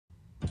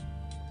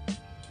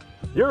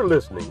You're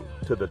listening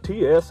to the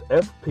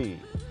TSFP,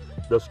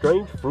 the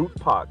Strange Fruit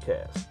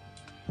Podcast,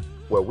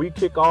 where we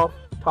kick off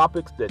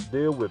topics that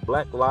deal with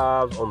Black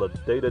lives on a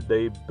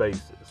day-to-day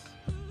basis.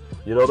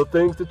 You know, the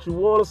things that you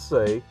want to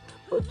say,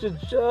 but you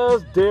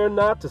just dare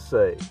not to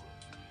say.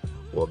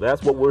 Well,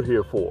 that's what we're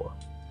here for.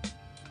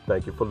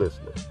 Thank you for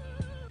listening.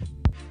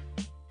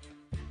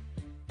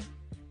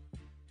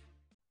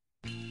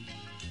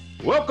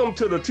 Welcome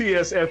to the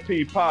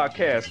TSFP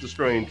Podcast, the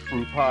Strange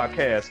Fruit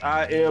Podcast.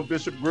 I am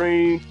Bishop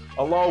Green,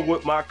 along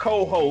with my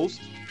co-host,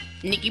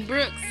 Nikki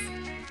Brooks.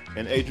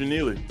 And Adrian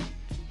Neely.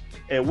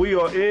 And we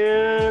are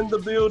in the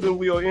building.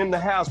 We are in the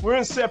house. We're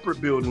in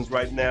separate buildings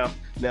right now.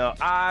 Now,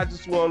 I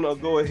just want to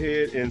go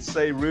ahead and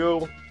say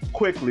real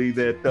quickly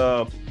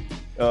that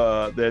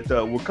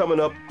we're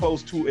coming up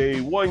close to a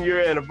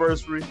 1-year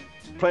anniversary.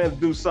 Plan to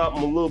do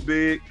something a little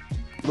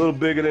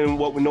bigger than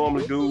what we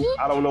normally do.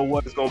 I don't know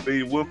what it's going to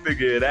be. We'll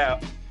figure it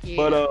out. Yeah.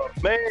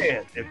 But,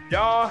 man, if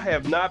y'all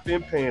have not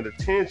been paying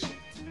attention,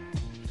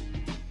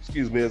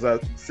 excuse me as I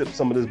sip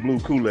some of this blue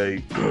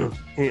Kool-Aid,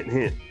 hint,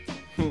 hint.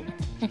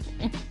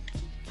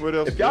 What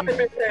else? If y'all ain't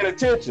been paying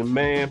attention,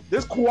 man,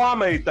 this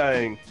Kwame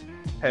thing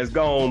has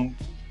gone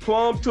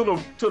plumb to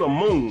the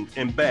moon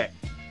and back.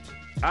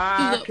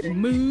 I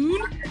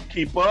can't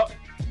keep up,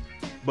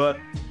 but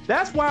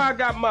that's why I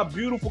got my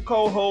beautiful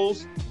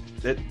co-hosts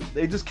that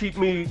they just keep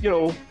me,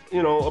 you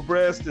know,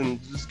 abreast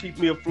and just keep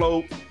me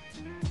afloat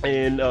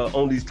and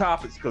on these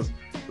topics. Because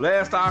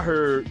last I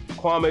heard,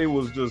 Kwame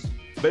was just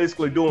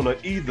basically doing an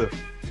either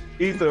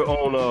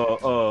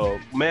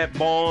on Matt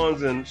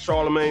Barnes and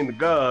Charlemagne the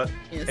God.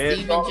 And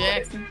Steven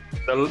Jackson.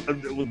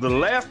 The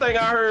last thing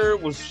I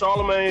heard was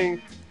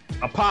Charlemagne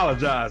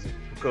apologizing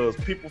because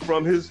people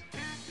from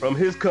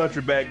his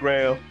country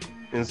background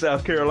in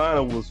South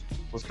Carolina was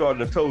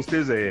starting to toast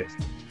his ass.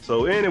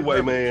 So anyway,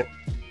 man,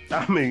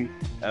 I mean,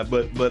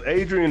 but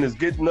Adrian is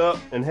getting up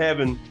and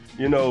having,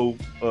 you know,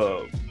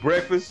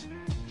 breakfast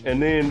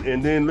and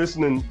then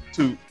listening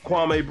to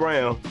Kwame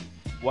Brown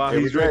while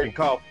he's drinking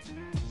coffee.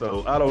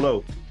 So I don't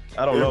know.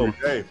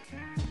 Hey.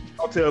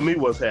 Y'all tell me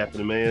what's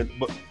happening, man.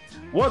 But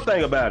one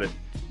thing about it,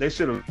 they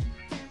should have.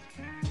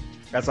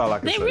 That's all I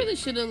can say. They really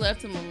should have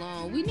left him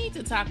alone. We need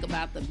to talk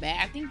about the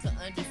back. I think to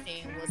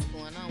understand what's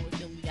going on with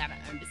him, we got to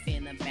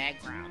understand the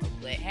background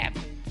of what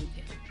happened with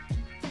him.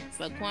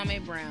 So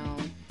Kwame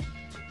Brown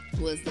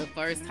was the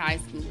first high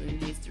schooler in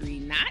history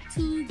not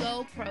to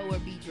go pro or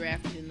be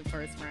drafted in the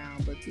first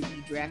round, but to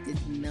be drafted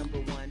the number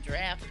 1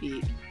 draft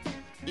pick.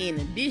 In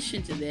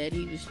addition to that,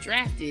 he was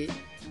drafted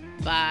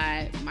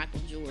by Michael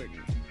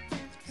Jordan.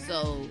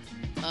 So,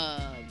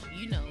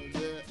 you know,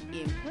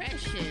 the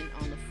impression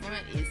on the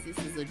front is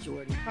this is a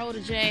Jordan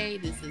protege.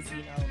 This is,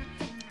 you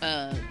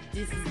know,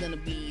 this is going to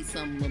be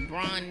some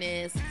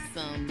LeBron-esque,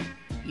 some,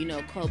 you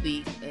know,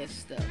 Kobe-esque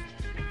stuff.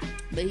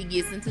 But he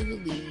gets into the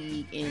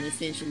league and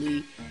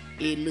essentially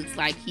it looks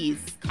like his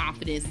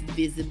confidence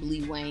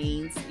visibly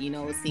wanes. You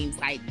know, it seems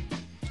like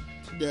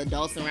the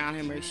adults around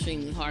him are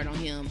extremely hard on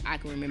him. I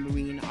can remember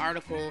reading an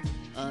article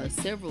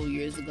several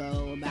years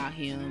ago about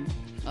him,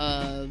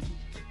 I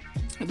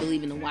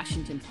believe in the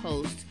Washington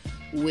Post,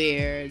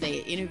 where they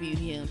interviewed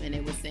him and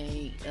they were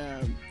saying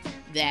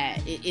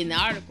that in the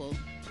article,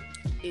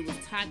 it was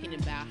talking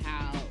about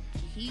how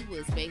he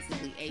was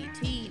basically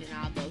 18, and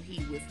although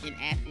he was an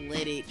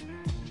athletic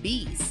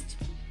beast,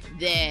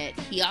 that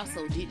he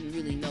also didn't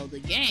really know the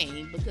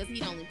game because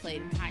he'd only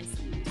played in high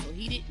school. So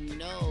he didn't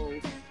know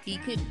he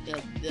could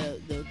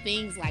the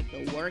things like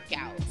the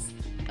workouts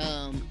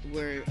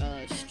were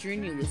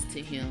strenuous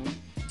to him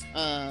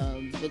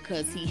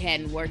because he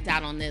hadn't worked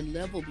out on that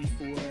level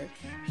before.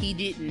 He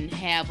didn't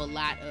have a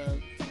lot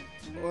of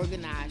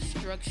organized,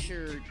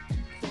 structured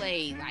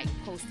play like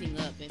posting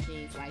up and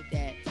things like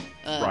that.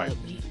 Right.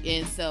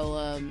 And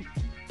so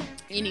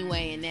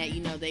anyway, and that,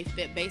 you know, they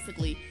fit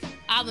basically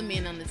all the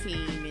men on the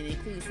team, and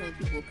including some of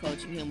the people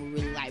coaching him, were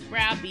really like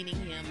browbeating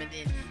him, and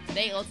then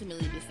they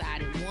ultimately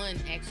decided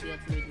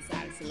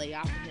to lay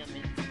off of him.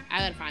 And I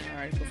gotta find an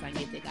article so I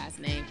can get that guy's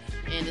name.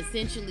 And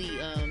essentially,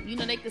 you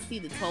know, they could see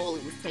the toll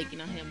it was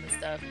taking on him and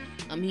stuff.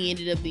 He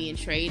ended up being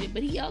traded,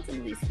 but he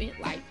ultimately spent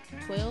like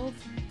 12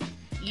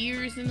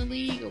 years in the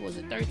league, or was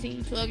it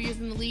 13, 12 years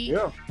in the league?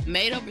 Yeah.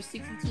 Made over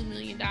 $62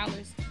 million.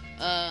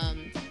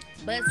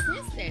 But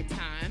since that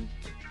time,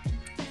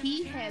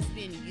 he has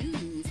been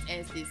used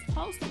as this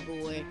poster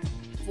boy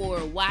for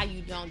why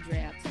you don't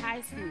draft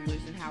high schoolers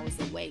and how it's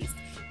a waste.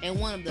 And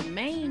one of the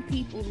main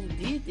people who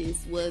did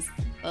this was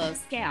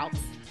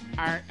Scalps,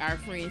 our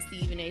friend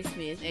Stephen A.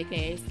 Smith,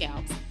 aka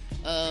Scalps.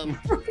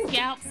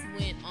 Scalps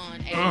went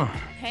on a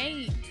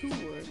paid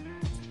tour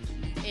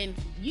and,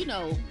 you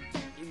know,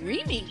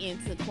 reaming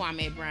into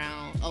Kwame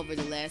Brown over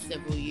the last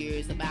several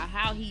years about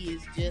how he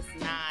is just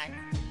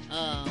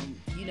not,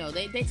 you know,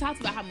 they talked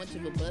about how much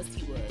of a bust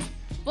he was.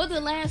 For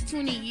the last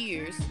 20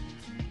 years,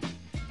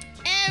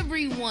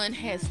 everyone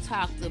has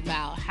talked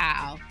about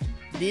how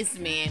this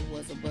man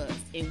was a bust,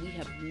 and we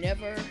have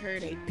never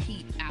heard a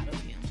peep out of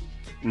him.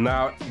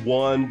 Not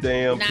one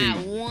damn peep.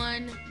 Not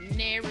one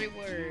nary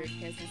word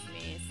has this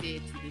man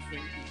said to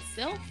defend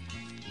himself?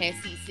 Has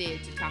he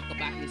said to talk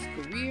about his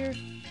career?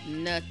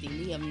 Nothing.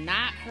 We have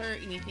not heard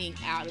anything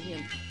out of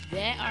him.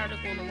 That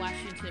article in the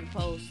Washington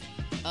Post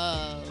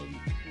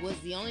was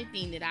the only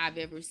thing that I've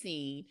ever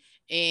seen.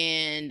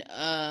 And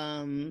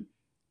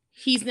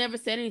he's never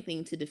said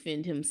anything to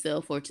defend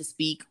himself or to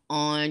speak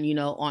on,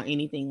 on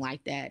anything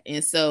like that.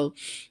 And so,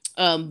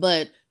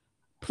 but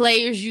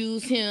players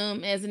use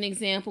him as an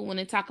example when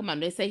they talk about him.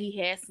 They say he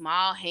has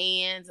small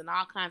hands and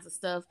all kinds of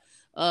stuff.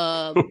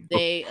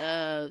 They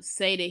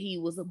say that he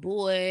was a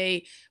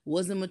boy,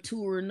 wasn't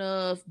mature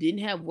enough,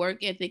 didn't have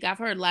work ethic. I've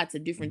heard lots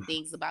of different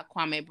things about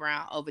Kwame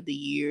Brown over the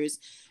years.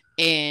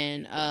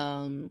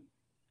 And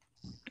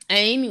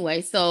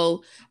anyway,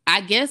 so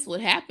I guess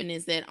what happened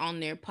is that on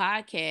their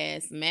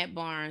podcast, Matt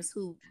Barnes,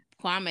 who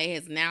Kwame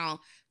has now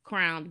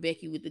crowned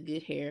Becky with the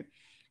good hair,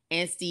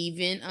 and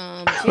Steven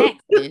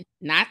Jackson,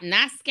 not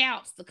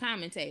Scalps, the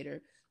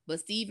commentator, but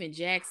Steven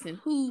Jackson,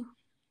 who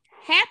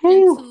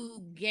happened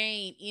to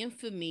gain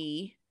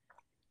infamy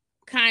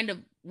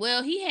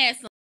he had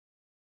some.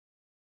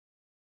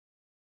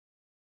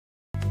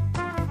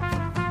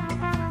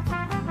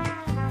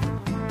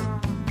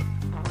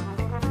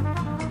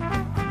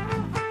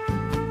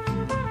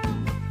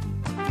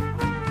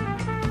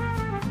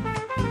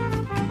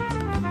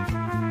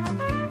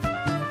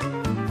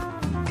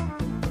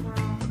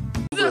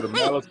 The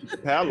Malice at the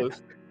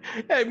Palace.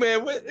 Hey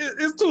man,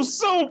 it's too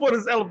soon for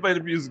this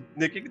elevator music,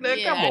 Nikki. Come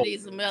on. I need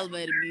some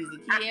elevator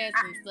music. He has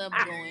some stuff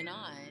going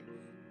on,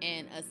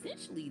 and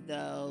essentially,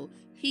 though,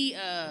 he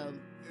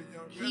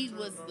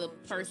was the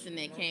person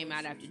that came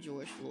out after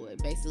George Floyd,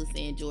 basically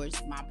saying George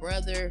is my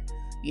brother.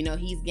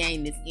 He's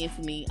gained this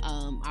infamy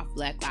off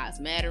Black Lives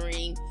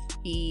Mattering.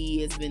 He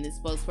has been the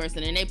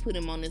spokesperson, and they put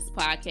him on this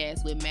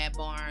podcast with Matt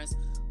Barnes,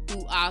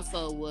 who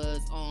also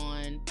was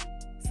on.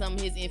 Some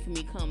of his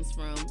infamy comes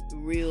from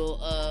Real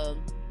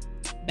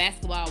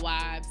Basketball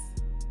Wives,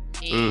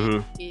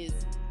 and his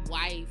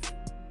wife,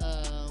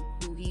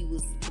 who he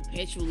was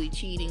perpetually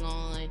cheating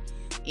on,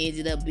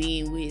 ended up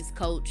being with his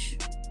coach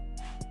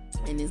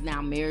and is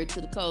now married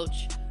to the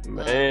coach.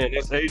 Man,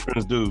 that's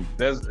Adrian's dude.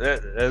 That's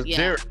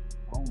Derek.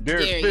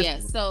 Derek, yeah.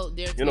 So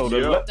Derek,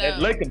 that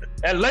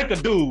Laker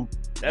dude.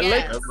 That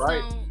Laker,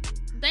 right? So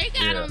they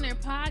got on their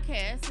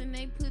podcast and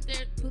they put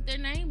their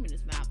name in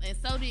his mouth, and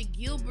so did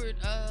Gilbert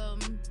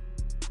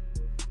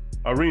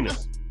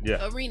Arenas.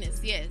 Yeah.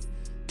 Arenas, yes.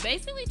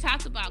 Basically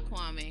talked about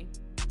Kwame,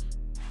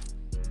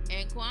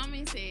 and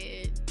Kwame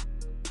said,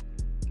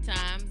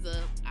 "Time's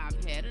up.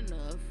 I've had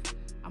enough.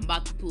 I'm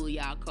about to pull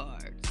y'all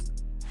cards,"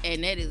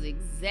 and that is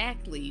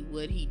exactly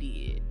what he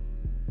did.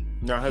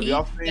 Now, have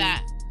y'all seen?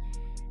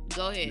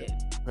 Go ahead.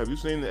 Have you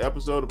seen the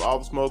episode of All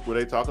the Smoke where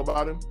they talk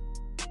about him?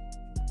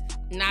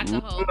 Not the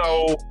whole.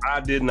 No, I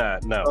did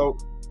not. No. So,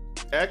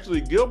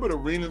 actually, Gilbert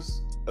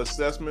Arenas'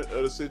 assessment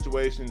of the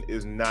situation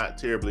is not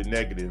terribly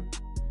negative.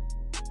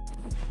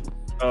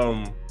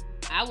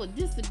 I would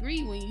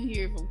disagree when you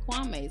hear it from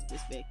Kwame's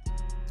perspective.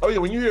 Oh yeah,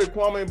 when you hear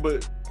Kwame,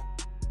 but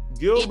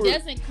Gilbert, it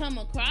doesn't come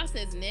across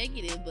as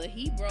negative, but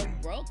he broke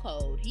bro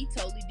code. He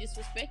totally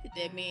disrespected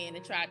that man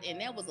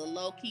and that was a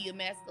low key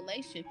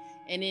emasculation.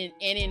 And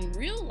in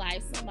real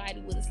life,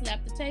 somebody would have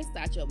slapped the taste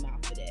out your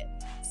mouth for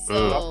that.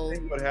 So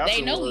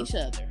they know each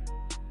other.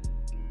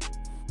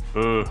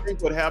 I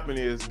think what happened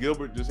is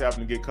Gilbert just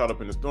happened to get caught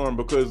up in the storm,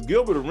 because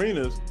Gilbert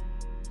Arenas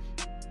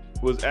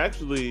was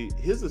actually,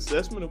 his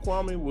assessment of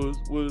Kwame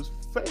was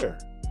fair.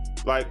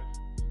 Like,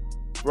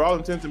 for all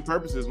intents and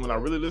purposes, when I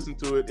really listened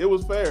to it, it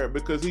was fair,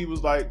 because he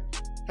was like,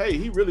 hey,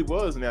 he really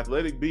was an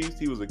athletic beast.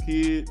 He was a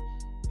kid.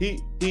 He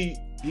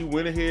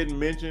went ahead and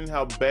mentioned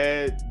how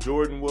bad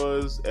Jordan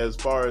was, as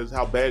far as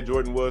how bad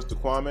Jordan was to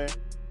Kwame.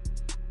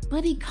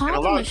 But he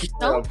called him a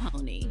show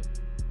pony.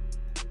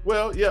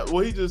 Well, yeah.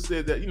 Well, he just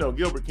said that,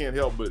 Gilbert can't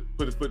help but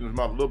put his foot in his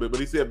mouth a little bit. But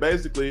he said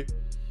basically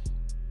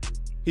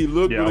he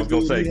looked. Yeah, I was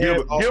gonna say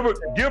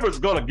Gilbert's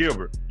gonna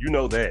Gilbert. You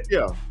know that.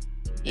 Yeah.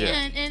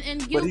 Yeah.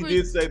 And Gilbert, but he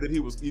did say that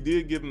he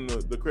did give him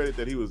the credit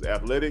that he was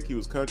athletic, he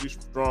was country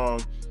strong,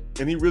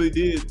 and he really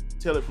did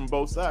tell it from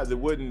both sides. It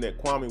wasn't that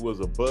Kwame was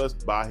a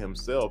bust by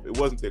himself. It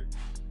wasn't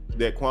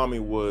that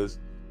Kwame was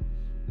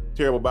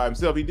terrible by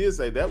himself. He did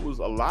say that was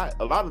a lot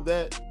of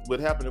that.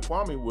 What happened to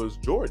Kwame was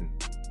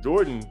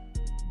Jordan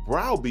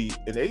browbeat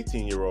an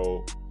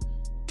 18-year-old,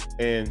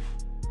 and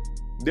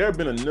there have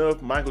been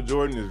enough Michael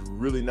Jordan is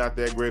really not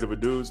that great of a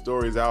dude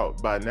stories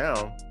out by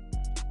now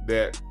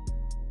that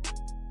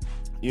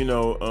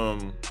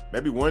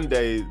maybe one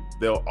day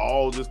they'll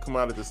all just come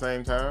out at the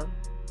same time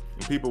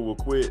and people will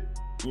quit,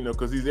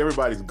 because he's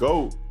everybody's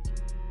GOAT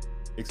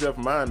except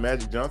for mine.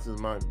 Magic Johnson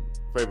is my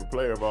favorite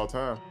player of all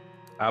time.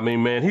 I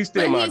mean, man, he's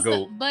still my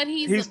GOAT. But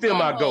he's still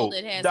my GOAT.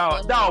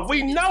 Dog,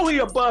 we know he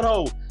a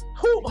butthole.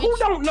 Who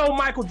don't know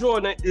Michael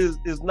Jordan is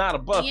not a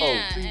butthole?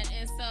 Yeah,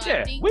 and so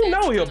I think we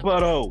know he a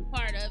butthole.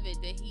 Part of it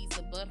that he's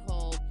a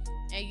butthole,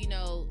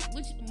 and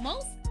which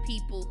most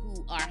people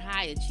who are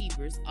high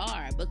achievers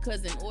are,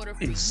 because in order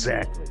for you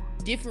to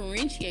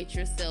differentiate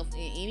yourself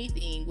in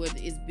anything, whether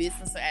it's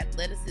business or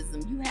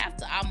athleticism, you have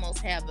to almost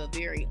have a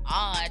very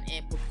odd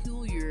and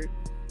peculiar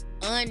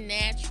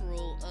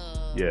unnatural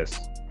yes,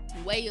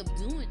 way of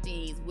doing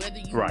things, whether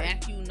you right,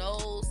 Matthew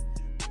Knowles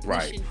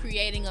right. pushing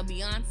creating a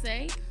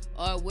Beyonce,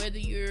 or whether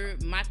you're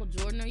Michael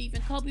Jordan or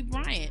even Kobe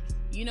Bryant.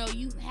 You know,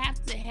 you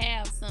have to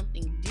have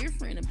something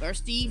different, or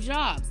Steve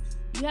Jobs.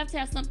 You have to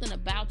have something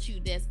about you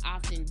that's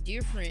often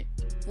different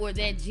for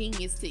that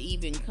genius to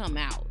even come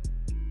out.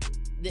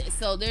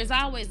 So there's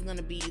always going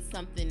to be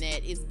something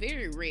that is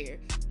very rare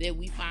that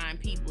we find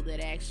people that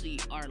actually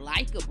are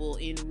likable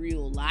in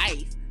real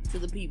life to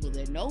the people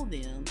that know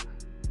them,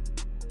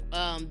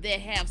 that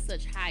have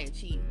such high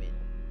achievement.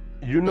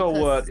 You know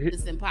Because what?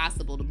 it's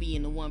impossible to be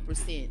in the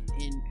 1%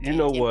 and You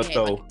know what behave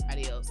though? like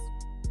everybody else.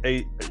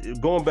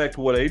 Going back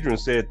to what Adrian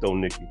said though,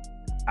 Nikki,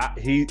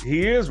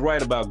 he is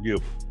right about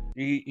Gilbert.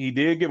 He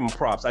did give him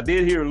props. I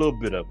did hear a little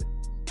bit of it,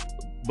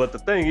 but the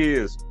thing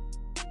is,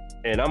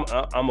 and I'm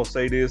gonna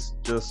say this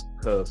just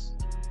cause,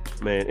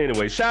 man.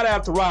 Anyway, shout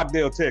out to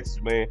Rockdale, Texas,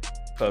 man.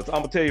 Cause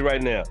I'm gonna tell you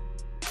right now,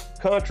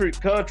 country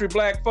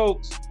black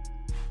folks,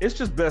 it's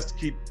just best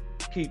to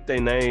keep their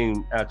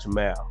name out your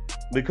mouth.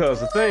 Because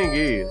the thing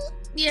is,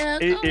 yeah,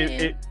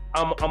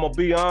 I'm gonna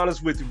be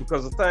honest with you,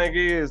 because the thing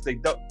is,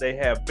 they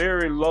have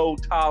very low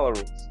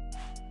tolerance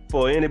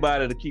for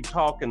anybody to keep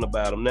talking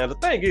about them. Now the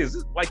thing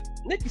is, like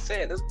Nikki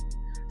said, this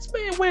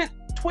man went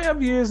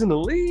 12 years in the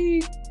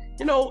league,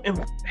 you know,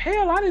 and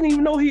hell, I didn't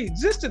even know he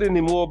existed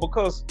anymore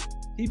because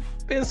he's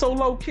been so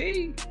low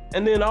key.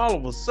 And then all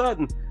of a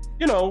sudden,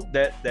 you know,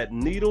 that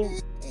needle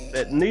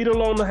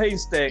on the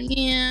haystack,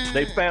 yeah,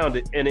 they found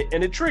it, and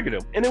it triggered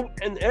him,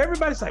 and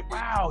everybody's like,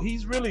 wow,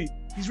 he's really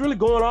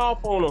going off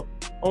on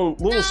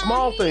little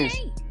small things.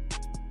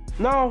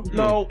 No,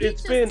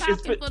 it's been for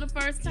the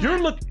first time.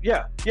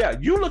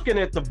 You're looking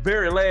at the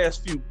very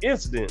last few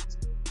incidents.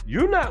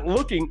 You're not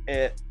looking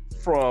at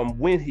from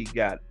when he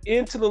got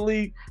into the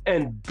league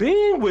and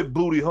being with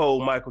booty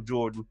hole Michael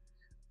Jordan.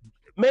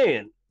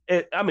 Man,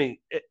 coming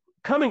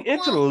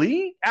into the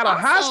league out of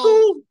high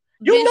school,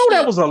 you know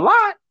that was a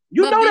lot.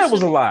 That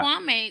was a lot.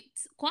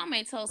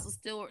 Kwame tells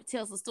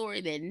a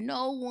story that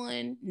no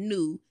one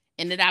knew,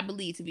 and that I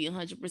believe to be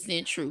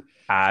 100% true.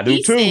 I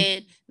do too. He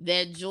said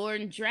that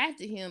Jordan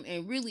drafted him,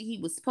 and really he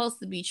was supposed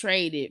to be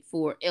traded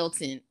for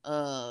Elton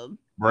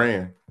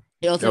Brand.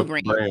 Elton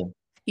Brand.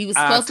 He was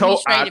supposed to be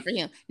traded for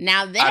him.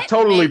 Now that I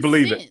totally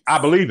believe it. I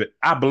believe it.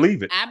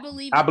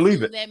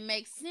 That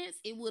makes sense.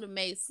 It would have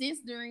made sense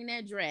during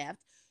that draft,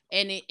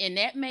 and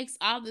that makes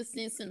all the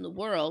sense in the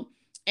world.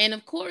 And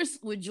of course,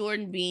 with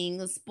Jordan being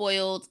a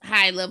spoiled,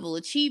 high-level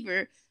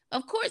achiever,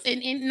 of course,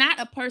 and not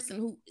a person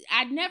who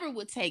I never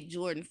would take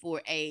Jordan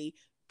for a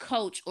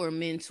coach or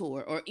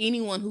mentor or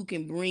anyone who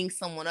can bring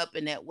someone up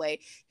in that way.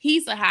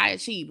 He's a high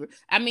achiever.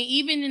 I mean,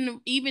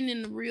 even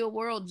in the real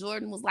world,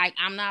 Jordan was like,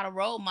 "I'm not a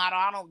role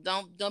model.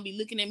 Don't be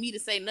looking at me to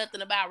say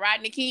nothing about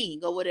Rodney King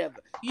or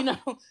whatever." You know,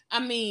 I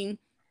mean,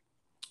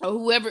 or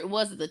whoever it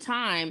was at the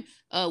time,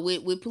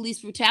 with police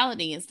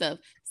brutality and stuff.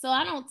 So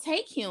I don't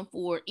take him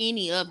for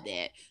any of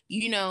that,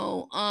 you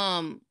know.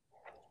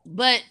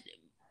 But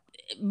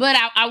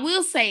I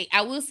will say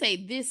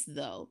this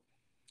though.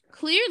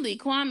 Clearly,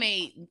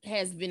 Kwame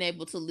has been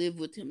able to live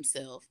with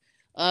himself.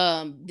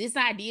 This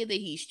idea that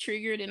he's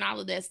triggered and all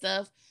of that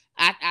stuff.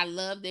 I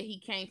love that he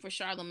came for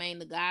Charlemagne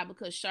the God,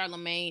 because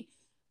Charlemagne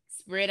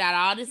spread out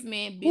all this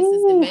man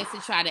business and basically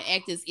tried to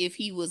act as if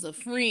he was a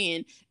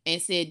friend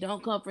and said,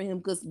 "Don't come for him,"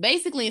 because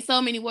basically, in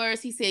so many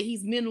words, he said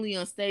he's mentally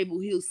unstable.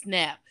 He'll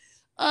snap.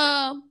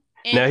 Now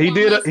he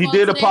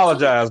did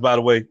apologize, by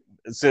the way.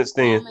 Since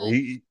then,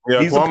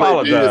 he's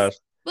apologized.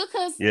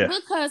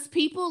 Because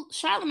people,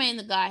 Charlemagne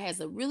the God has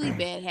a really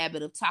bad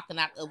habit of talking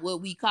out of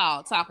what we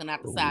call talking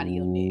out the side of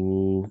your neck.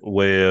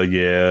 Well,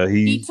 yeah,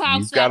 he's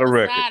got a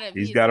record.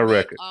 He's got a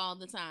record all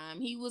the time.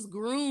 He was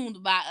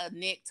groomed by a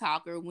neck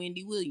talker,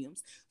 Wendy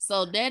Williams.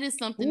 So that is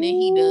something that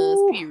he does.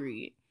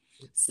 Period.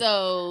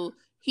 So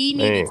he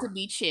needed to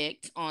be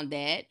checked on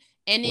that.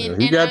 And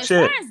then, as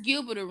far as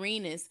Gilbert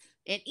Arenas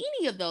and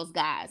any of those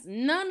guys,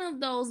 none of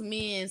those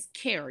men's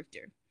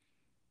character.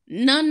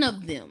 None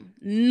of them,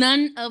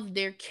 none of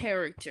their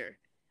character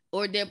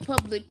or their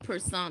public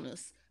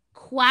personas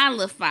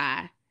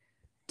qualify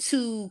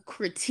to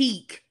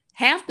critique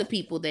half the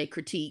people they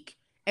critique.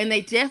 And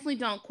they definitely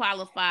don't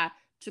qualify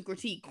to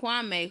critique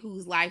Kwame,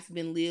 whose life's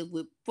been lived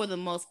with, for the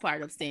most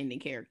part, upstanding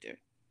character.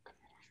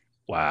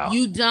 Wow.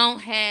 You don't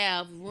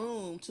have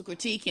room to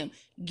critique him.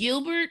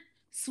 Gilbert,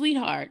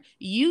 sweetheart,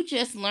 you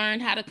just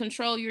learned how to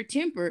control your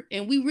temper,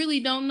 and we really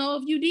don't know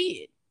if you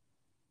did.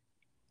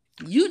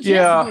 You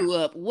just grew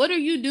up. What are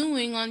you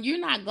doing you're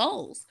not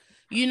goals?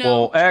 You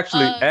know. Well,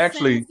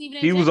 actually,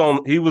 he was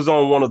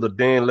on one of the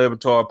Dan Le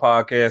Batard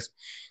podcasts,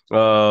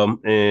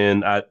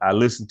 and I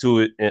listened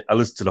to it, and I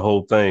listened to the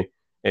whole thing,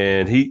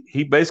 and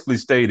he basically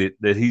stated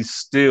that he's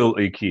still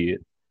a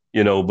kid,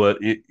 you know, but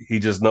he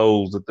just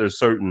knows that there's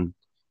certain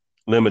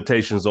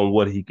limitations on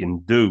what he can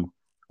do,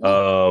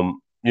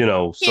 you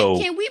know.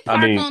 Can we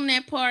park on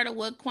that part of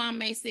what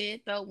Kwame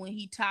said though, when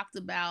he talked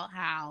about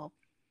how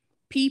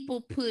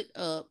people put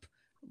up,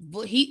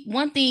 but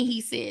one thing he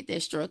said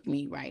that struck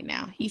me right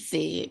now. He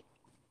said,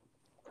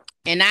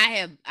 And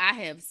I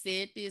have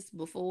said this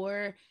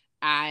before.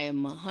 I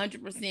am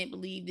 100%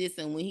 believe this.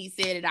 And when he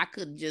said it, I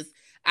could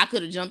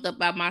have jumped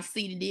up out my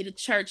seat and did a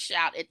church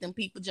shout at them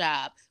people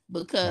job,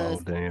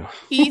 because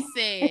he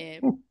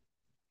said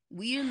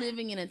we are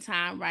living in a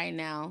time right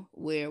now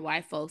where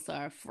white folks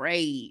are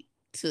afraid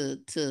to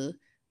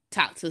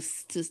talk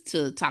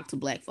to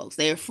black folks.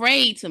 They're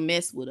afraid to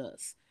mess with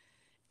us.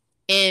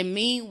 And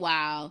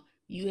meanwhile,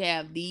 you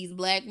have these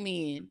black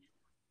men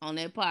on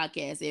their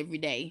podcast every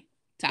day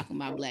talking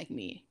about black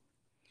men.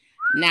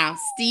 Now,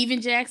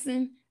 Steven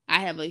Jackson, I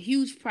have a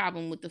huge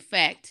problem with the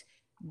fact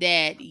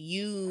that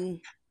you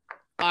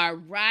are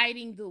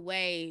riding the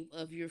wave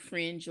of your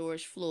friend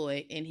George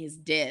Floyd and his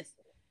death,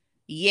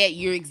 yet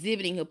you're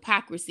exhibiting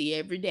hypocrisy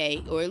every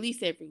day, or at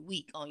least every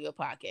week, on your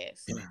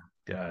podcast.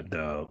 God,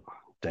 dog.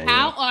 Damn.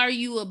 How are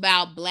you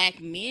about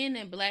black men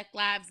and Black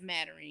Lives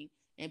Mattering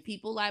and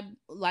people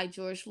like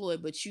George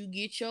Floyd, but you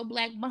get your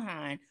black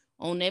behind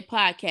on that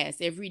podcast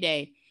every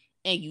day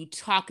and you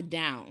talk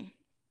down?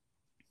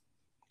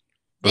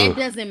 That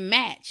doesn't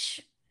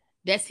match.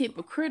 That's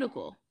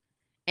hypocritical.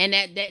 And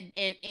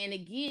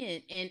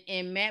again,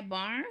 Matt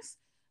Barnes,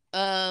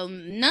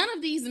 none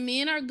of these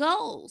men are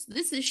goals.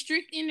 This is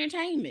strict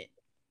entertainment.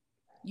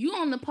 You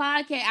on the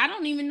podcast. I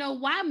don't even know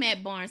why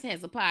Matt Barnes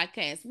has a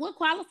podcast. What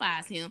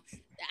qualifies him?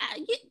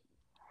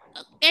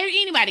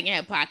 Anybody can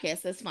have a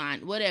podcast. That's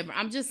fine. Whatever.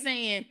 I'm just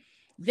saying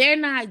they're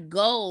not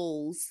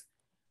goals.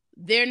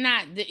 They're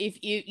not. If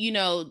you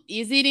know,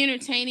 is it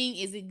entertaining?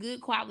 Is it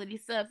good quality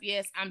stuff?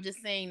 Yes. I'm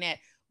just saying that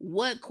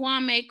what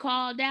Kwame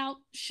called out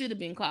should have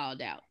been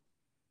called out.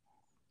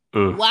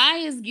 Why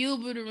is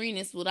Gilbert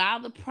Arenas, with all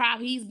the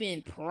he's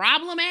been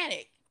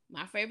problematic?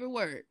 My favorite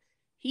word.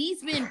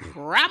 He's been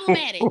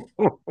problematic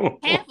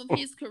half of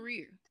his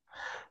career.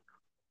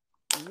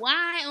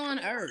 Why on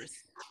earth?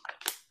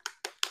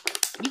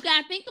 You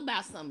got to think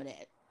about some of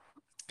that.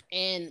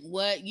 And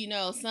what, you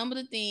know, some of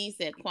the things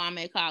that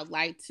Kwame called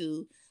like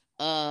to,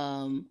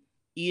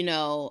 you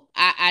know,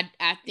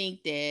 I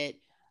think that,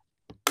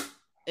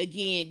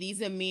 again,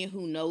 these are men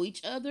who know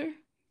each other.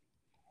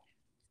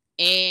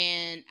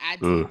 And I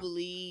do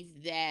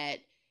believe that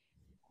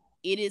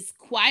it is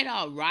quite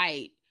all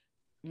right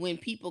when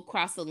people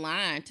cross the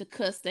line to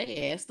cuss their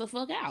ass the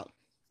fuck out.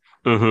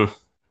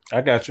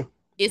 I got you.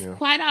 It's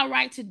quite all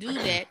right to do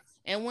that.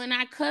 And when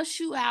I cuss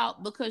you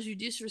out because you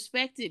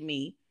disrespected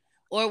me,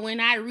 or when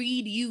I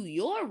read you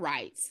your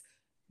rights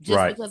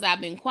just because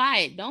I've been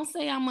quiet, don't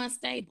say I'm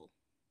unstable.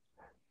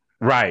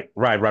 Right.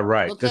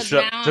 Because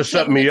just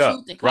shut me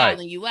up. And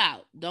calling you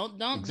out. Don't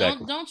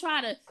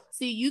try to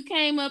see. You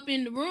came up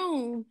in the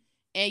room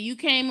and you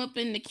came up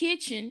in the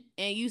kitchen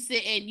and you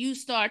said, and you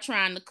start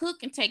trying to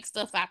cook and take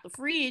stuff out the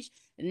fridge.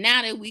 And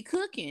now that we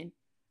cooking,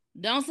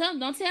 don't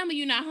tell me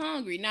you're not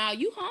hungry. Now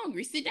you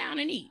hungry. Sit down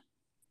and eat.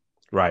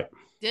 Right.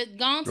 Just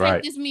go and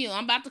take this meal.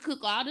 I'm about to cook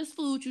all this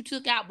food you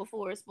took out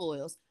before it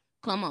spoils.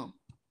 Come on.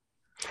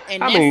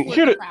 And that's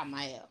what the problem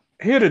I have.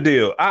 Here's the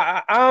deal.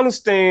 I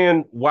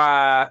understand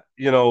why,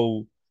 you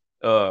know,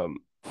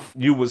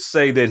 you would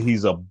say that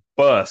he's a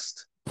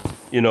bust,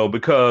 you know,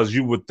 because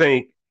you would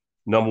think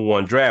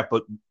 #1 draft,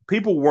 but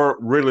people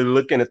weren't really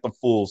looking at the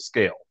full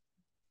scale.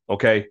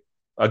 Okay.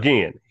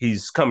 Again,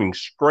 he's coming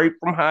straight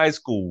from high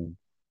school,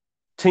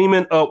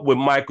 teaming up with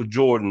Michael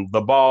Jordan,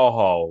 the ball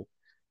hog.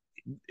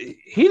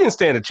 He didn't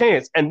stand a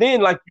chance. And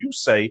then, like you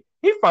say,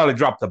 he finally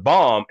dropped the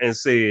bomb and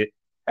said,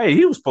 hey,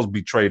 he was supposed to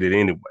be traded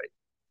anyway.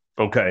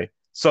 Okay.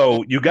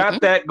 So you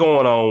got that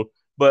going on.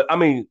 But, I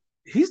mean,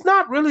 he's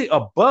not really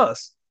a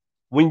bust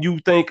when you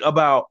think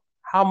about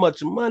how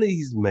much money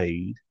he's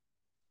made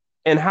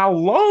and how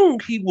long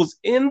he was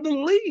in the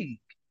league.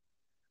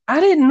 I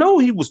didn't know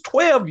he was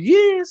 12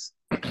 years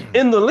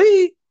in the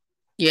league.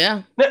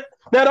 Yeah. Now,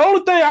 the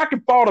only thing I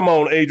can fault him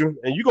on, Adrian,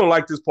 and you're going to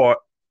like this part,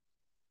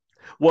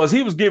 was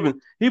he was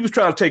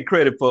trying to take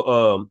credit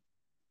for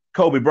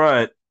Kobe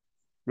Bryant,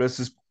 rest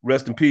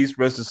in peace,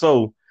 rest his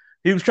soul.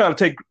 He was trying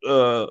to take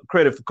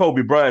credit for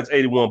Kobe Bryant's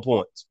 81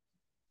 points.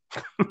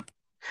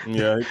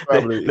 Yeah,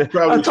 he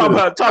probably talk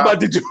about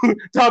did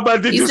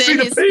you see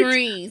the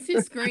screens?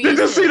 His screens. Did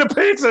you see the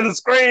pics and the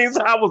screens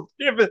I was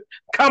giving?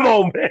 Come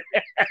on, man.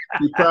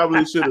 He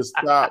probably should have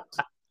stopped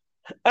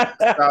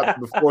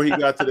before he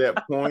got to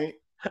that point.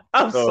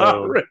 I'm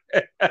sorry.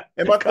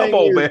 And my Come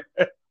on, man.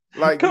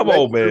 Like, come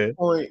on, man.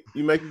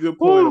 You make a good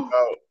point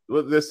about.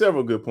 Well, there's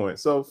several good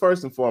points. So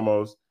first and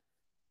foremost,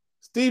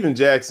 Steven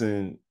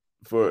Jackson,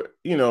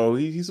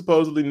 he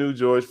supposedly knew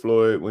George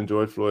Floyd when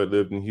George Floyd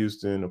lived in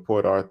Houston or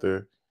Port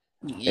Arthur.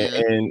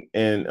 Yeah.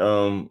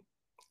 And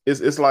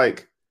it's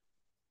like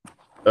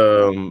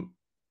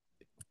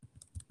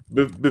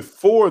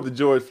before the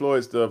George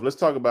Floyd stuff, let's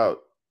talk about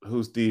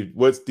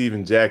what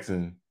Steven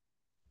Jackson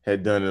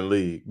had done in the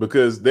league,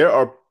 because there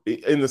are,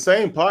 in the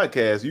same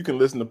podcast, you can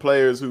listen to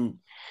players who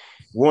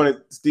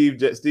wanted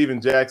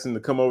Steven Jackson to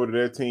come over to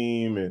their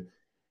team, and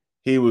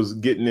he was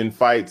getting in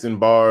fights in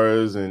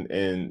bars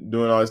and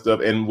doing all that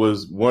stuff, and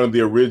was one of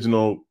the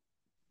original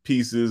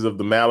pieces of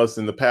the Malice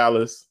in the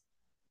Palace.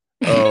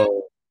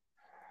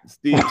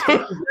 Steven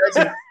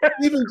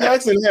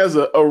Jackson has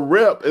a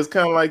rep as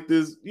kind of like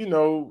this,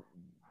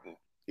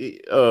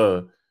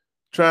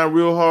 trying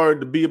real hard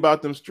to be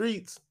about them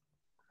streets,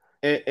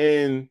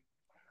 and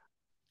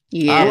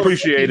yeah, I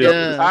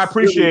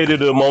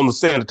appreciated him on the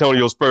San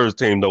Antonio Spurs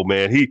team, though,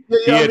 man. He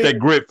had that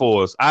grit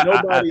for us.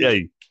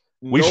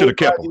 We should have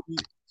kept him.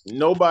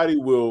 Nobody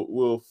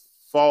will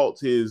fault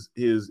his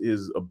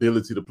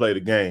ability to play the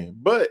game,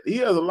 but he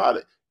has a lot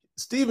of.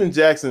 Steven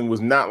Jackson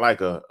was not like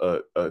a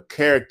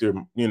character,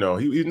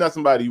 he's not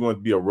somebody you want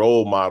to be a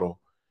role model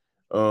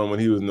when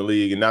he was in the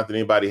league, and not that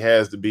anybody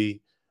has to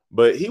be,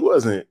 but he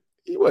wasn't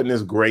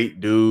this great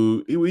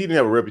dude. He didn't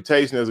have a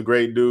reputation as a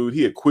great dude.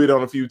 He had quit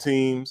on a few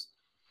teams.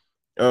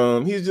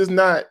 He's just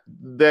not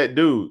that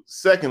dude.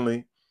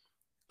 Secondly,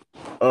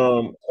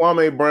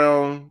 Kwame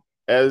Brown,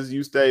 as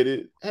you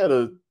stated, had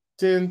a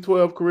 10,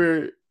 12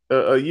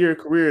 year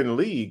career in the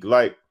league.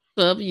 Like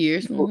 12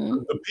 years.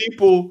 The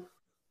people,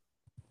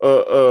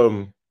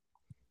 there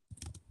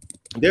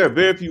are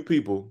very few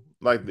people.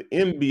 Like the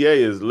NBA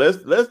is less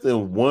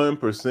than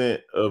 1%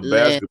 of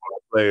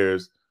basketball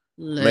players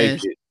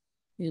make it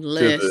to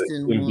the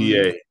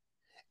NBA.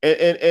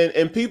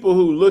 And people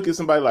who look at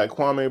somebody like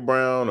Kwame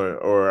Brown,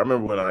 or I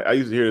remember when I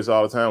used to hear this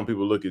all the time, when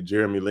people look at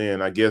Jeremy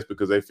Lin, I guess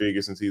because they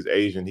figure since he's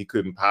Asian, he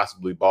couldn't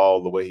possibly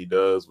ball the way he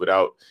does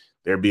without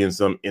there being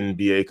some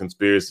NBA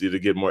conspiracy to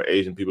get more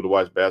Asian people to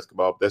watch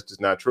basketball. That's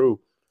just not true.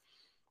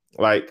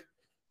 Like,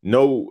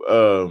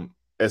 no,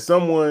 as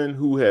someone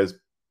who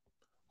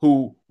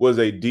was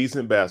a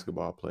decent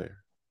basketball player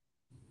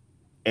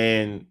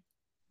and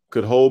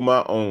could hold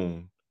my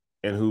own,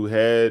 and who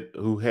had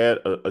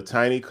a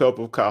tiny cup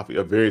of coffee,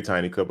 a very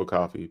tiny cup of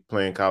coffee,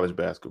 playing college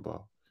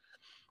basketball,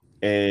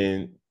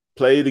 and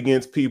played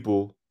against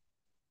people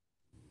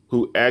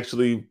who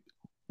actually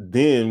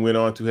then went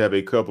on to have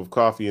a cup of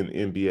coffee in the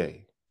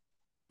NBA.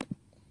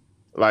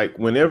 Like,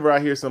 whenever I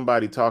hear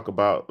somebody talk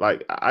about,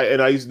 like,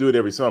 I used to do it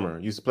every summer.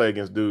 I used to play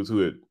against dudes who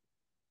had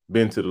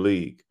been to the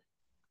league,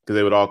 because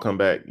they would all come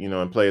back,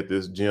 and play at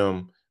this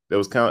gym that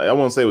was kind of, I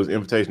won't say it was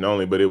invitation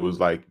only, but it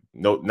was like,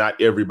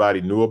 not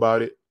everybody knew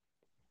about it.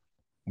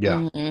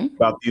 Yeah.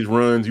 About these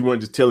runs. You weren't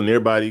just telling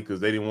everybody because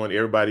they didn't want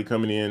everybody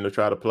coming in to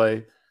try to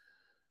play.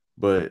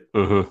 But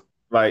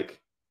like,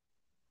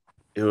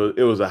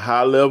 it was a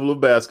high level of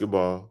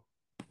basketball.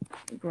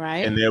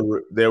 Right. And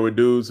there were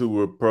dudes who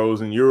were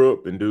pros in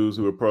Europe and dudes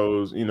who were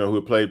pros, who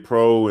had played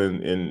pro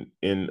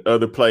in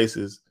other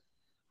places,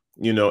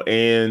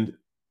 and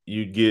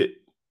you get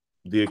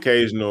the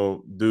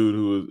occasional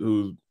dude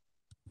who's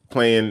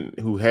playing,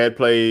 who had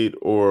played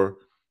or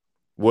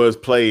was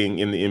playing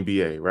in the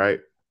NBA, right?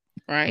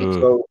 Right.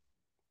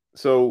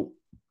 So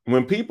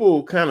when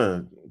people kind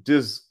of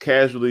just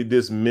casually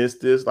dismiss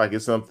this, like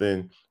it's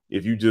something,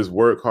 if you just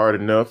work hard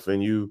enough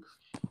and you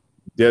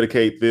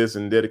dedicate this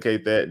and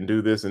dedicate that and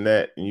do this and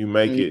that and you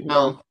make it.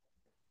 No,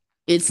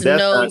 it's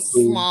no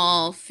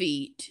small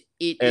feat.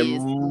 It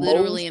is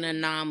literally an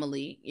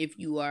anomaly. If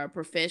you are a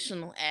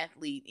professional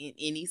athlete in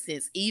any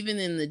sense, even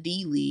in the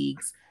D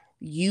leagues,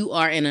 you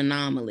are an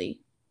anomaly.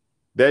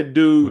 That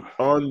dude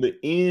on the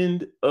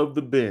end of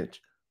the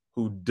bench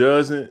who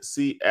doesn't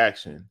see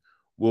action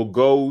will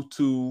go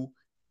to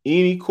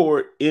any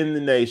court in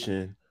the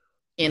nation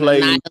and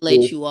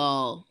annihilate you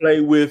all. Play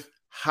with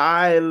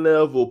high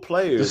level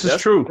players. This is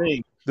true.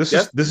 This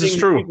is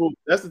true.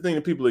 That's the thing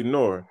that people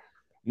ignore.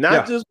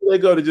 Not just when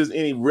they go to just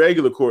any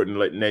regular court in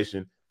the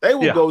nation. They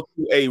will go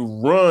to a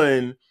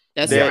run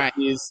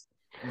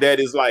that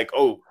is like,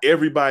 oh,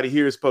 everybody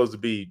here is supposed to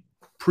be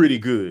pretty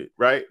good,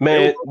 right?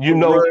 Man,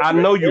 I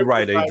know you're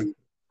right, Adrian.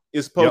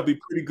 It's supposed to be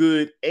pretty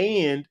good,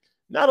 and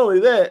not only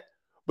that,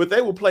 but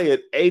they will play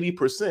at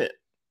 80%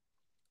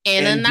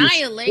 and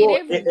annihilate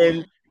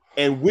everyone.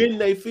 And when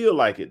they feel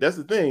like it, that's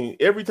the thing.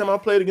 Every time I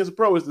played against a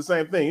pro, it's the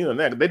same thing. They're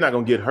not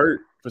gonna get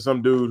hurt for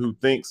some dude who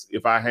thinks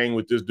if I hang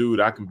with this dude,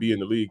 I can be in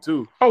the league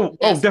too.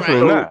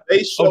 Definitely not.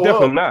 They show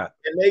up and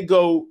they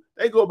go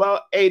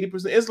about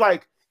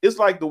 80%. It's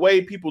like the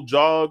way people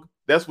jog.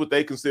 That's what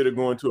they consider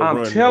going to a run.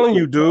 I'm telling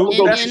you, dude.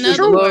 In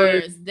other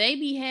words, they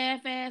be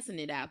half-assing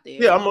it out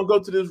there. Yeah, I'm gonna go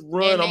to this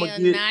run. And I'm gonna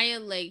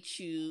annihilate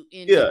you.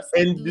 And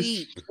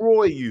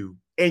destroy you,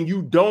 and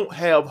you don't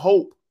have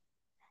hope.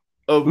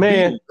 That's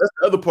the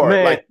other part.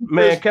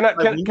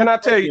 Can I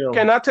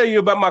tell you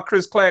about my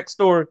Chris Clack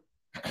story?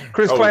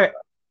 Clack.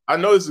 I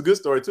know it's a good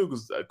story too,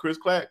 because Chris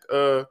Clack.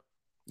 Man,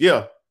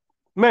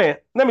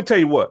 let me tell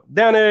you what.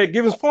 Down there at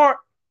Givens Park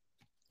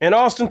in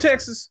Austin,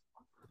 Texas,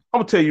 I'm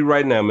gonna tell you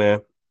right now,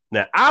 man.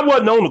 Now, I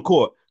wasn't on the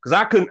court because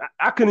I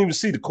couldn't even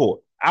see the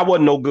court. I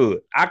wasn't no good.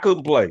 I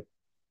couldn't play.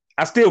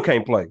 I still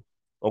can't play.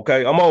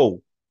 Okay, I'm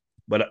old,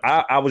 but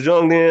I was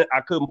young then.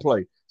 I couldn't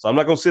play, so I'm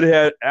not gonna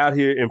sit out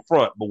here in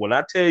front. But when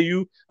I tell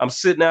you, I'm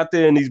sitting out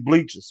there in these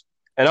bleachers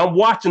and I'm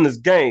watching this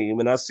game,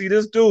 and I see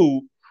this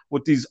dude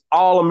with these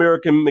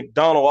All-American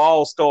McDonald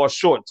All-Star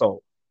shorts on,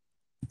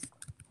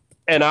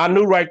 and I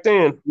knew right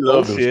then,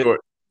 oh shit,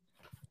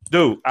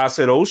 dude. I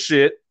said, oh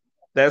shit,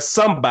 that's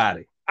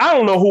somebody. I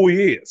don't know who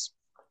he is.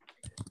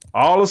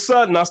 All of a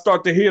sudden, I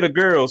start to hear the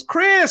girls,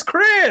 Chris.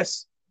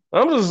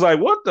 I'm just like,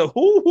 what the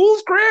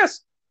who's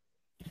Chris?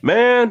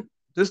 Man,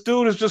 this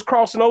dude is just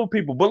crossing over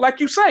people. But like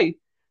you say,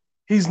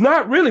 he's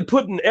not really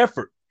putting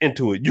effort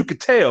into it. You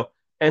could tell,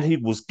 and he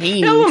was He ain't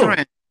even killing them.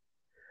 trying.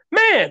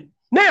 Man,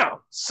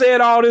 now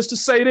said all this to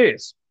say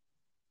this: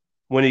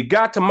 when he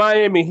got to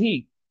Miami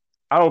Heat,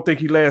 I don't think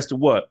he lasted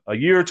a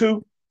year or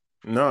two.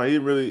 No, he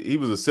was a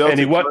And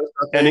he Celtic what? first,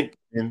 I And think.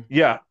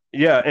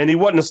 and he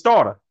wasn't a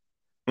starter.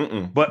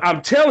 But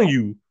I'm telling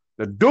you,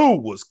 the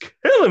dude was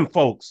killing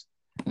folks.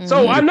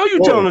 So I know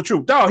you're telling the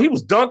truth, dog. He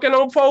was dunking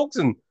on folks,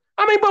 and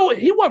I mean, but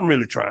he wasn't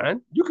really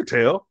trying. You could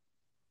tell,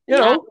 you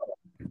know.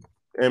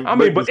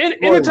 But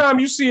anytime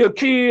you see a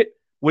kid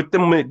with the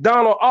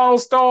McDonald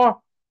All-Star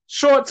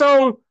shorts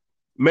on,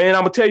 man,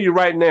 I'm gonna tell you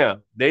right now,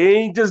 they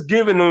ain't just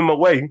giving them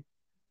away.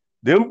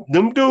 Them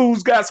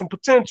dudes got some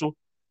potential,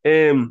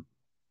 and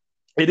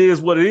it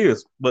is what it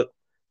is. But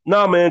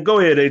no, man, go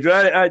ahead,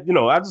 Adrian. I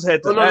just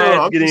had to,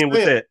 had to get in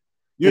with that.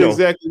 You're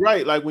exactly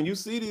right. Like when you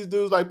see these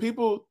dudes, like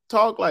people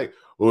talk like,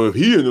 "Well, if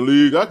he in the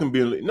league, I can be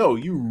in the league." No,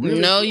 you really,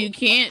 no, you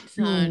can't,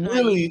 son.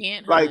 You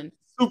can't, like,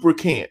 super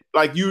can't.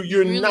 Like you're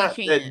really not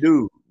that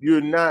dude. You're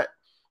not.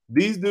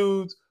 These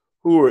dudes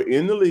who are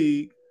in the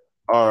league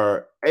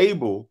are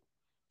able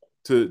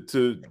to.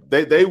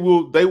 They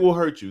will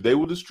hurt you. They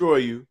will destroy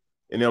you,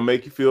 and they'll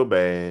make you feel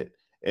bad.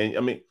 And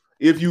I mean,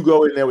 if you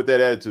go in there with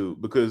that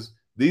attitude, because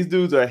these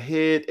dudes are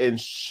head and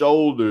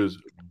shoulders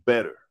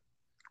better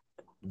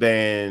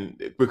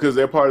because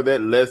they're part of that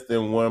less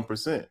than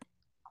 1%.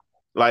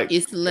 Like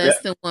it's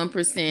less than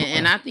 1%.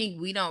 And I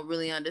think we don't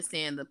really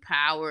understand the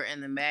power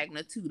and the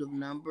magnitude of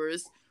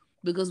numbers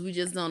because we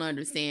just don't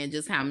understand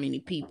just how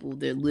many people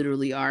there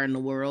literally are in the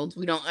world.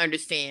 We don't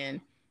understand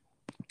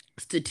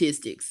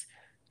statistics.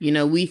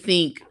 We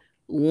think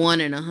 1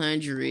 in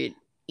 100,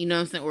 you know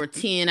what I'm saying, or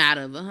 10 out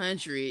of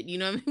 100. You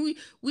know what I mean?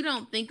 We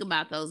don't think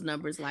about those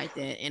numbers like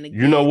that. And again,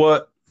 you know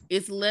what?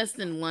 It's less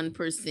than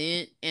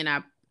 1%,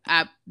 and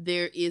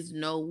there is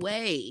no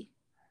way.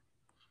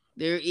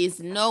 There is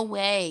no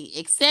way.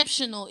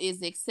 Exceptional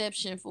is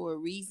exception for a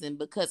reason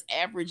because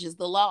average is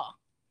the law.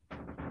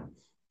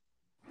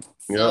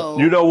 So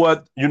you know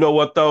what? You know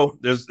what though?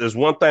 There's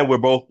one thing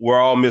we're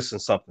all missing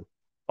something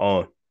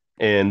on,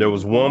 and there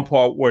was one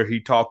part where he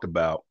talked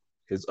about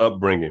his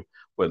upbringing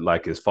with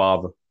like his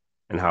father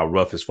and how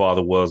rough his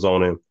father was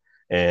on him,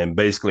 and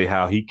basically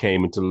how he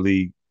came into the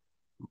league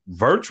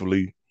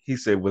virtually. He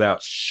said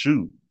without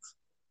shoes.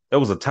 There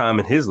was a time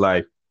in his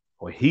life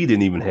where he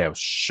didn't even have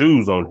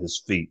shoes on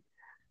his feet.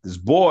 This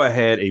boy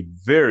had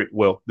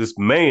this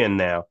man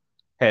now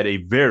had a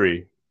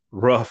very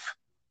rough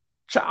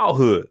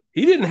childhood.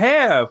 He didn't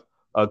have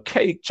a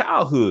cake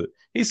childhood.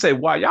 He said,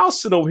 "Why y'all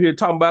sit over here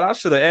talking about I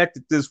should have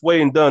acted this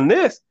way and done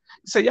this?"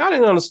 He said, "Y'all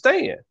didn't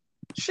understand.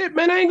 Shit,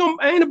 man, I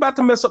ain't about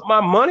to mess up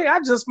my money. I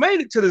just made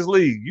it to this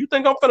league. You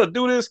think I'm gonna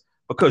do this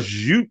because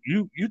you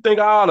think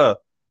I ought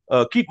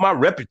to keep my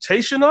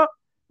reputation up?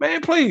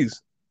 Man,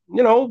 please,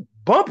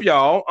 bump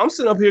y'all. I'm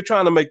sitting up here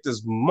trying to make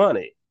this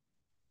money."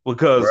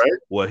 Because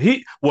what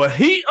he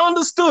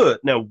understood.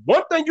 Now,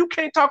 one thing you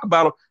can't talk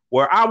about him,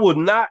 where I would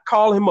not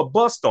call him a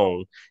bust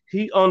on,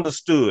 he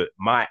understood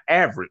my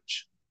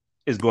average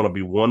is going to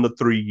be 1 to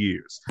 3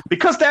 years.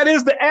 Because that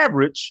is the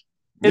average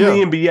in the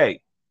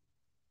NBA.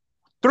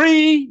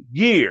 3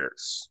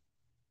 years.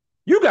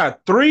 You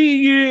got 3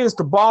 years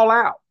to ball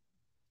out.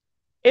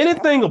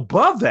 Anything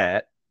above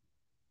that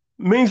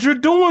means you're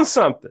doing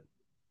something.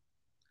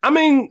 I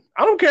mean,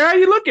 I don't care how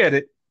you look at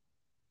it.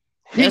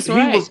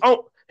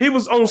 He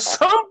was on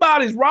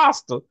somebody's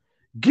roster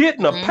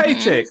getting a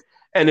paycheck.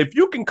 And if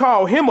you can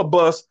call him a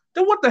bust,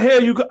 then what the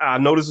hell I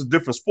know this is a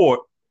different sport,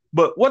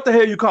 but what the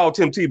hell you call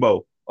Tim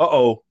Tebow?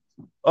 Uh-oh.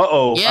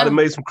 Yeah. I done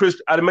made some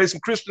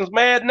Christians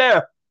mad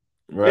now.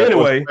 Right.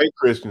 Anyway. Some fake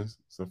Christians.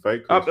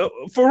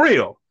 For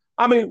real.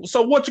 I mean,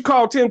 so what you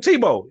call Tim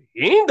Tebow?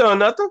 He ain't done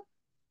nothing.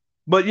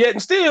 But yet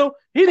and still,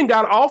 he done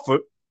got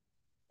offered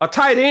a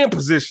tight end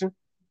position,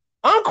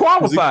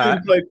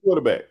 unqualified.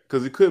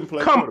 Because he couldn't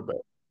play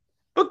quarterback.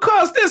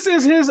 Because this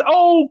is his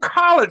old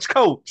college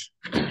coach.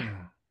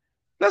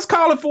 Let's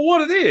call it for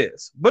what it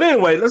is. But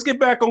anyway, let's get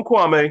back on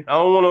Kwame. I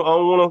don't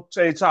want to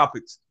change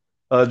topics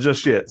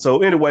just yet.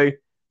 So anyway,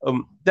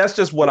 that's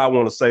just what I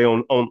want to say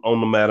on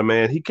the matter,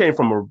 man. He came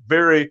from a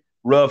very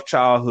rough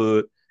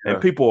childhood,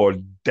 and people are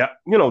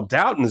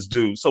doubting this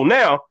dude. So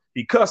now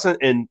he cussing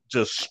and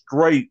just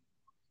straight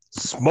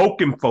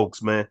smoking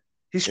folks, man.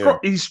 He's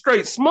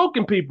straight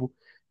smoking people.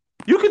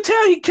 You can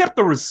tell he kept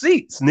the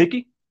receipts,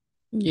 Nikki.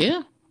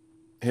 Yeah.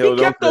 He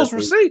kept those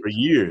receipts for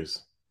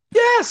years.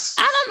 Yes.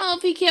 I don't know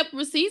if he kept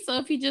receipts or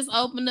if he just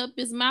opened up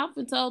his mouth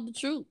and told the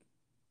truth.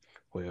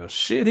 Well,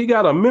 shit, he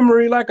got a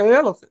memory like an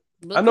elephant.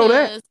 Because I know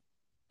that.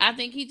 I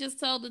think he just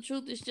told the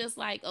truth. It's just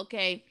like,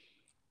 okay,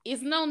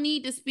 it's no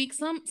need to speak.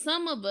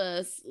 Some of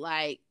us,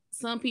 like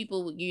some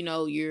people,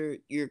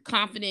 you're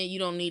confident. You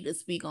don't need to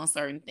speak on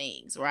certain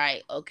things,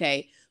 right?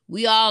 Okay.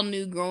 We all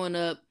knew growing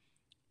up,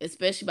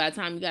 especially by the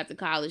time you got to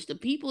college, the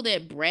people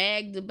that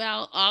bragged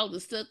about all the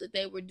stuff that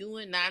they were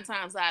doing 9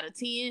 times out of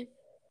 10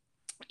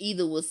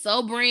 either was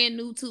so brand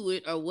new to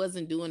it or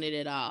wasn't doing it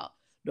at all.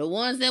 The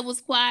ones that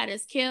was quiet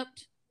as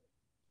kept,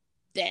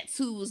 that's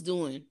who was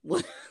doing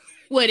what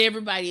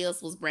everybody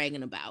else was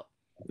bragging about.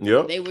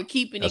 Yep. They were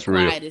keeping That's it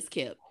quiet real. as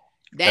kept.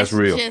 That's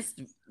real.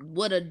 Just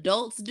what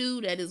adults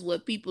do. That is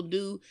what people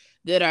do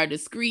that are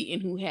discreet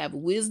and who have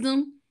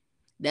wisdom.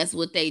 That's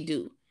what they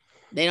do.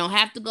 They don't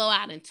have to go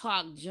out and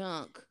talk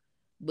junk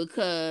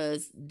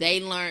because they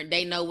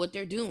know what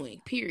they're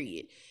doing,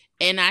 period.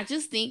 And I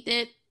just think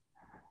that,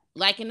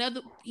 like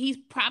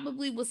he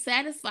probably was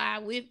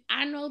satisfied with,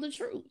 I know the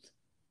truth.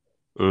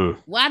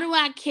 Why do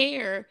I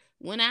care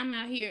when I'm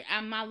out here?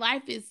 My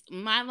life.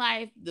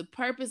 The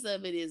purpose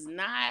of it is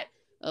not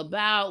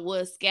about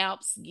what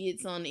Scalps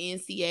gets on the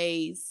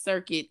NCAA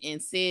circuit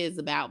and says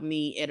about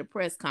me at a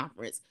press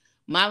conference.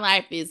 My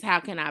life is how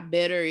can I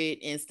better it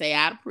and stay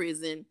out of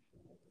prison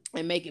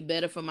and make it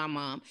better for my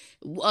mom.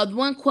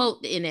 One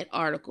quote in that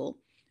article,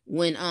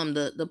 when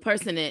the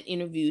person that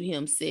interviewed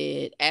him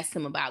asked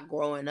him about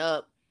growing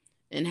up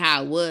and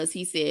how it was,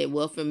 he said,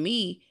 well, for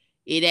me,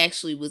 it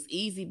actually was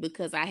easy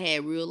because I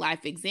had real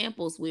life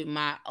examples with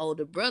my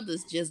older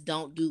brothers. Just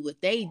don't do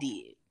what they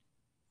did.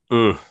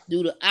 Do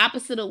the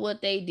opposite of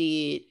what they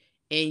did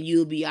and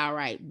you'll be all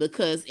right,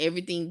 because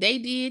everything they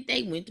did,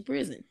 they went to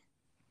prison.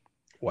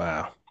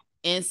 Wow.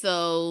 And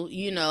so,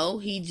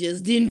 he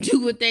just didn't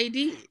do what they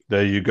did.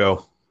 There you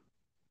go.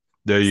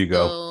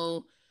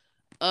 So,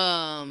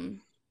 I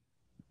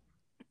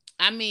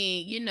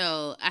mean,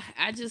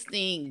 I just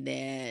think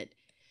that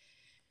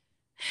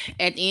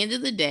at the end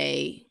of the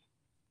day,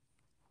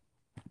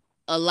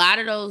 a lot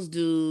of those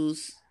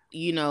dudes,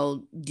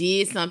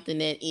 did something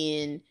that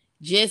in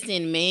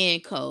man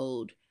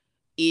code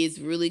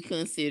is really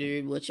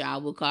considered what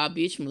y'all would call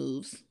bitch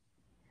moves.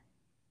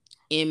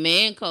 In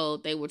man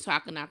code, they were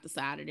talking out the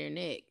side of their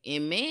neck.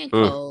 In man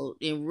code,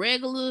 in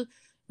regular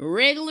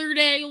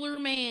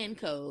man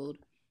code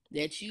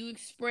that you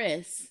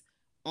express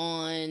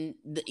on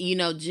the,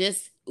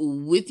 just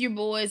with your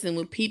boys and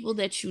with people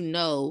that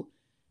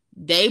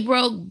they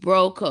broke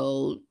bro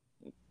code.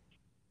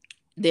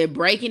 They're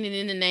breaking it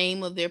in the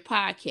name of their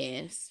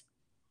podcast.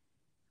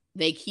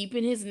 They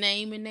keeping his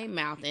name in their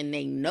mouth and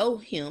they know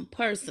him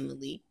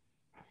personally.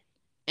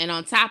 And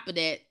on top of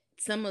that,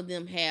 some of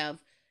them have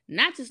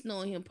not just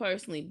knowing him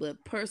personally,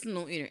 but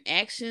personal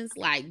interactions.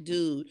 Like,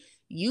 dude,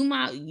 you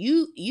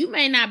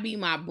may not be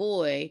my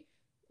boy.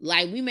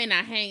 Like, we may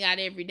not hang out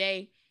every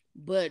day,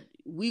 but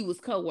we was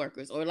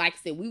co-workers. Or like I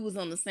said, we was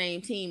on the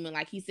same team. And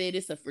like he said,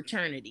 it's a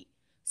fraternity.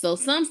 So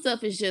some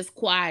stuff is just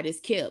quiet as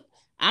kept.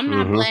 I'm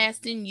not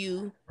blasting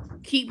you.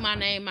 Keep my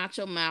name out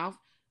your mouth.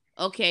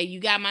 Okay,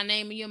 you got my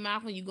name in your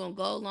mouth and you going to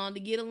go along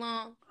to get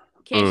along?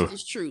 Catch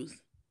this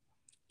truth.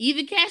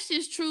 Either catch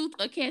this truth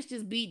or catch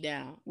this beat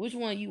down. Which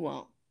one you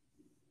want?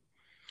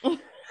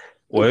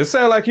 Well, it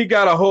sounds like he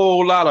got a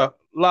whole lot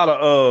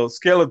of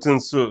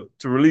skeletons to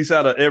release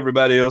out of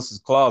everybody else's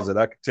closet.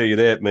 I can tell you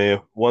that, man.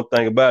 One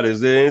thing about it,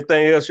 is there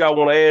anything else y'all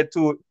want to add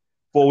to it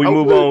before we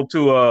move on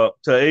to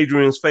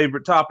Adrian's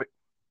favorite topic?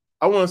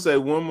 I want to say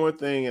one more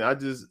thing, and I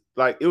just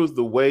it was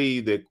the way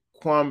that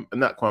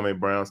Kwame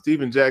Brown,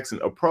 Steven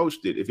Jackson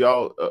approached it. If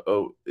y'all,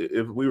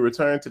 if we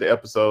return to the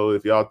episode,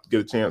 if y'all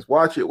get a chance,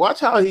 watch it. Watch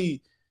how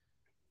he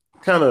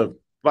kind of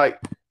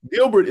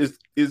Gilbert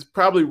is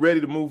probably ready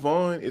to move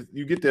on.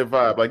 You get that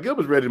vibe. Like,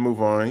 Gilbert's ready to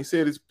move on. He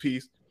said his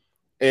piece,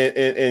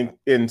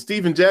 and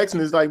Steven Jackson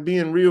is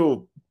being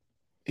real.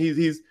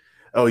 He's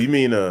oh, you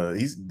mean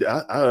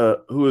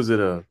who is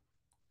it?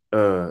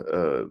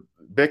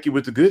 Becky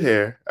with the good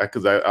hair,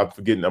 because I'm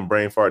forgetting. I'm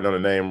brain farting on the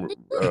name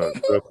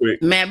real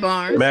quick. Matt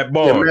Barnes. Matt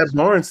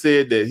Barnes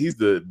said that he's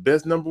the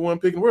best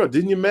 #1 pick in the world.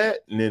 Didn't you,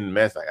 Matt? And then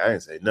Matt's like, I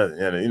didn't say nothing.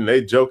 And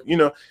they joke,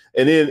 And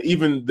then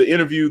even the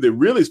interview that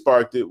really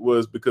sparked it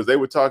was because they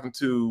were talking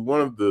to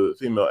one of the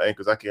female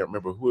anchors. I can't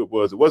remember who it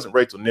was. It wasn't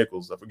Rachel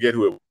Nichols. I forget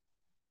who it was.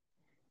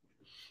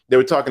 They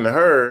were talking to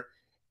her,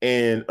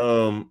 and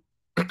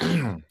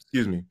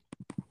excuse me.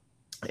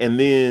 And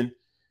then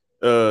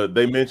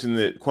they mentioned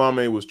that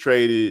Kwame was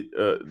traded.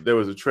 There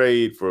was a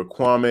trade for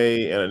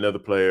Kwame and another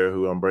player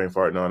who I'm brain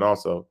farting on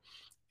also.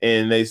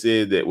 And they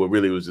said that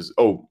really was just,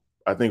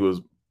 I think it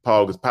was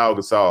Paul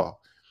Gasol.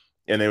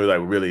 And they were like,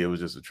 really, it was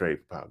just a trade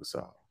for Paul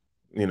Gasol.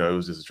 It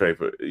was just a trade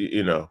for,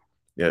 that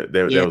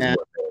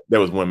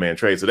was one man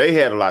trade. So they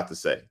had a lot to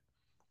say.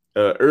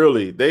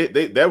 Early,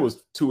 that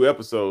was 2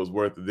 episodes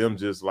worth of them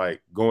just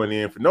going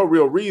in for no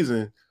real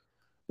reason,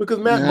 because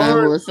Matt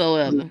Barnes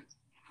whatsoever.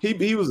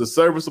 He was a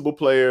serviceable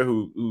player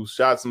who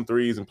shot some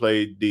threes and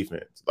played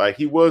defense.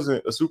 He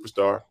wasn't a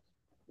superstar.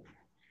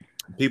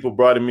 People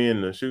brought him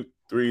in to shoot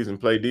threes and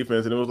play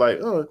defense, and it was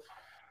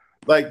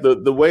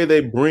the way they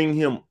bring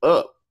him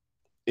up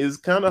is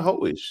kind of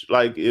hoish.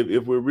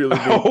 If we're really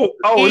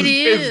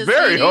it's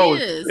very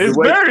hoish. It's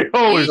very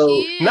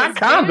hoish. Not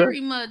kinda. Very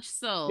much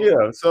so.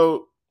 Yeah.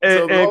 So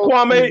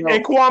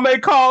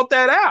Kwame called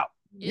that out.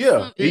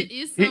 There's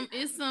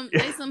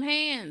some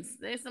hands.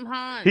 There's some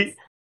Hans.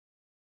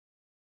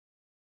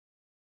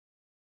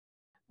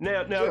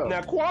 Now,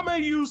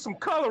 Kwame used some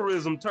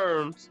colorism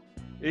terms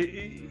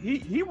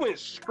He went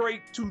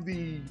straight to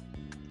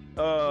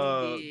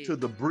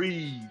the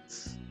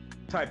breeds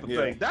type of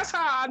thing. That's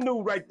how I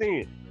knew right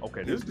then.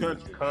 Okay, this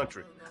is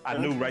country. I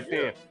knew right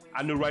then.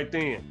 I knew right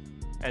then.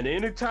 And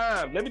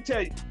anytime, let me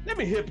tell you, let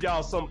me hip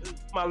y'all some,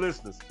 my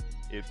listeners.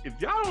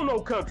 If y'all don't know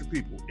country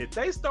people, if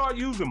they start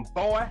using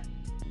boy,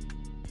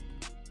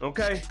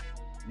 okay,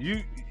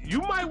 you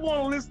might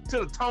want to listen to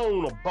the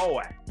tone of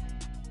boy,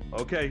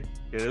 okay.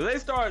 If they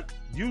start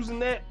using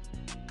that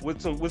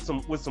with some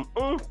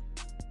oomph,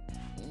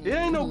 it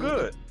ain't no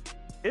good.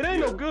 It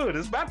ain't no good.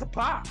 It's about to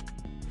pop.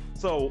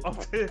 So,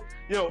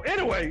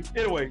 anyway,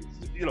 I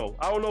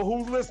don't know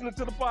who's listening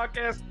to the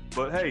podcast,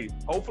 but hey,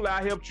 hopefully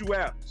I helped you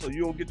out so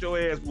you don't get your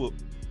ass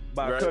whooped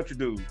by a country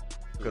dude.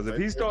 Because if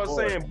he starts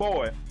saying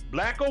boy,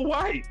 black or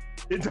white,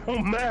 it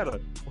don't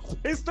matter.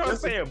 If they start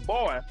saying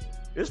boy,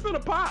 it's gonna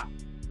pop.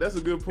 That's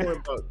a good point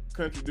about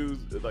country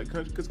dudes, like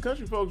country, because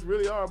country folks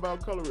really are about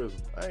colorism.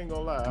 I ain't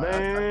gonna lie.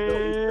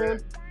 Man,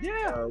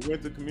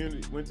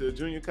 went to a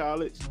junior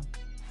college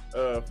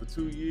for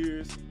 2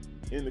 years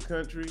in the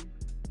country.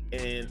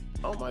 And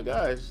oh my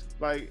gosh,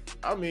 like,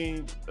 I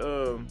mean,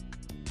 I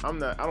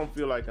don't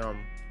feel like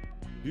I'm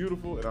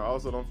beautiful, and I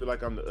also don't feel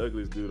like I'm the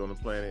ugliest dude on the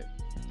planet.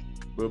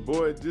 But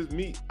boy, just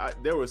me,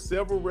 there were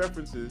several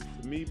references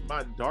to me,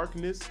 my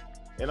darkness,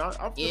 and I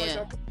feel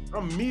like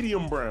I'm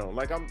medium brown.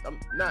 Like I'm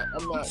not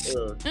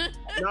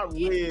not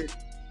red,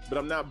 but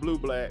I'm not blue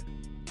black.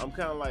 I'm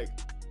kind of like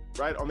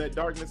right on that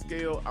darkness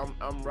scale.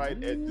 I'm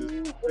right at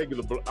just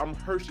regular. I'm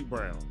Hershey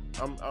brown.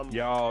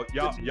 Y'all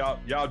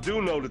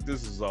do know that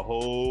this is a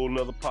whole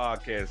nother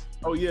podcast.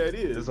 Oh yeah, it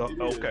is.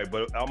 Okay,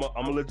 but I'm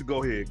gonna let you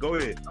go ahead. Go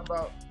ahead. How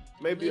about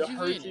maybe a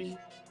Hershey?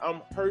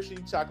 I'm Hershey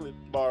chocolate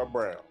bar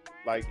brown,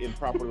 like in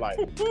proper light.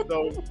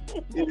 So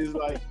it is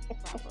like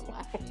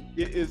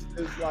it's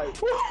like.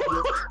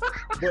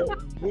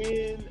 But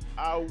when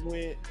I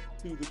went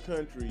to the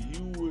country,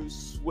 you would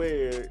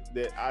swear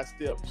that I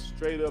stepped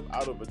straight up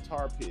out of a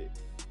tar pit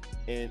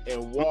and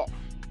walked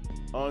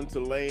onto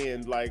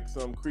land like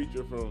some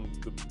creature from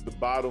the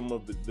bottom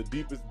of the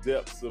deepest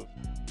depths of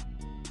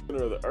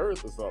the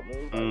earth or something.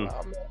 It was like,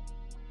 wow, man.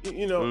 And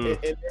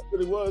it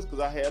really was, because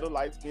I had a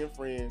light-skinned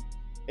friend,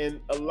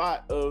 and a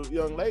lot of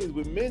young ladies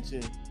would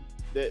mention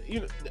that,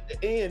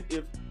 and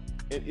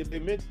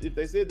if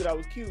they said that I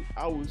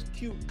was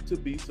cute to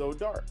be so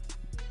dark.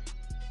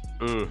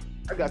 I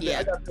got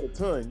that a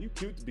ton. You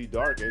cute to be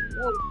dark, and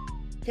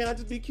can't I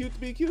just be cute to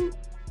be cute?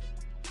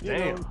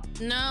 Damn.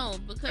 No,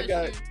 because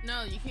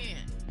you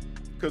can't.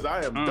 Because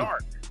I am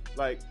dark,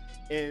 like,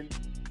 and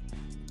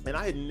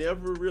I had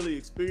never really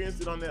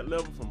experienced it on that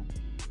level from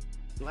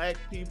black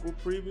people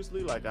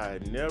previously. Like, I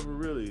had never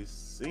really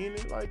seen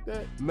it like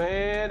that.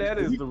 Man, that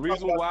is the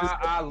reason why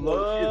I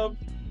love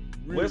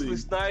Wesley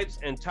Snipes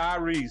and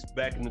Tyrese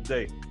back in the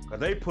day, because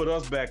they put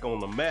us back on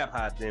the map.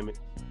 Hot damn it!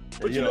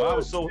 But I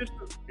was so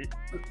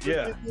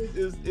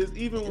is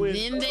even when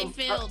then they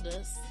failed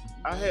us.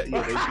 I had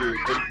they did.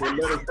 They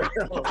let us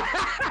down.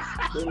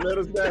 They let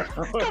us down.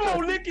 Come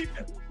on, Nikki,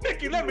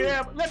 let me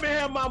have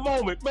my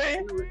moment,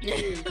 man. But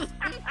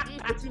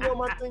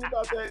my thing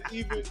about that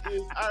even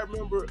is, I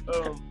remember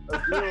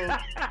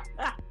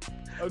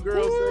a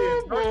girl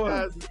saying, "Dark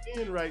guys is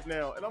in right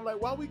now," and I'm like,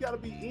 "Why we gotta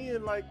be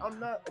in? Like, I'm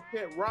not a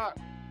pet rock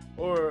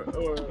or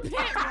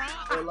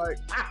like,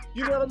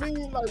 you know what I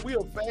mean? Like, we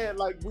are fad,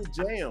 like we're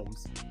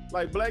jams.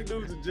 Like, black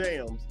dudes are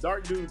jams,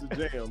 dark dudes are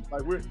jams.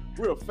 Like, we're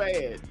a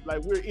fad.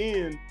 Like, we're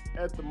in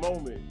at the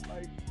moment.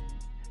 Like,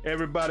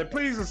 everybody,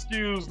 please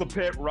excuse the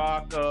pet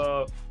rock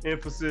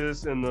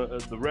emphasis and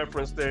the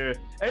reference there.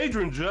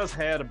 Adrian just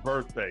had a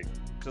birthday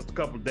just a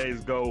couple of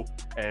days ago,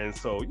 and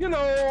so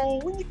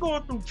when you're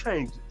going through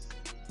changes,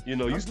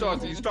 you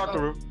start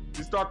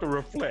to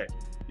reflect.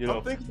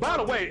 By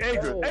the way,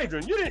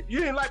 Adrian, you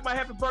didn't like my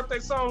happy birthday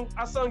song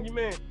I sung you,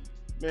 man.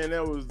 Man,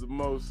 that was the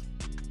most.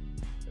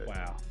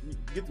 Wow.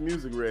 Get the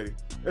music ready.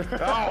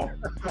 Oh,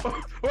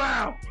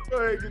 wow. Go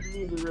ahead, get the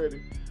music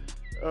ready.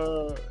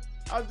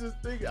 I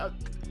just think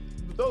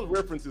those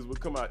references would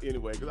come out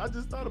anyway, because I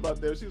just thought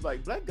about that. She was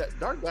like,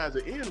 dark guys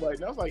are in right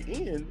now. I was like,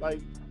 in? Like,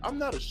 I'm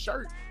not a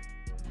shirt.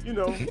 I'm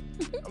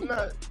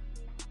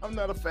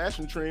not a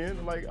fashion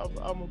trend. Like,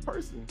 I'm a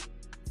person.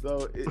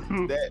 So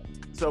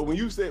so when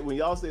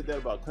y'all said that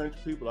about country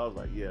people, I was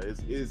like, yeah,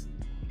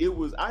 it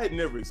was. I had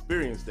never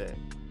experienced that.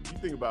 You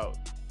think about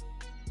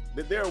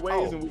that there are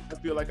ways in which I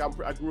feel like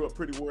I grew up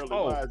pretty worldly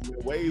wise, and there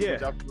are ways in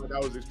which I feel like I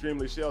was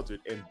extremely sheltered,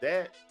 and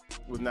that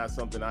was not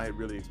something I had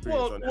really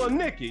experienced. Well,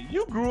 Nikki,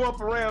 you grew up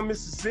around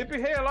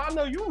Mississippi. Hell, I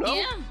know you know.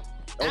 Yeah.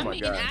 Oh my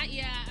God. I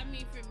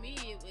mean, for me,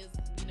 it was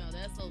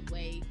that's a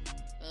way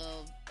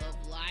of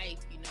life.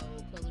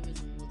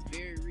 Colorism was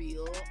very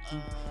real.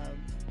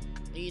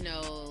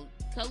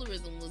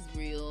 Colorism was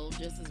real,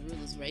 just as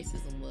real as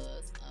racism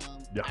was.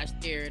 I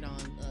shared on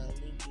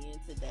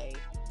LinkedIn today.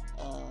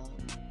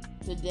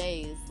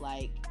 Today is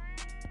like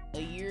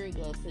a year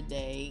ago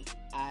today.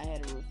 I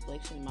had a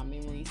reflection. My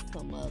memories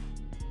come up.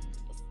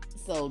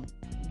 So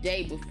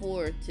day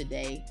before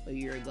today, a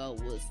year ago,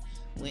 was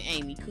when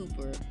Amy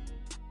Cooper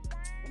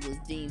was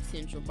deemed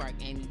Central Park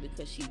Amy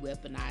because she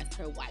weaponized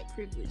her white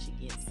privilege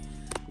against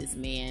this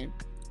man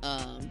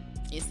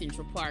in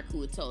Central Park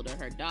who had told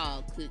her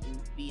dog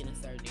couldn't be in a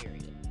certain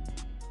area.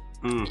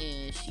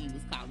 And she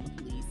was calling the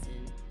police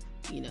and,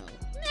 you know,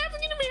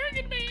 African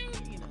American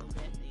man, you know,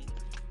 that thing.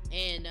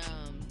 And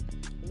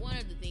one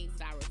of the things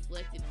that I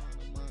reflected on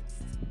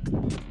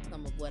amongst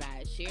some of what I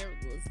had shared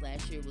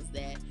last year was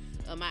that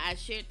I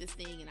shared this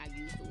thing and I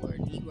used the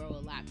word Negro a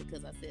lot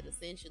because I said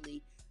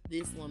essentially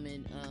this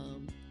woman,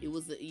 it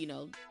was, a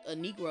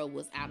Negro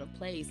was out of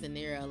place, and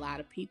there are a lot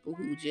of people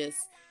who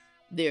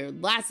there are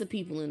lots of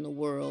people in the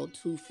world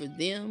who for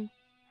them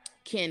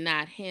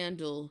cannot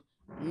handle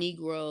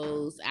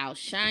Negroes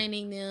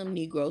outshining them,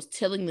 Negroes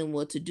telling them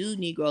what to do,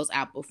 Negroes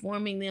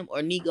outperforming them,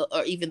 or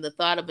even the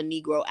thought of a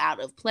Negro out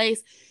of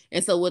place.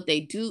 And so what they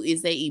do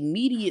is they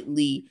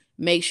immediately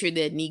make sure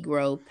that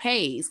Negro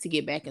pays to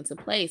get back into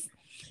place.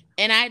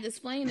 And I had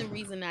explained the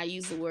reason I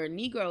use the word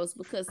Negro is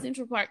because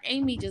Central Park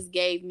Amy just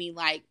gave me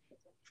like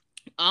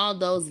all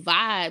those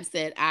vibes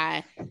that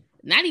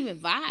not even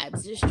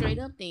vibes, just straight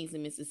up things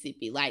in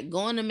Mississippi, like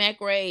going to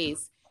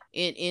McRae's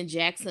in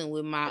Jackson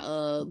with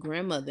my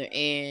grandmother,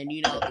 and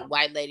the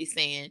white lady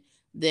saying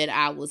that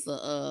I was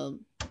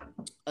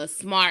a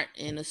smart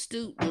and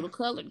astute little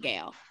colored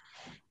gal,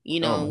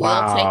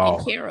 well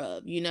taken care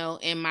of,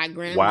 and my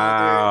grandmother.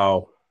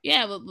 Wow.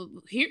 Yeah, but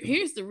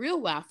here's the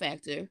real wow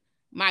factor.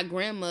 My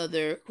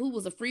grandmother, who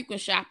was a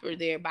frequent shopper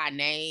there by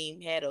name,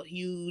 had a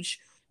huge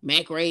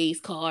McRae's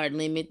card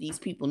limit. These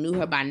people knew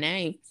her by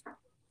name.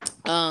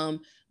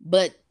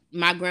 But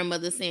my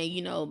grandmother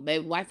saying,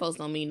 baby, white folks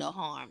don't mean no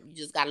harm. You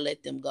just gotta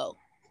let them go.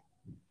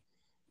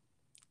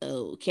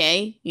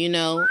 Okay,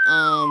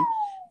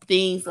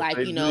 things like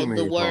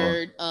the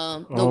word,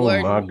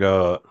 word. My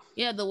God.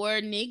 Yeah, the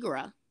word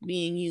Negra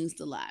being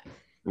used a lot.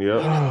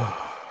 Yeah.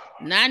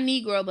 Not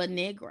Negro, but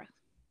Negra.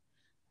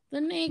 The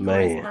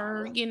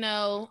Negrasburg,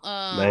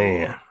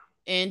 man.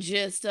 And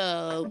just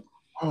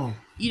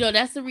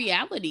that's the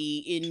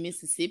reality in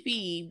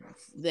Mississippi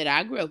that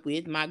I grew up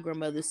with. My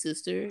grandmother's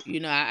sister,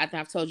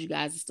 I've told you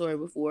guys the story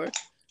before.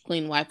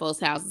 Clean white folks'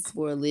 houses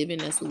for a living.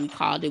 That's what we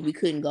called it. We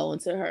couldn't go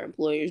into her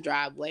employer's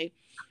driveway.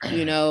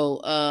 We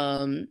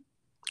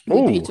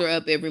picked her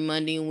up every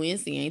Monday and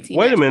Wednesday.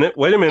 Wait a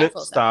minute.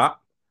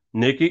 Stop.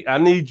 Nikki, I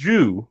need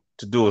you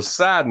to do a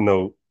side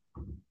note.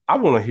 I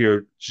want to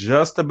hear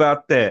just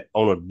about that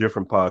on a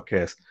different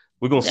podcast.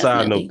 We're going to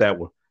side note that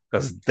one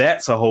because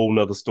that's a whole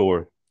nother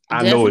story.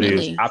 I know it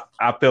is.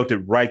 I felt it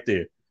right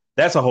there.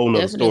 That's a whole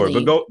nother story.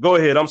 But go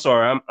ahead. I'm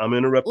sorry. I'm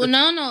interrupting.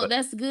 Well, no,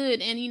 that's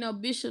good.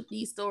 And Bishop,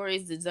 these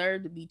stories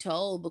deserve to be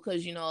told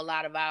because a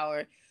lot of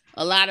our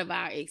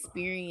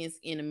experience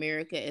in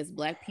America as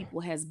Black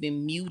people has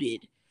been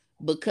muted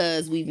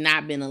because we've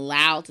not been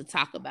allowed to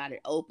talk about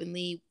it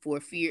openly for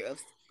fear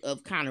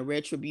of kind of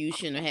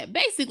retribution or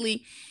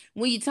basically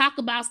when you talk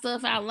about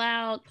stuff out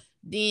loud,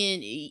 then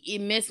it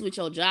messes with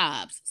your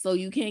jobs, so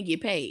you can't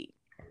get paid.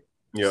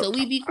 Yep. So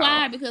we be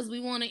quiet because we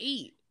want to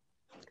eat.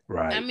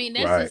 Right. I mean,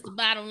 that's just the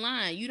bottom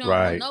line.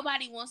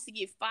 Nobody wants to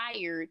get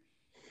fired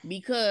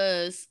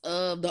because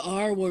of the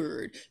R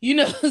word,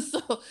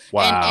 So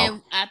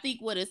and I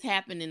think what has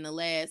happened in the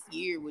last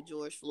year with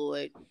George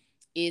Floyd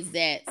is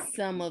that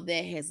some of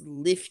that has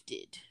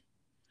lifted.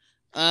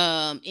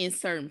 In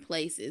certain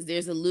places,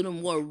 there's a little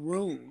more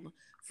room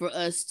for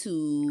us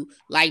to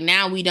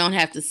now we don't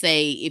have to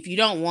say, if you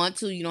don't want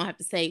to, you don't have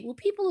to say, well,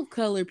 people of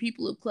color.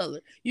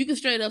 You can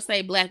straight up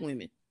say Black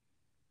women,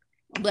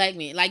 Black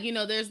men.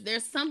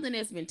 There's something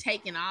that's been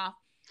taken off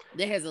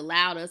that has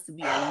allowed us to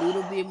be a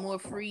little bit more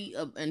free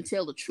and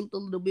tell the truth a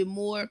little bit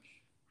more.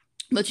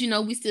 But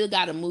we still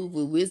got to move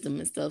with wisdom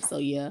and stuff. So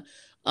yeah.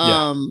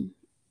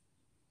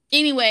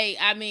 Anyway,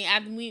 I mean,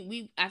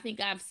 I think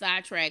I've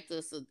sidetracked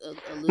us a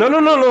little.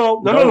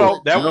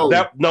 No.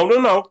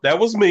 That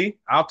was me.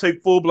 I'll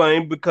take full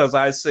blame because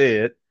I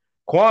said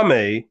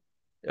Kwame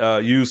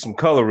used some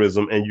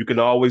colorism, and you can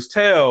always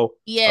tell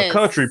a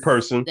country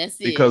person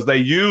because they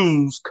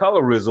use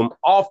colorism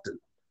often.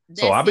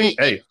 I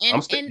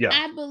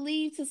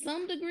believe to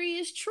some degree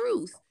it's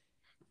truth.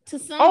 To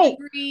some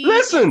degree.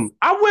 Listen,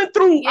 I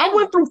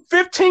went through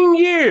 15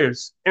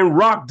 years in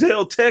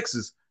Rockdale,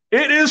 Texas.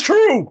 It is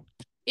true.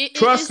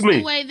 Trust me.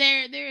 The way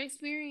their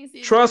experience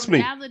is. Trust me.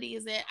 Reality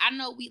is that I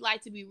know we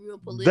like to be real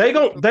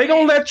political. They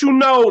gonna let you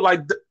know,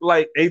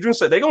 like Adrian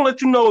said, they gonna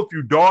let you know if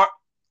you dark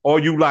or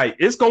you light.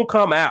 It's gonna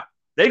come out.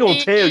 They gonna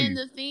tell you.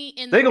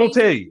 They gonna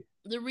tell you.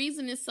 The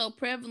reason it's so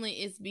prevalent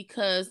is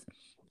because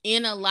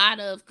in a lot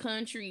of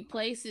country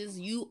places,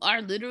 you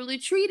are literally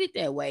treated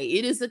that way.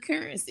 It is a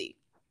currency.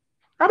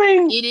 I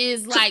mean, it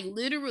is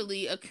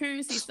literally a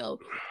currency. So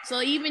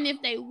even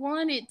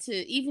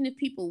if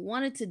people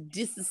wanted to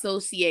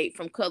disassociate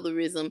from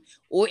colorism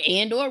or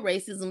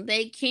racism,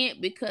 they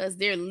can't because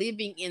they're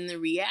living in the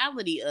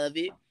reality of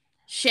it,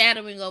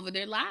 shadowing over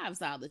their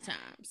lives all the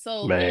time.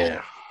 So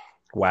man,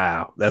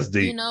 wow, that's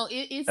deep.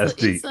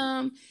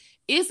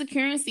 It's a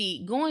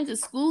currency. Going to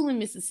school in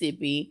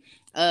Mississippi,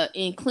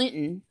 in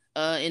Clinton,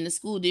 in the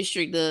school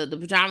district, the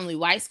predominantly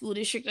white school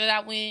district that I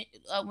went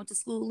to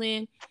school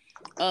in.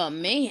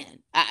 Man,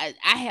 I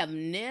have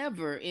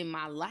never in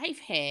my life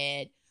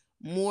had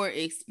more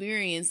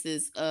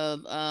experiences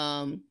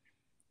of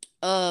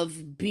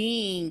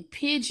being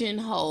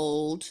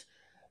pigeonholed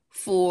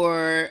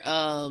for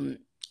and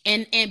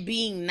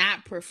being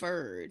not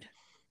preferred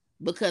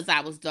because I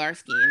was dark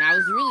skinned. I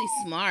was really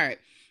smart,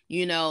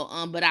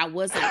 but I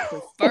wasn't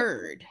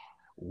preferred.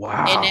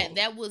 Wow. And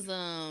that was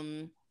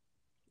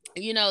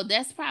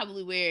that's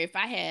probably where if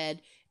I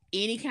had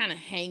any kind of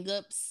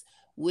hangups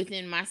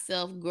within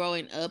myself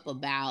growing up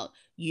about,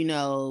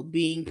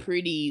 being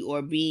pretty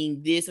or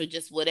being this or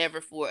just whatever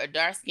for a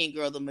dark skinned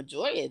girl, the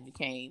majority of it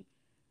came.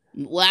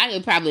 Well,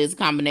 it probably is a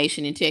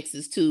combination in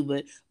Texas too,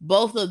 but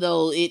both of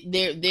those,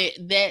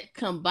 that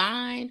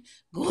combined,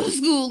 going to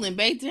school in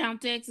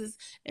Baytown, Texas,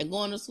 and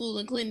going to school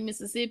in Clinton,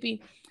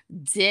 Mississippi,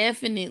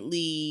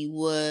 definitely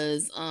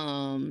was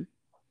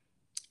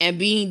and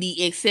being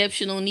the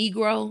exceptional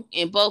Negro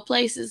in both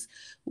places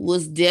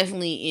was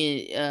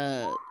definitely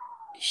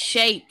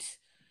shaped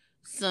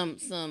some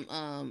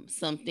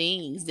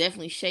things.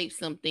 Definitely shaped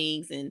some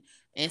things and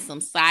some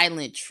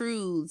silent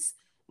truths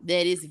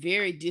that is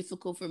very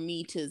difficult for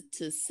me to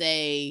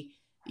say.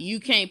 You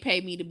can't pay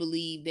me to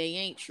believe they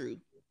ain't true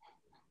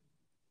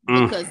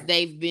because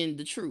they've been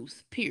the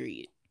truth.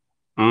 Period.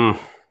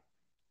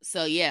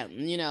 So yeah,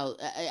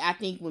 I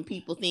think when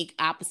people think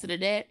opposite of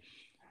that,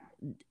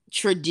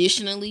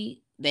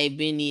 traditionally they've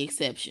been the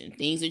exception.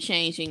 Things are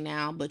changing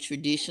now, but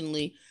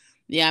traditionally,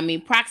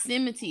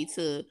 proximity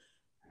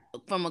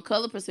from a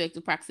color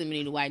perspective,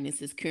 proximity to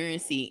whiteness is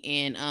currency,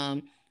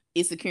 and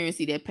it's a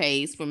currency that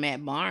pays for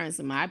Matt Barnes,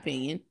 in my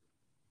opinion.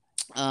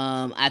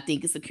 I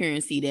think it's a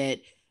currency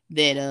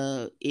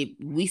that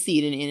we see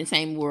it in the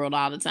entertainment world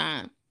all the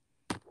time.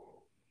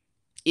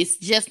 It's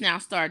just now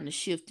starting to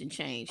shift and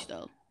change,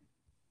 though.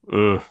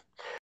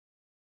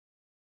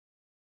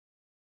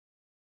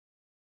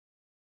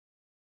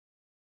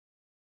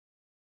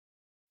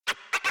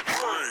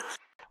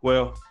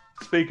 Well,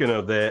 speaking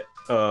of that,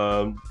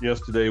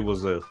 yesterday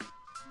was a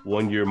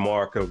 1-year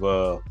mark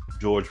of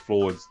George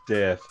Floyd's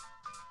death,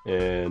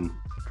 and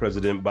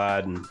President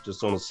Biden,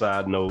 just on a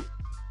side note,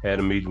 had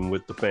a meeting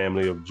with the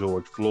family of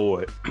George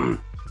Floyd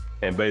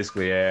and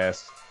basically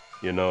asked,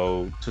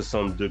 to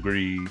some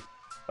degree,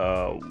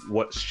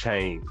 what's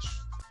changed.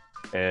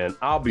 And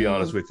I'll be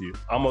honest with you,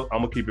 I'm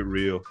gonna keep it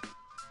real.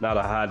 Not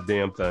a hot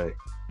damn thing.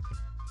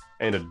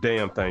 Ain't a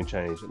damn thing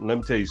changed. And let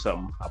me tell you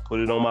something. I put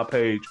it on my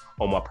page,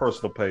 on my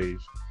personal page,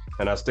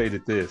 and I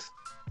stated this.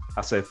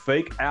 I said,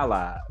 fake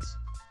allies,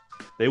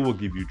 they will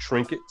give you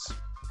trinkets.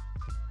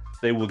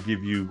 They will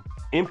give you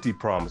empty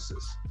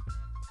promises.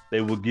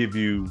 They will give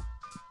you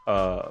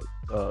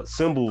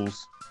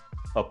symbols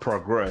of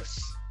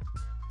progress.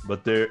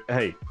 But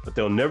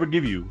they'll never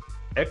give you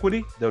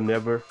equity. They'll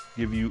never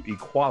give you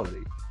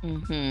equality.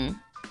 And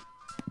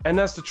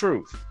that's the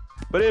truth.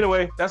 But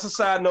anyway, that's a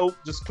side note.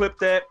 Just clip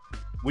that.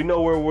 We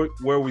know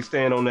where we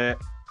stand on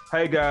that.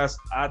 Hey guys,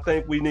 I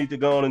think we need to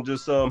go on and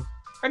just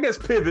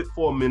pivot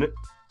for a minute.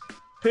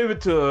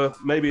 Pivot to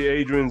maybe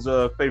Adrian's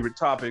favorite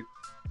topic.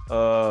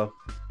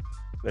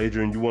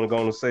 Adrian, you want to go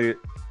on and say it?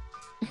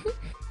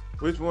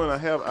 Which one? I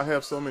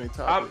have so many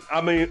topics.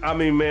 I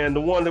mean, man, the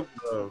one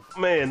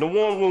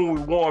when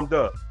we warmed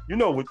up.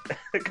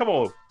 Come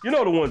on. You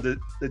know the one that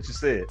you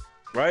said,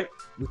 right?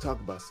 We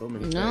talked about so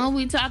many. No,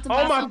 we talked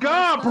about. Oh my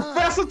God,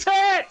 Professor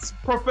Tex.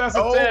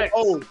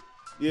 Oh,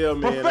 yeah,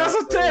 man.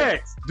 Professor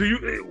Tex.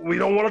 We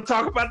don't want to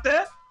talk about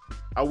that?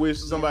 I wish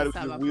somebody would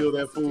just wheel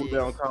that fool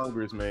down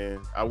Congress,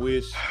 man. I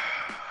really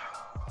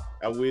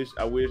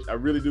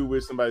do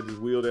wish somebody just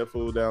wheel that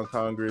fool down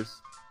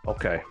Congress.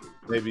 Okay.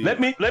 Maybe let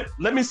me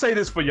say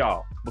this for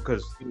y'all,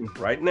 because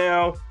right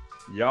now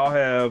y'all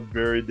have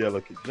very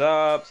delicate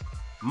jobs.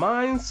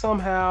 Mine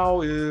somehow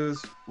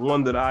is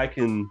one that I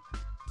can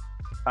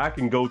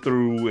go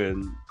through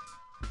and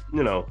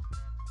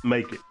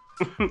make it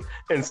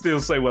and still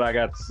say what I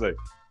got to say.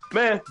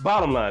 Man,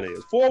 bottom line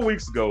is 4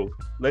 weeks ago,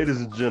 ladies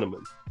and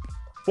gentlemen,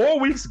 4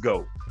 weeks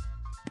ago,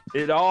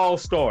 it all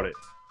started.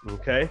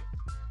 Okay.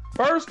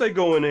 First, they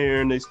go in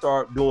here and they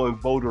start doing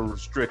voter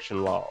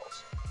restriction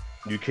laws.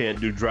 You can't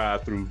do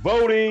drive-through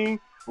voting.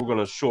 We're going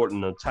to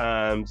shorten the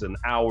times and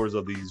hours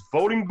of these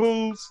voting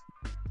booths.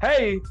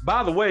 Hey,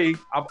 by the way,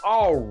 I've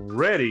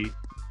already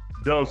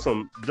done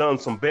some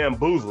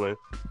bamboozling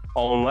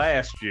on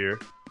last year.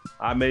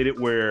 I made it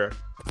where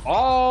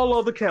all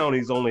of the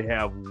counties only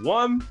have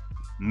 1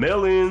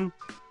 mail-in,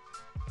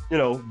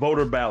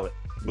 voter ballot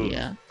booth.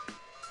 Yeah.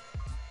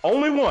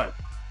 Only one.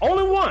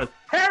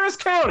 Harris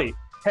County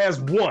has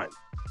 1.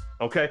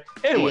 Okay.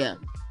 Anyway. Yeah.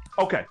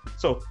 Okay.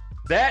 So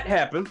that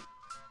happened.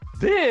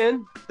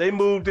 Then they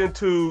moved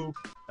into,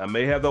 I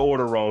may have the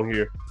order wrong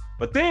here,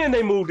 but then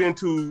they moved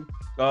into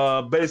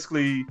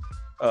basically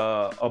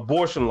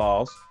abortion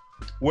laws,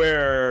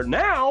 where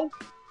now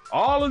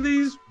all of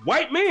these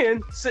white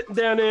men sitting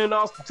down there in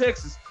Austin,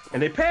 Texas,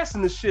 and they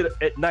passing this shit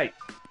at night,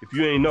 if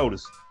you ain't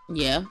noticed.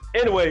 Yeah.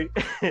 Anyway,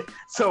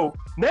 so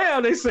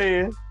now they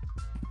saying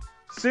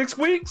 6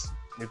 weeks.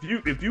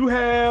 If you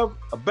have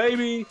a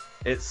baby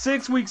at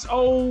 6 weeks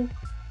old,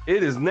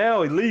 it is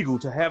now illegal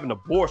to have an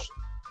abortion.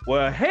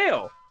 Well,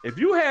 hell, if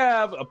you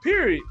have a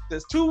period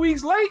that's 2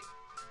 weeks late,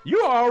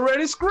 you're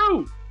already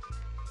screwed.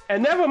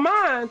 And never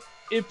mind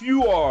if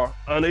you are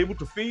unable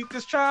to feed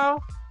this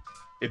child,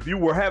 if you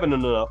were having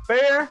an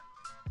affair,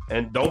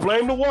 and don't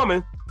blame the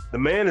woman. The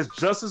man is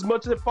just as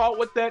much at fault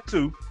with that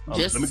too.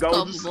 Just let me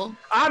go.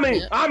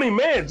 I mean,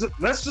 man,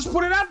 let's just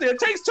put it out there. It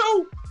takes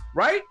two,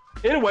 right?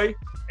 Anyway,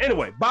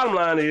 bottom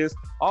line is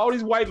all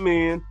these white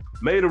men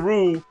made a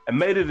rule and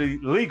made it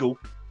illegal,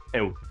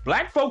 and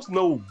black folks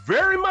know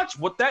very much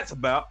what that's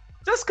about.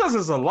 Just because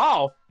it's a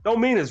law don't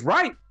mean it's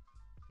right,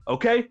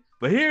 okay?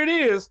 But here it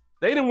is.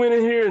 They done went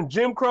in here and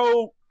Jim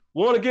Crow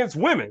won against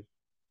women,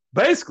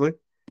 basically,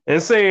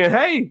 and saying,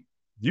 hey,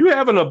 you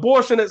have an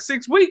abortion at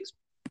 6 weeks,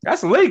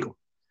 that's illegal.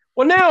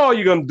 Well, now all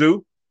you're going to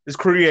do is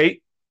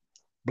create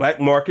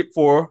black market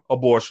for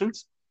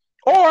abortions,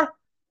 or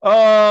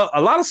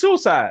a lot of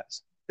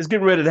suicides is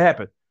getting ready to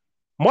happen.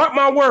 Mark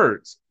my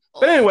words.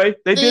 But anyway,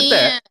 they did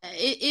that.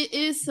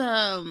 It's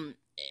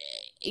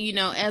you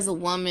know, as a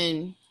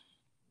woman,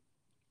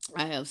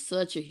 I have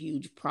such a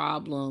huge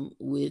problem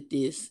with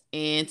this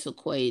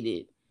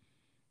antiquated,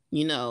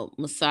 you know,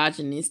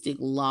 misogynistic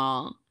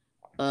law.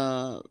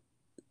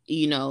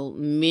 You know,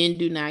 men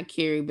do not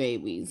carry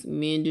babies.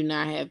 Men do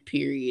not have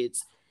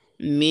periods.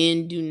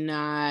 Men do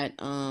not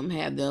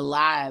have their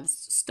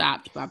lives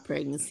stopped by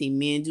pregnancy.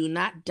 Men do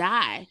not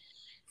die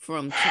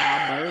from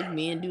childbirth.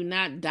 Men do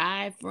not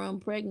die from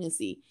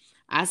pregnancy.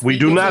 We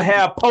do not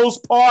have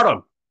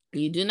postpartum.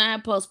 You do not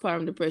have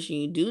postpartum depression.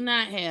 You do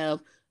not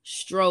have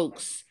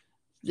strokes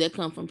that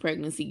come from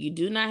pregnancy. You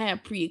do not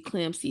have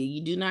preeclampsia.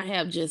 You do not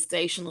have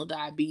gestational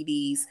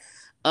diabetes.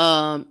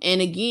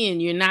 And again,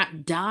 you're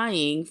not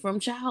dying from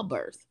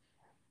childbirth,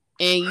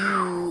 and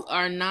you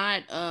are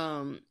not.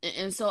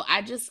 And so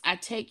I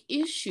take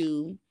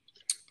issue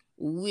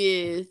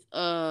with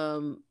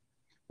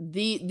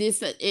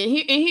this. And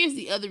here's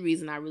the other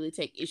reason I really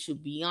take issue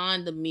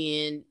beyond the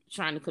men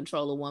trying to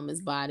control a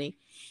woman's body.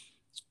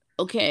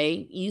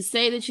 Okay, you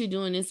say that you're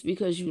doing this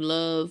because you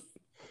love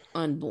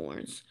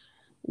unborns.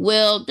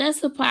 Well,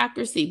 that's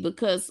hypocrisy,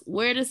 because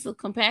where does the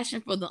compassion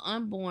for the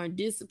unborn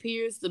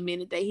disappears the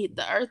minute they hit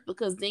the earth,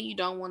 because then you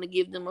don't want to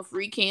give them a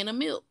free can of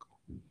milk.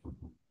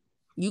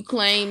 You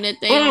claim that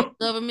they are the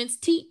government's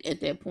teat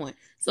at that point.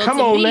 So come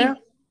on now.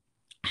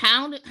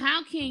 How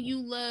can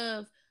you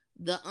love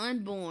the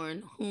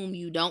unborn whom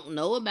you don't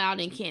know about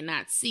and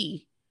cannot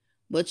see,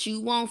 but you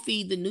won't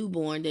feed the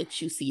newborn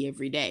that you see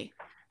every day?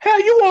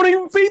 Hell, you won't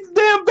even feed the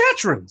damn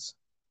veterans.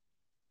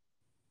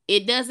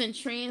 It doesn't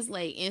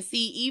translate. And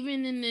see,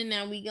 even in the,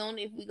 now if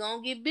we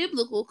gonna get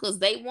biblical, because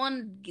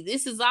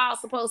this is all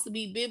supposed to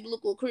be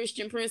biblical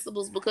Christian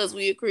principles, because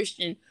we're a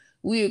Christian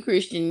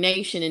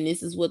nation, and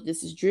this is what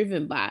this is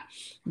driven by.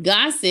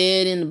 God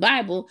said in the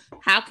Bible,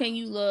 how can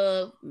you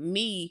love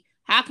me?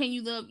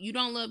 You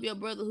don't love your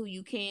brother who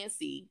you can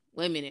see.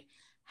 Wait a minute.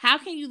 How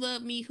can you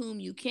love me whom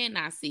you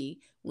cannot see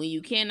when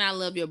you cannot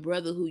love your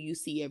brother who you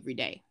see every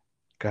day?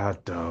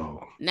 God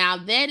dog. Now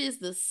that is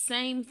the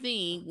same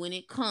thing when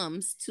it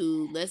comes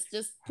to, let's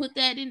just put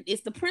that in.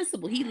 It's the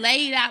principle. He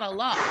laid out a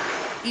law.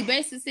 He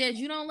basically says,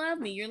 you don't love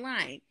me, you're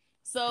lying.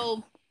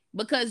 So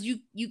because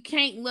you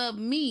can't love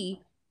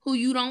me who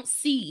you don't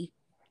see,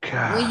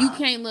 God, when you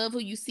can't love who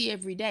you see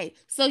every day.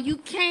 So you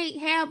can't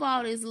have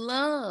all this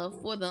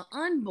love for the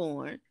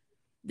unborn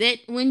that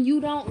when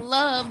you don't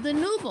love the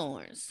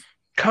newborns.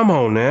 Come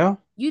on now.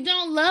 You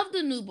don't love the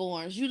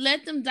newborns. You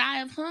let them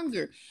die of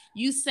hunger.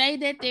 You say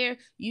that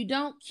you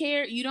don't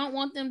care. You don't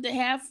want them to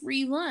have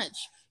free lunch.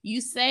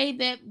 You say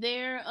that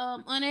they're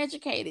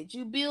uneducated.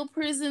 You build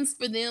prisons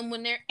for them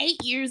when they're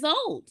 8 years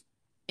old.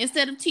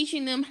 Instead of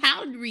teaching them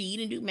how to read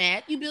and do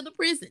math, you build a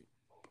prison.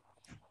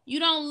 You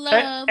don't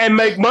love and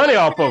make money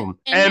off of them.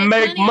 And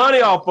make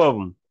money off of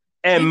them.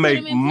 And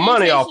make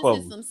money off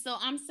of them. So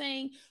I'm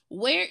saying,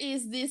 where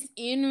is this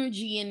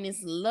energy and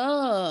this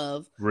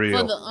love for the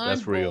unborn?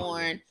 That's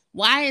real.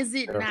 Why is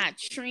it not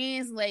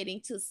translating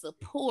to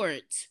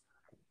support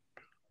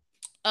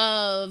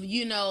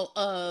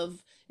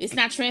it's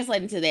not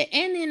translating to that?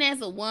 And then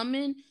as a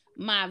woman,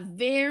 my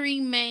very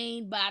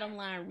main bottom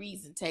line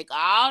reason, take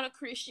all the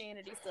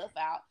Christianity stuff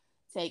out,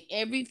 take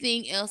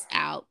everything else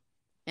out,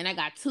 and I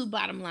got two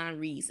bottom line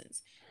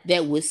reasons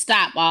that would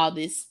stop all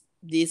this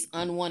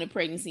unwanted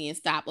pregnancy and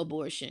stop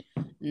abortion.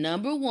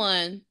 Number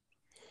one,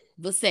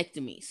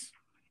 vasectomies.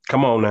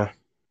 Come on now.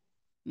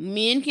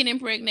 Men can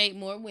impregnate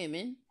more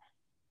women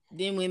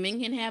than women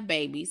can have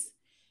babies.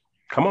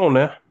 Come on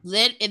now.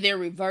 They're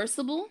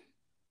reversible.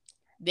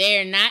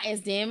 They're not as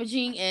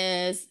damaging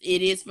as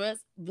it is for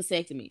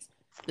vasectomies.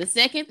 The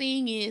second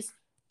thing is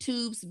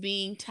tubes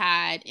being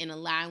tied and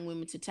allowing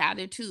women to tie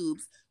their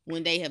tubes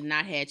when they have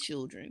not had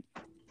children.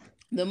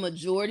 The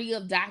majority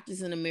of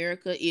doctors in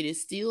America, it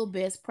is still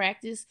best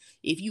practice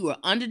if you are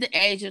under the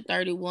age of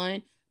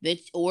 31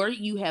 or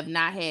you have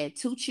not had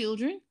 2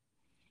 children,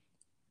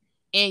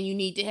 and you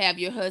need to have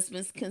your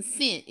husband's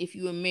consent if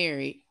you are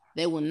married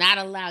They will not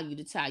allow you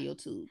to tie your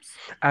tubes.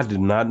 I did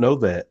not know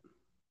that.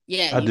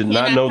 Yeah, I you did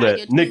not cannot know tie that.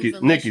 your tubes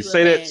unless Nikki, you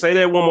have had. say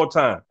that one more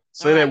time.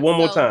 Say that one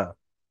more time.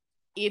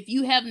 If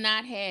you have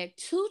not had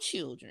 2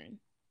 children,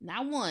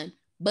 not 1,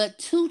 but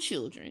 2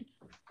 children,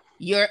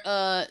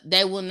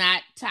 they will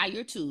not tie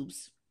your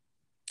tubes.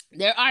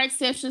 There are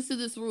exceptions to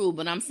this rule,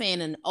 but I'm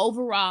saying an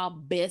overall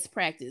best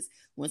practice.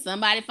 When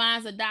somebody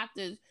finds a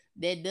doctor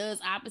that does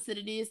opposite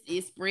of this,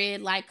 it's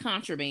spread like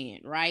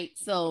contraband, right?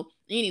 So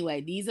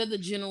anyway, these are the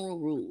general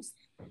rules.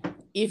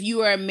 If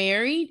you are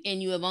married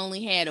and you have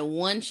only had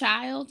one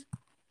child,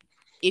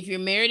 if you're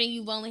married and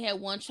you've only had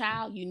one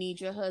child, you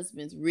need your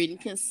husband's written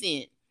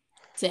consent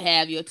to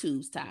have your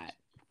tubes tied.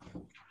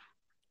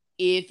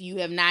 If you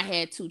have not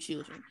had 2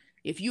 children.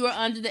 If you are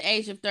under the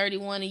age of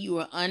 31 and you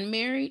are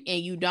unmarried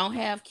and you don't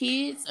have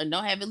kids or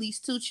don't have at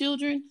least 2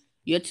 children,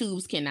 your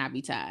tubes cannot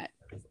be tied.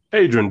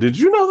 Adrian, did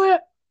you know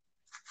that?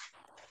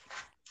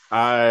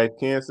 I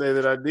can't say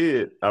that I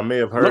did. I may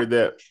have heard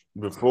that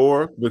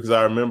before because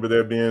I remember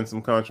there being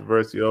some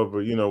controversy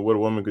over, what a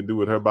woman could do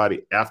with her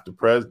body after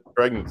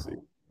pregnancy.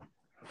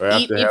 Or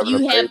after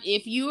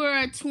if you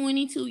are a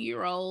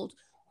 22-year-old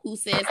who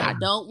says, I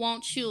don't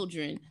want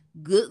children,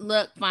 good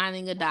luck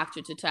finding a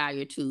doctor to tie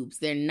your tubes.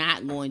 They're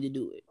not going to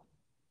do it.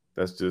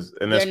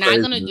 They're not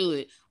going to do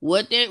it.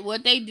 What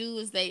they do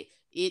is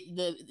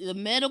the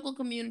medical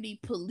community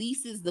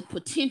polices the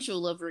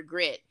potential of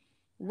regret.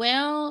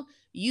 Well,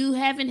 you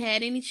haven't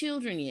had any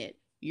children yet.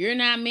 You're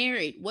not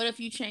married. What if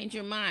you change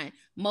your mind?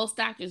 Most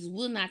doctors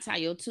will not tie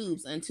your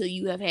tubes until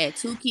you have had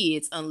 2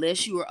 kids,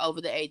 unless you are over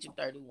the age of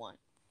 31.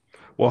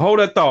 Well, hold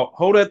that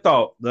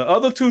thought. The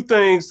other 2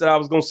 things that I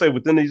was going to say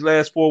within these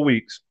last 4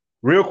 weeks,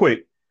 real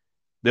quick.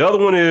 The other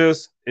one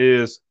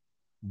is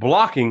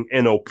blocking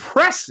and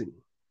oppressing.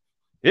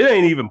 It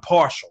ain't even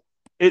partial.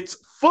 It's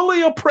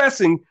fully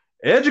oppressing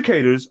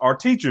educators or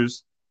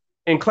teachers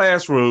in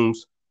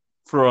classrooms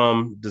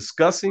from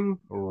discussing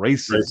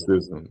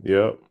racism.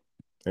 Yep.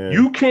 And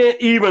you can't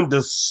even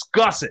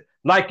discuss it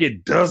like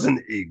it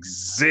doesn't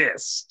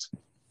exist.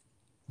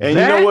 And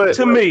that, you know what?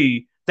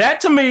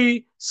 That to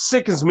me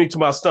sickens me to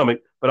my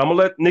stomach. But I'm gonna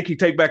let Nikki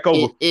take back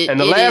over. And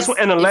the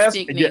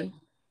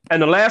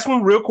last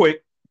one, real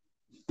quick.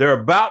 They're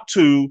about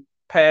to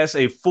pass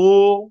a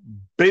full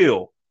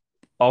bill,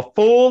 a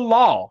full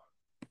law.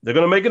 They're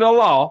gonna make it a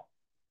law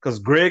because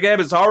Greg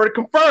Abbott's already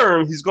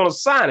confirmed he's gonna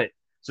sign it.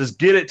 Just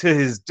get it to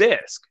his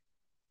desk.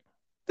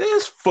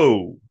 This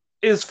fool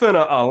is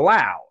finna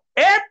allow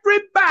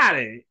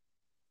everybody,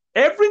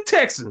 every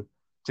Texan,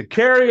 to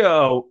carry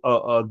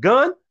a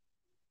gun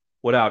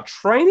without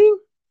training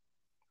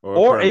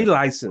or a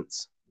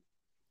license.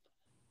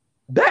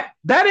 That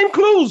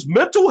includes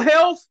mental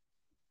health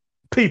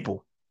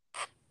people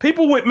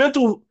with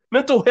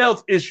mental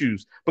health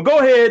issues. But go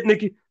ahead,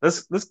 Nikki.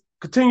 Let's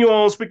continue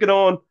on speaking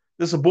on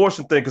this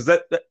abortion thing because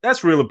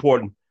that's real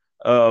important.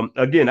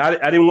 Again, I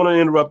didn't want to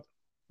interrupt,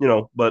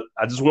 but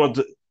I just wanted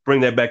to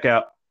bring that back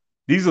out.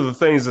 These are the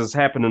things that's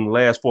happened in the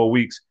last 4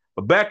 weeks.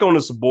 But back on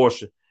this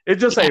abortion, it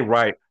just ain't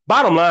right.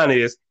 Bottom line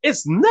is,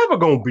 it's never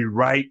going to be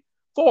right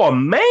for a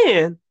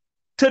man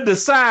to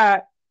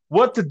decide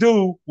what to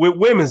do with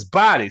women's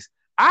bodies.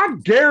 I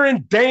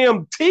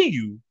guarantee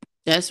you.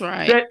 That's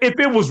right. That if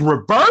it was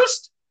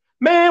reversed,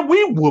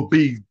 we would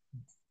be,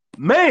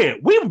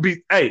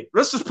 hey,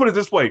 let's just put it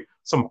this way.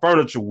 Some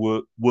furniture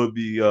would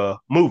be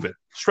moving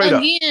straight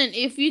up. Again,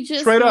 if you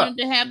just wanted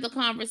to have the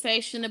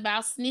conversation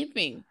about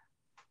snipping.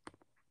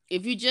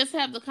 If you just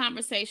have the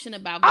conversation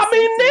about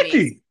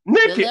Nikki,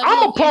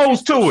 I'm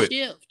opposed to it.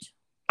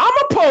 I'm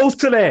opposed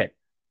to that.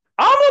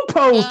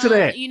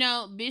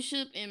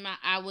 Bishop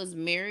I was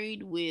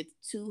married with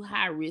 2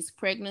 high-risk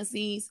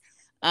pregnancies.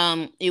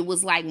 It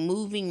was like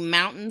moving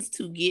mountains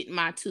to get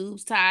my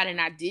tubes tied,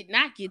 and I did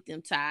not get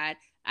them tied.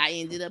 I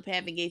ended up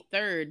having a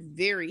 3rd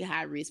very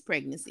high-risk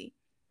pregnancy.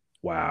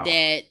 Wow.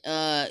 That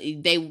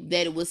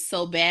it was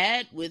so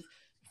bad with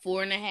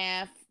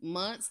 4.5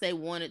 months. They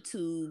wanted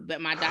to,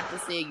 but my doctor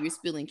said, you're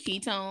spilling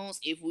ketones.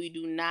 If we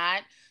do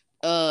not,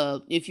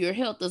 if your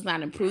health does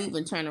not improve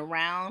and turn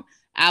around,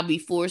 I'll be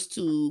forced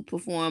to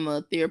perform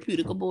a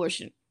therapeutic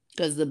abortion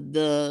because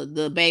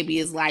the baby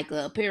is like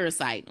a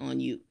parasite on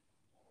you.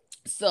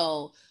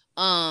 So,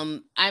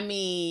 so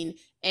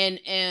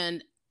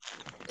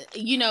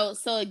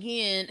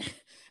again,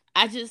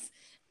 I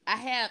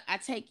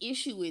take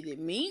issue with it.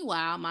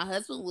 Meanwhile, my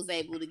husband was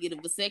able to get a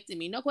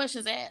vasectomy, no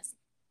questions asked.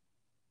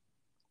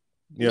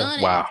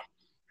 Yeah. Wow.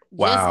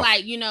 Just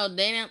like,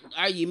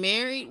 are you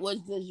married?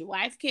 Does your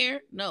wife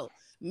care? No.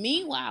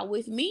 Meanwhile,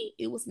 with me,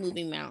 it was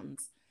moving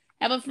mountains.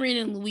 I have a friend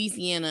in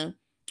Louisiana.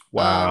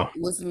 Wow.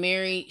 Was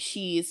married.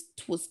 She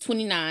was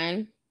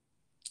 29.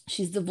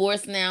 She's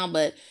divorced now,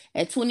 but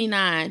at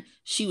 29,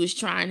 she was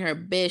trying her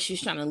best. She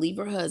was trying to leave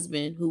her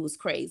husband, who was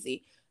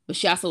crazy, but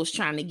she also was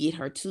trying to get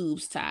her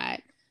tubes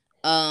tied.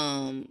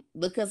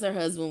 Because her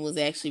husband was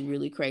actually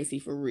really crazy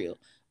for real.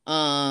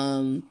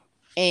 And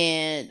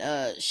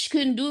she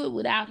couldn't do it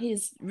without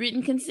his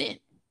written consent.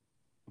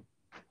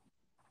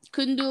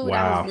 Couldn't do it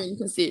without written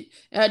consent.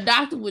 Her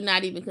doctor would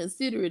not even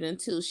consider it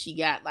until she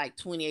got like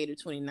 28 or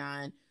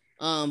 29.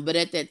 But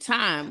at that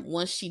time,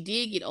 once she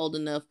did get old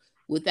enough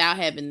without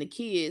having the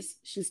kids,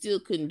 she still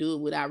couldn't do it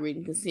without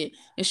written consent.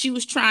 And she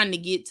was trying to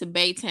get to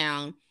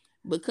Baytown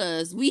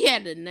because we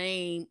had the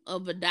name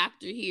of a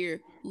doctor here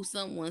who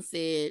someone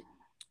said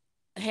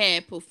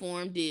had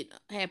performed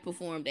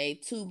a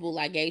tubal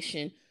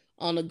ligation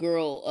on a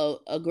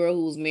girl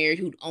who was married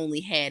who'd only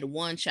had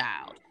one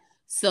child.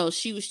 So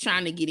she was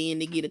trying to get in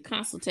to get a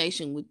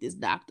consultation with this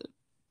doctor.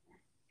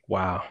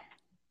 Wow.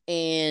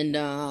 And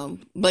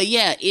but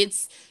yeah,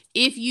 it's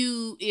if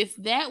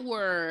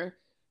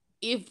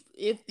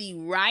the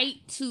right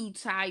to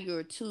tie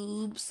your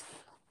tubes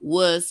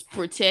was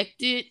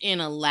protected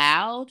and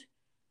allowed,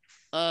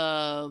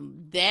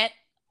 that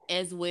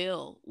as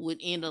well would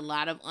end a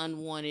lot of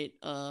unwanted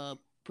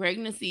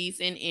pregnancies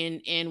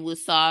and would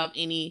solve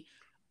any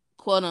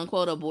quote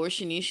unquote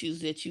abortion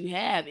issues that you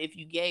have if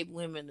you gave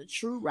women the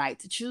true right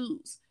to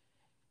choose,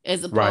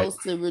 as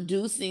opposed to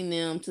reducing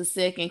them to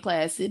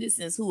second-class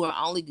citizens who are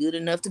only good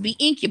enough to be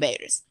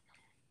incubators.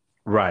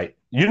 Right.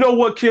 You know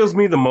what kills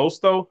me the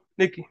most though,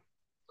 Nikki?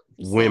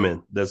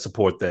 Women that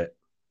support that.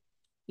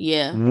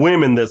 Yeah.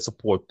 Women that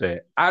support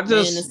that. I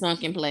just in the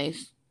sunken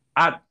place.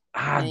 I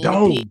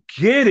don't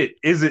get it.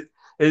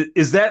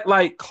 Is that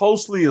like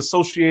closely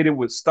associated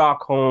with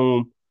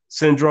Stockholm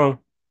syndrome?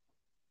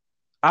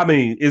 I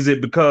mean, is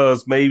it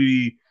because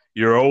maybe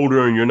you're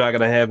older and you're not going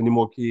to have any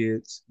more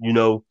kids? You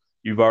know,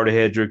 you've already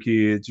had your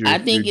kids. I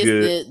think it's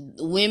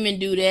the women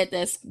do that.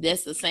 That's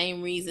the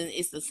same reason.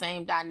 It's the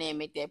same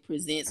dynamic that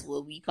presents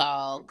what we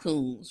call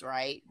coons,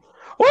 right?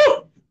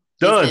 Woo!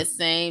 Done. It's that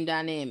same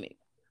dynamic.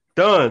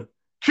 Done.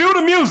 Cue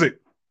the music.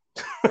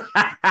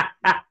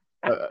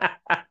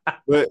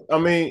 But I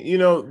mean, you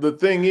know, the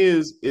thing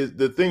is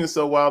the thing is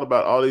so wild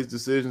about all these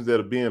decisions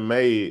that are being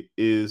made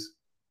is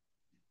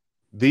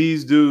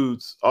these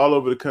dudes all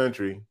over the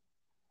country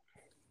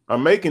are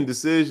making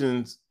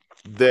decisions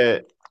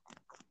that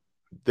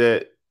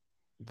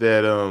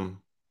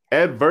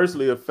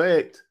adversely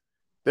affect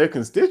their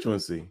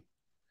constituency.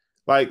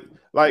 Like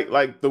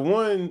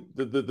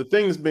the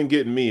thing that's been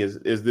getting me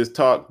is this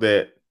talk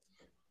that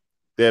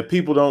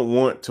people don't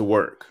want to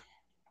work.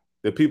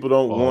 That people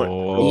don't want.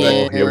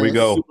 Oh, here we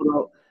go.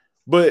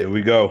 But here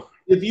we go.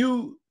 If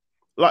you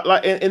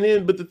and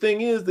then, but the thing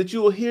is that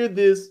you will hear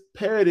this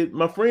parroted.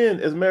 My friend,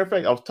 as a matter of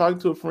fact, I was talking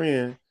to a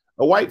friend,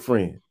 a white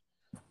friend,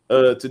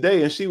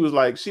 today, and she was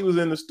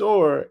in the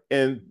store,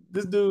 and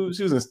this dude,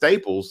 she was in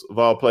Staples of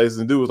all places,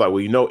 and dude was like,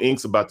 "Well, you know,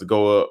 ink's about to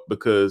go up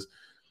because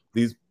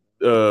these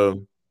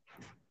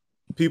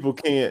people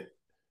can't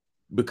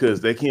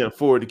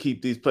afford to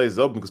keep these places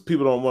open because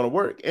people don't want to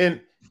work."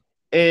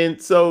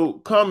 And so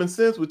common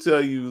sense would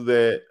tell you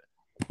that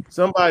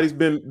somebody's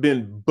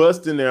been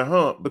busting their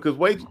hump because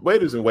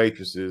waiters and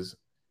waitresses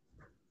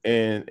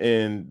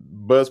and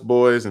bus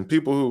boys and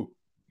people who,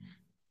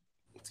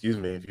 excuse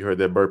me if you heard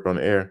that burp on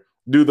the air,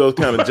 do those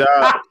kind of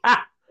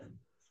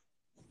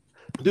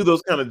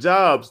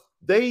jobs.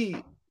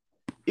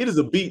 It is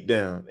a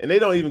beatdown, and they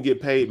don't even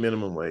get paid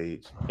minimum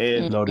wage.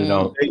 And no, they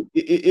don't.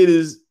 It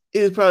is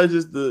probably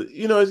just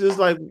it's just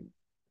like,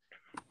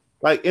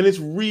 and it's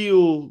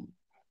real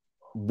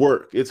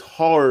work. It's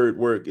hard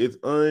work.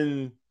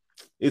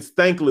 It's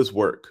thankless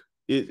work.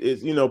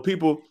 It's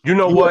people. You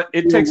know what?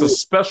 It takes a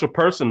special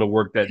person to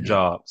work that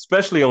job,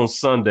 especially on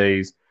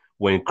Sundays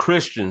when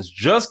Christians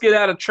just get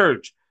out of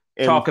church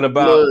talking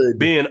about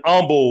being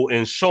humble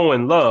and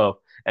showing love,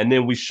 and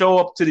then we show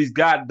up to these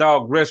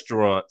goddamn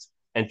restaurants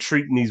and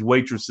treating these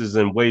waitresses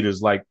and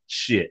waiters like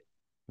shit.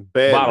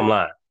 Badly. Bottom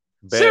line,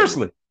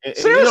 seriously,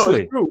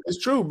 seriously,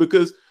 it's true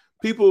because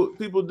people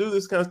do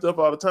this kind of stuff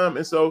all the time,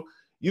 and so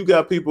you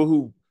got people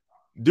who,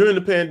 during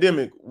the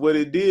pandemic, what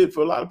it did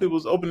for a lot of people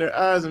is open their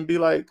eyes and be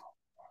like,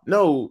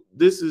 no,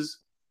 this is,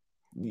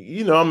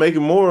 I'm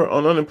making more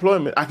on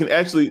unemployment. I can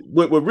actually,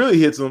 what really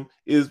hits them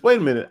is, wait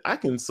a minute, I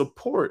can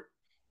support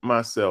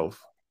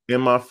myself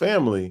and my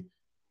family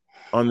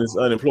on this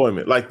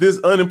unemployment. Like this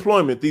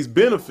unemployment, these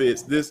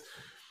benefits, this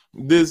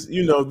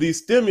these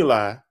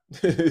stimuli,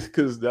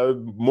 because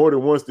more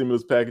than one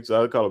stimulus package,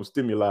 so I call them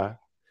stimuli.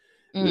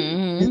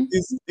 Mm-hmm.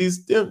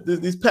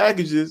 These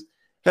packages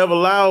have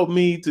allowed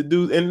me to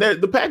do, and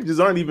the packages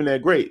aren't even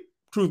that great.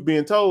 Truth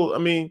being told, I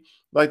mean,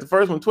 like the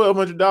first one,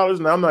 $1,200.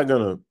 Now I'm not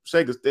gonna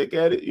shake a stick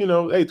at it. Hey,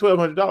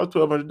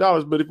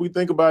 $1,200. But if we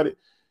think about it,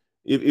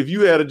 if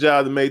you had a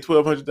job that made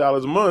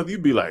 $1,200 a month,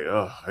 you'd be like,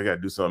 oh, I got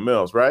to do something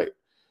else, right?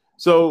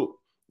 So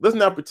let's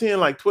not pretend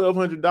like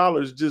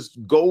 $1,200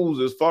 just goes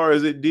as far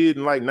as it did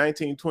in like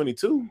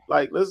 1922.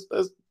 Like let's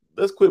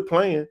quit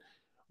playing.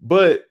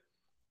 But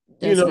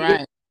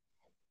right.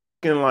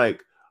 And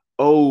like,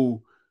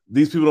 oh,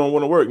 these people don't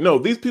want to work. No,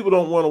 these people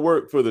don't want to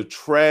work for the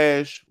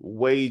trash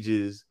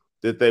wages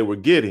that they were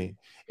getting.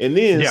 And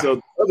then, So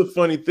the other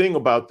funny thing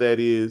about that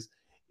is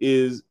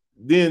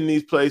then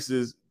these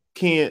places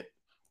can't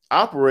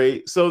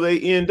operate. So they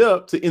end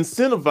up to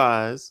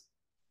incentivize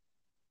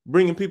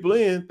bringing people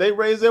in, they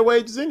raise their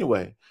wages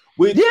anyway.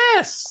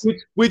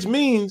 Which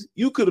means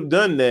you could have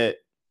done that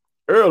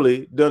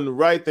early, done the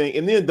right thing,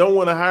 and then don't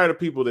want to hire the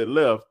people that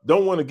left,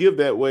 don't want to give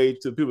that wage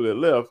to the people that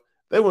left.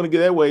 They want to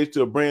give that wage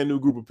to a brand new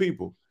group of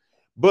people.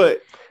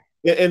 But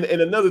and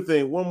another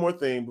thing, one more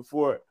thing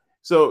before.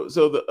 So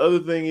the other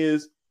thing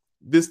is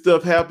this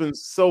stuff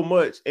happens so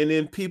much, and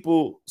then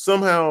people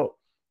somehow,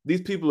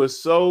 these people are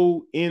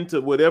so into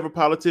whatever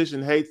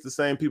politician hates the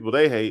same people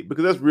they hate,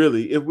 because that's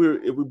really, if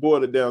we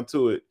boil it down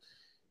to it,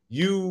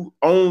 you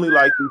only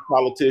like these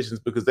politicians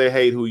because they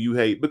hate who you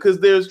hate. Because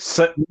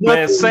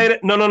man, say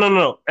that.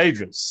 No,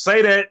 Adrian,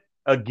 say that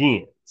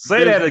again.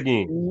 Say that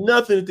again.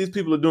 Nothing that these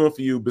people are doing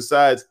for you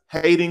besides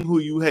hating who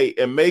you hate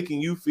and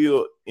making you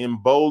feel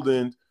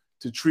emboldened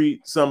to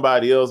treat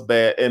somebody else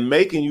bad, and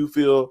making you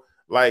feel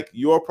like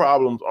your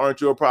problems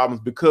aren't your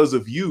problems because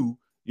of you.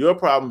 Your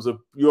problems are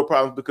your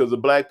problems because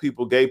of Black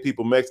people, gay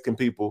people, Mexican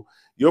people.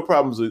 Your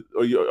problems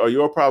are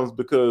your problems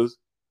because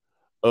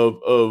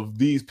of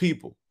these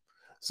people.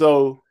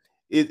 So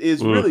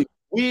it's really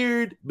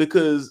weird,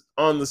 because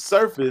on the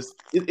surface,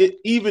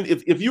 even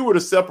if you were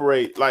to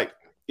separate, like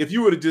if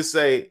you were to just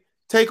say,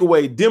 take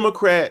away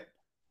Democrat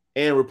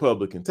and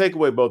Republican, take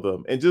away both of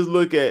them, and just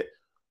look at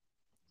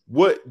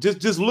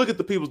just look at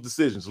the people's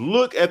decisions.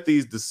 Look at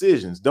these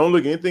decisions. Don't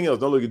look at anything else.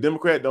 Don't look at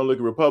Democrat. Don't look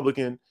at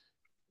Republican.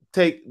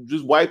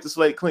 Just wipe the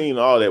slate clean,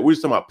 all that. We're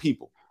just talking about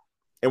people.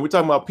 And we're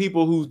talking about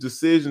people whose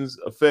decisions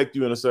affect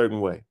you in a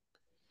certain way.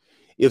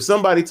 If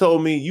somebody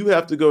told me you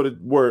have to go to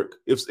work,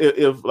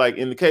 if like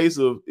in the case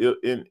of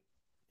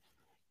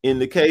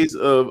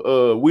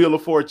Wheel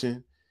of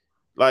Fortune,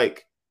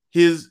 like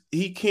he's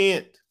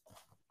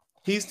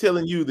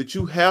telling you that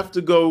you have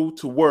to go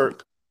to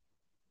work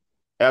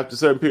after a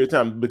certain period of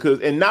time,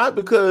 not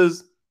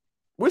because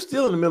we're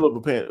still in the middle of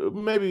a pandemic.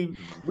 Maybe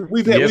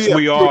we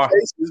are.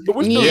 Cases, but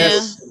we're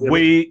still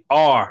we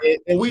are.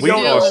 And we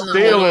are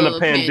still in a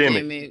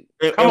pandemic.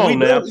 Come on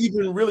now. Don't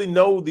even really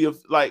know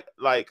like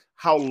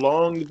how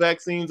long the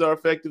vaccines are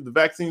effective. The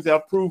vaccines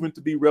have proven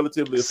to be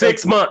relatively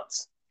effective.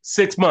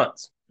 6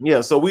 months.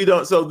 Yeah. So we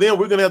don't. So then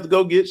we're gonna have to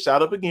go get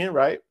shot up again,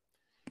 right?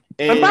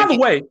 And by the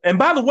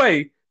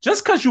way,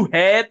 just because you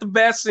had the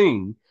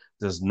vaccine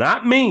does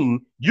not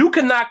mean you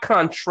cannot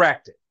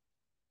contract it.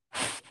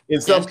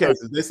 In some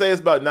cases, they say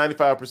it's about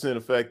 95%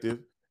 effective.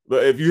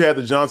 But if you had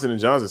the Johnson &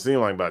 Johnson, it seemed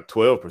like about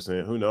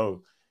 12%. Who knows?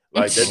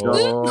 Like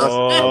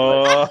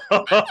that.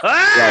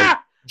 Like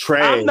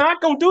trash. I'm not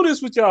gonna do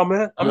this with y'all,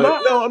 man. I'm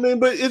not. No, I mean,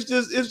 but it's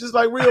just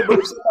like real. But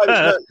if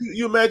somebody,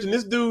 you imagine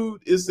this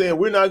dude is saying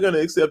we're not going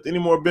to accept any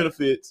more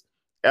benefits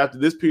after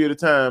this period of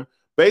time,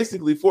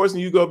 basically forcing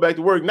you to go back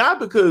to work. Not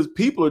because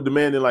people are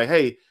demanding like,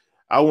 hey,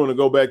 I want to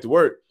go back to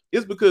work.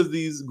 It's because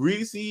these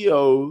greedy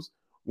CEOs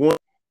want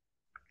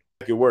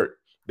to get work.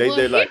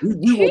 They're like,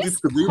 we want this.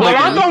 Well,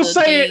 I'm gonna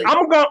say it.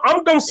 I'm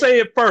gonna say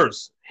it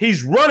first.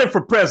 He's running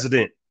for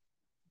president.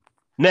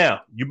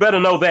 Now, you better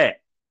know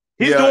that.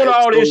 He's doing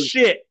all this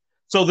shit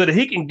so that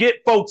he can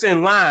get folks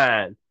in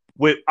line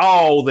with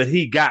all that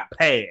he got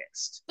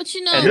passed. But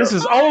you know, and this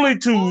is only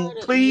to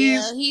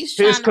please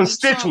his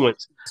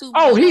constituents.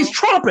 He's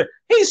trumping.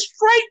 He's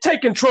straight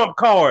taking Trump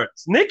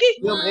cards, Nikki.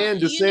 Him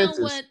and DeSantis. You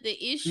know what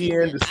the issue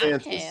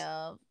that I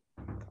have?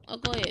 Oh,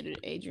 go ahead,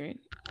 Adrian.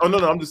 Oh, no,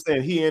 I'm just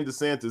saying he and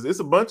DeSantis. It's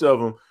a bunch of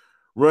them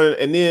running.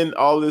 And then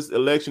all this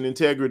election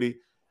integrity.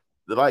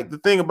 Like the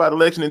thing about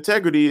election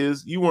integrity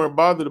is you weren't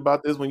bothered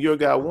about this when your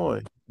guy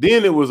won.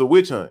 Then it was a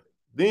witch hunt.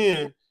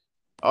 Then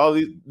all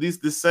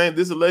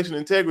this election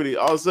integrity,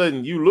 all of a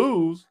sudden you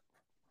lose.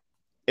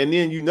 And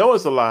then you know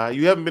it's a lie.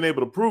 You haven't been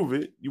able to prove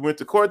it. You went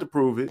to court to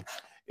prove it.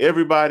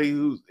 Everybody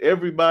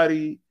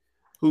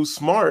who's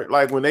smart,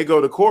 like when they go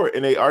to court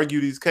and they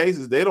argue these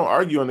cases, they don't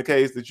argue on the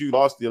case that you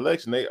lost the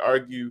election. They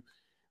argue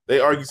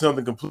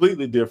something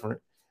completely different.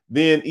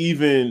 Then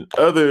even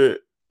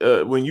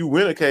when you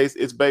win a case,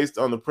 it's based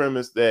on the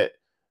premise that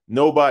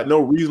no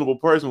reasonable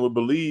person would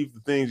believe the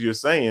things you're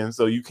saying.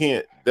 So you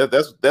can't.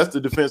 That's the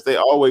defense they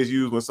always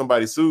use when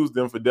somebody sues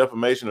them for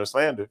defamation or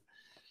slander.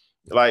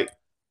 Like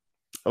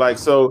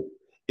so,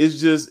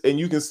 it's just, and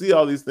you can see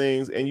all these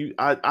things, and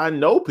I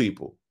know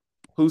people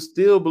who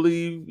still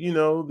believe,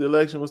 the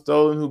election was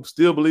stolen, who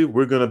still believe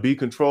we're going to be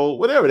controlled,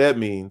 whatever that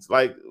means.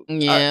 Like,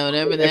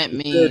 whatever that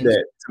means. Said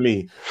that to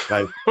me,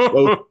 like,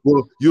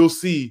 well, you'll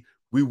see,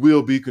 we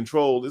will be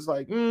controlled. It's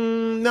like,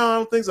 no, I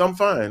don't think so. I'm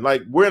fine.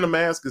 Like, wearing a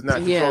mask is not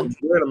control.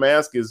 Wearing a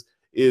mask is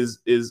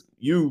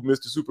you,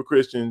 Mr. Super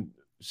Christian,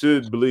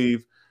 should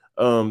believe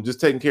just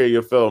taking care of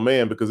your fellow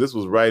man, because this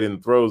was right in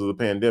the throes of the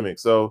pandemic.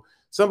 So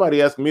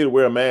somebody asking me to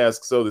wear a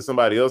mask so that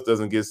somebody else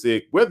doesn't get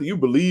sick, whether you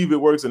believe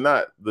it works or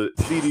not, the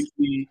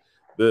CDC,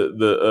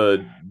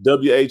 the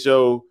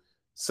WHO,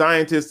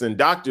 scientists and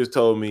doctors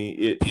told me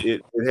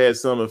it had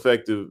some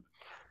effective.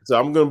 So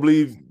I'm going to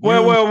believe.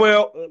 Well.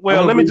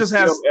 Let me just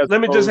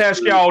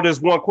ask y'all this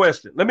one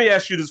question. Let me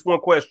ask you this one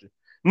question,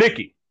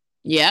 Nikki.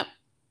 Yep.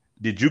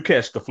 Did you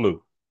catch the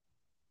flu?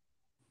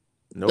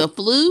 Nope. The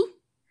flu?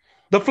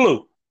 The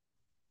flu.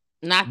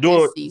 Not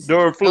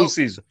during flu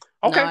season.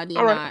 Okay, no, I did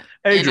all right. not.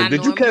 Adrian,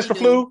 did you catch the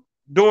flu?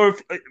 during?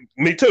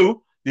 Me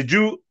too. Did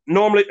you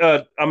normally?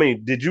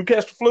 Did you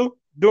catch the flu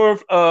during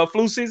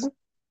flu season?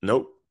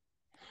 Nope.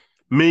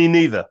 Me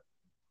neither.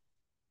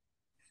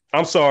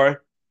 I'm sorry.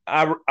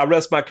 I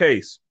rest my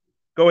case.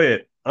 Go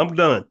ahead. I'm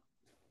done.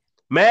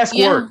 Mask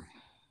Yeah, work.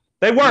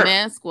 They work.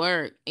 mask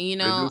work. You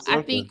They do know, I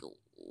something. think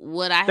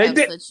what I They have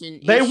did. such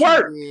an They issue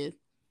work. with,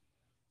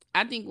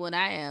 I think what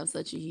I have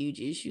such a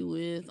huge issue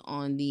with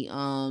on the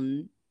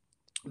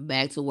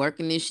back to work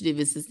initiative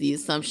is just the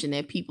assumption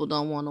that people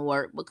don't want to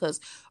work, because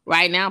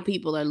right now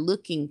people are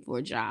looking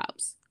for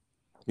jobs.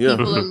 Yeah.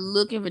 People are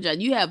looking for jobs.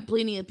 You have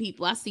plenty of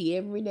people I see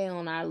every day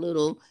on our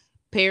little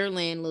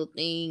Pearland little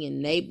thing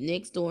and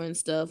next door and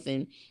stuff.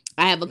 And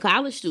I have a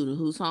college student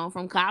who's home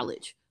from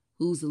college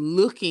who's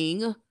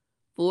looking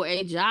for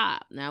a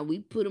job. Now we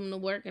put him to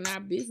work in our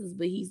business,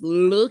 but he's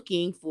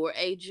looking for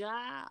a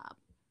job.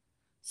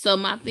 So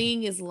my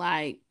thing is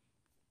like,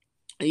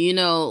 you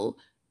know,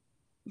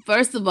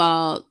 first of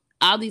all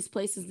these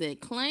places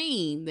that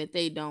claim that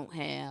they don't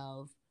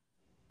have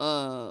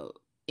uh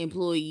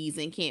employees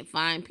and can't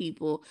find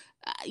people,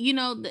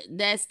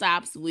 that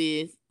stops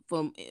with,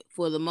 from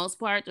for the most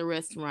part, the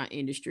restaurant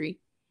industry.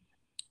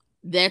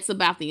 That's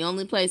about the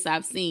only place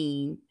I've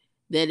seen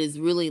that is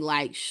really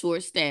like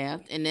short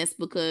staffed, and that's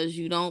because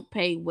you don't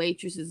pay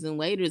waitresses and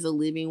waiters a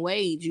living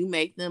wage. You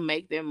make them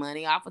make their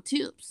money off of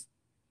tips.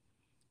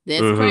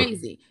 That's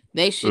crazy.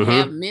 They should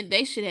have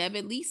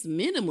at least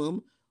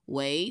minimum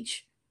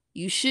wage.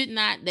 They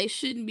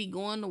shouldn't be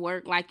going to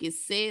work like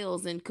it's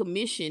sales and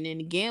commission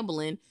and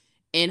gambling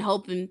and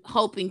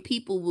hoping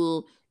people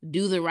will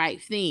do the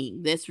right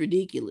thing. That's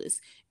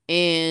ridiculous.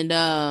 And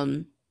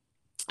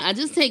I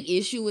just take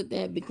issue with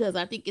that because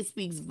I think it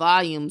speaks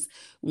volumes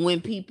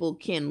when people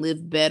can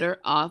live better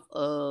off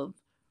of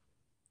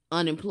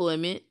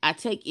unemployment. I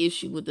take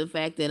issue with the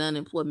fact that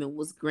unemployment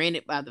was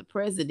granted by the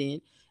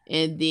president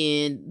and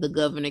then the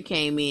governor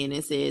came in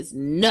and says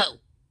no.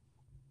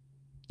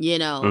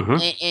 And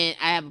I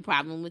have a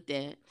problem with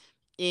that.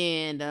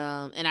 And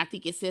I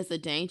think it sets a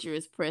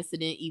dangerous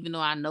precedent, even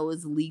though I know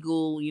it's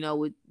legal,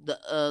 with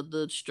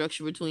the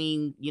structure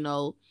between,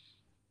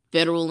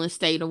 federal and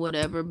state or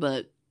whatever,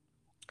 but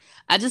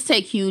I just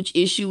take huge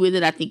issue with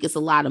it. I think it's a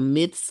lot of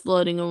myths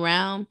floating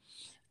around.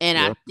 And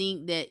Yeah. I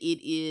think that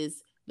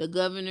the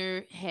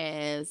governor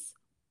has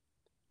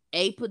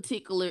a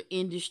particular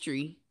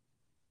industry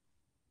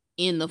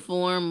in the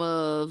form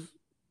of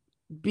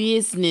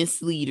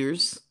business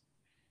leaders,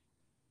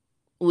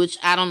 which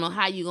I don't know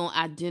how you're going to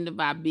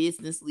identify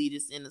business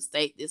leaders in a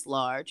state this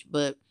large,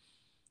 but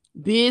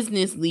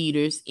business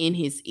leaders in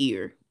his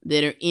ear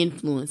that are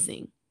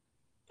influencing.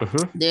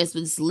 There's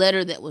this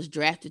letter that was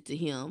drafted to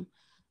him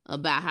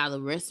about how the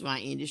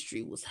restaurant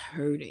industry was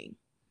hurting,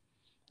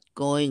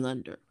 going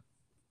under,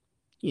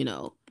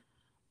 and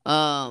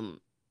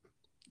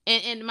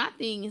my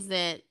thing is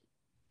that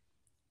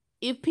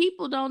if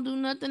people don't do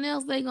nothing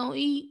else, they gonna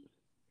eat.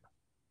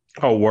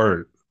 Oh,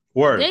 word.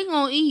 They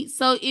gonna eat.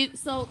 So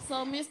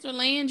Mr.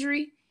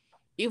 Landry,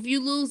 if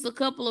you lose a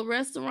couple of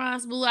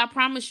restaurants, boo, I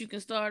promise you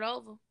can start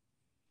over.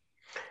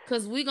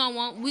 Cause we gonna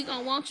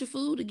want your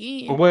food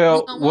again.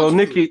 Well,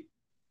 Nikki,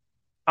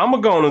 I'm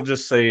gonna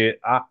just say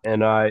it.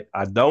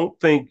 I don't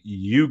think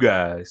you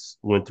guys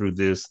went through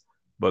this,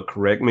 but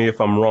correct me if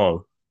I'm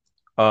wrong.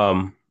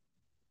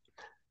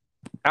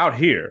 Out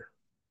here,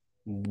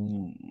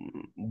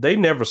 they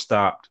never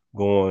stopped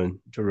going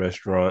to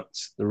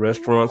restaurants. The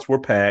restaurants were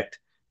packed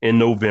in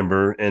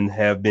November and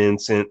have been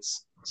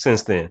since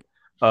then.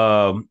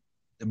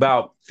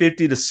 About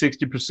 50 to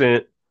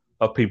 60%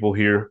 of people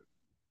here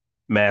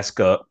mask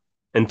up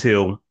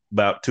until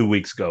about 2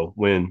 weeks ago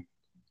when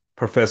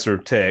Professor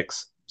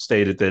Tex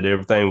stated that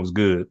everything was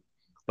good,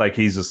 like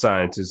he's a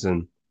scientist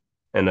and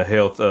a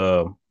health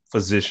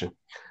physician.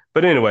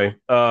 But anyway,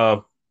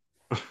 I'm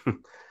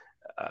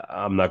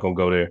not gonna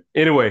go there.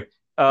 Anyway,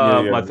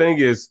 my thing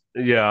is,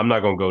 I'm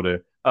not gonna go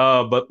there.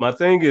 But my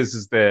thing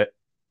is that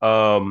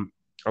a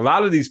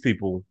lot of these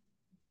people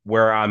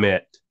where I'm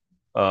at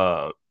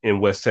in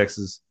West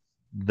Texas,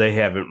 they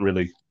haven't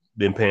really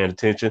been paying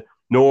attention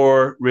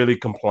nor really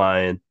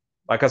complying.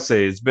 Like I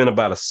say, it's been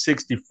about a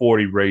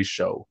 60-40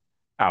 ratio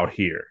out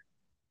here.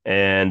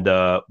 And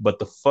but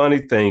the funny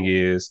thing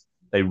is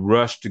they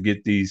rush to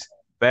get these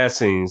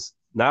vaccines,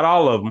 not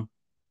all of them,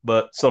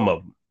 but some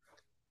of them.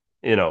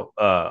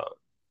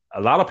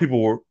 A lot of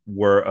people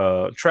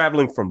were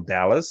traveling from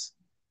Dallas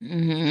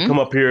to come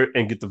up here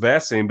and get the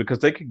vaccine because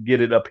they could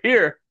get it up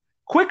here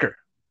quicker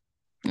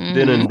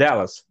than in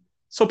Dallas.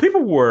 So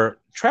people were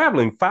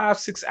traveling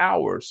 5-6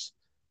 hours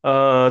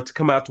to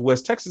come out to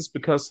West Texas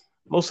because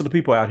most of the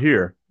people out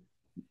here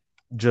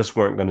just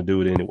weren't going to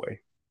do it anyway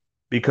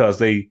because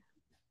they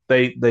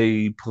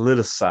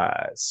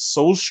politicize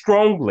so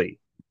strongly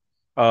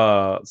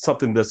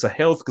something that's a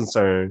health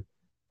concern.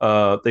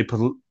 They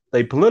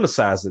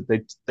politicize it.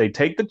 They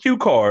take the cue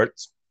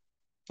cards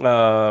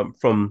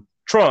from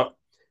Trump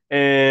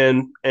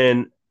and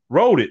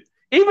wrote it.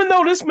 Even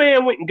though this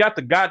man went and got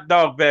the god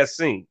dog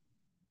vaccine.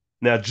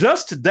 Now,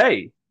 just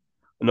today,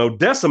 an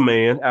Odessa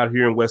man out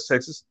here in West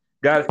Texas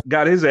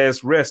got his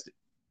ass arrested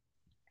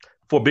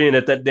for being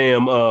at that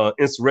damn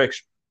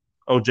insurrection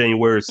on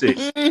January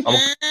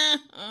 6th.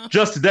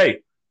 Just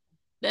today.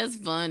 That's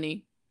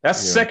funny.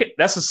 That's the second.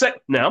 That's the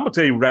second. Now I'm gonna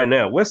tell you right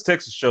now, West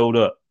Texas showed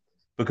up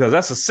because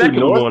that's the second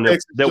North one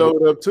Texas that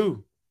showed up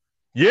too.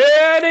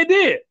 Yeah, they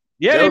did.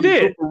 Yeah, they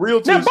did.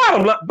 Real now,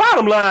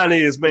 bottom line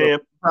is, man.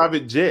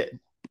 Private jet.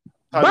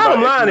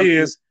 Bottom line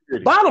is,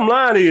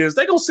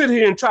 they gonna sit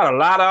here and try to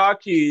lie to our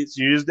kids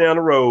years down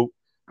the road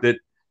that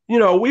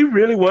we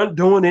really weren't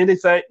doing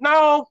anything.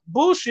 No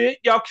bullshit.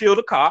 Y'all killed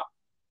a cop.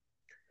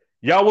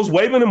 Y'all was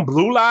waving them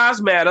Blue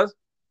Lives Matter,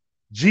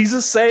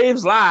 Jesus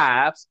saves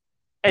lives,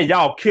 and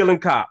y'all killing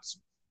cops.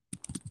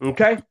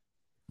 Okay,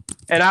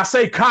 and I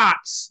say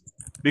cops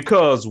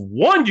because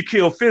one you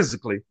killed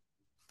physically,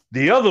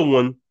 the other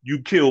one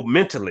you killed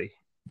mentally.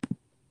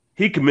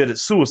 He committed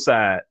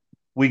suicide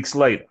weeks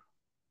later.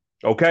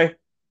 Okay?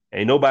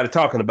 Ain't nobody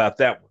talking about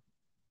that one.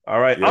 All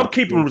right? Yeah, I'm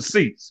keeping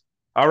receipts.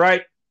 All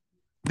right?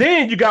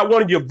 Then you got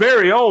one of your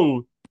very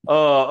own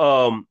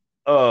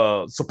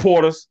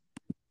supporters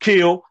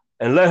killed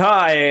and let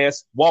her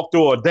ass walk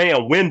through a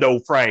damn window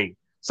frame.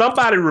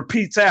 Somebody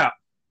repeats out,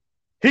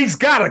 he's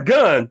got a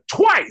gun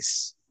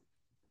twice.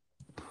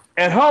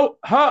 And her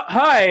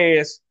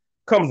ass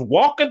comes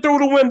walking through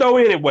the window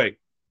anyway.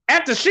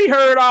 After she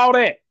heard all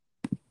that.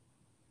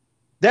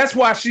 That's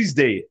why she's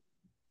dead.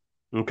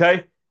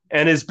 Okay?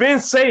 And it's been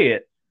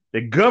said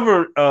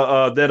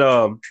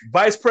that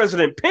Vice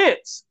President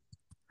Pence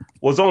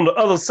was on the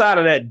other side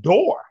of that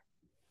door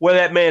where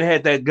that man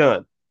had that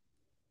gun.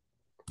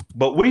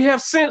 But we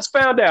have since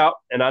found out,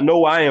 and I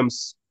know I am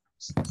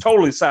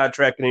totally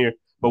sidetracking here,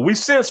 but we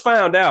since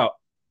found out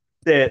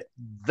that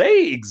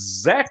they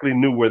exactly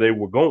knew where they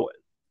were going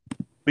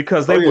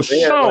because they were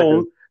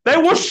shown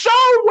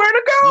where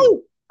to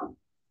go.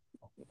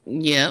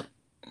 Yep.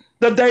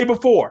 The day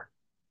before.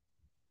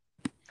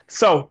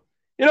 So,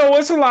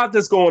 it's a lot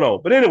that's going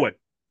on. But anyway,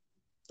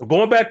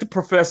 going back to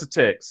Professor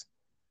Tex,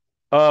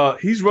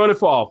 he's running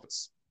for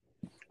office.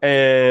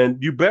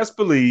 And you best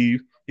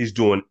believe he's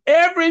doing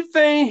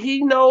everything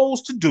he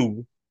knows to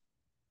do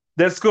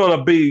that's going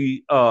to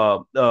be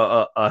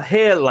a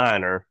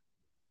headliner,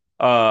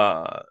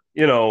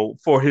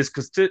 for his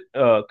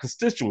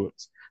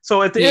constituents.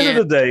 So at the end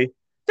of the day,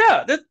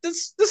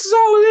 this is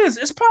all it is.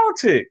 It's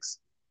politics.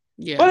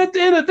 Yeah. But at the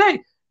end of the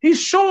day,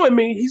 he's showing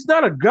me he's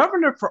not a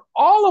governor for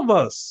all of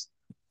us.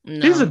 No,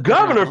 he's a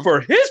governor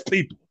for his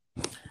people.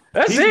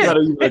 He's not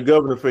even a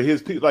governor for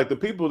his people. Like the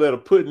people that are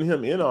putting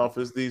him in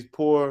office, these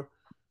poor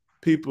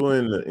people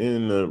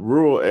in the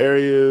rural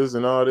areas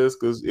and all this.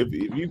 Because if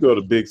you go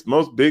to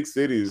most big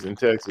cities in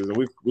Texas,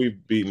 and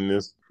we've beaten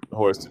this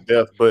horse to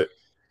death, but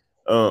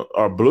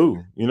are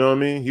blue. You know what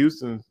I mean?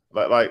 Houston,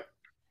 like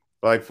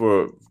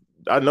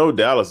I know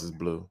Dallas is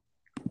blue.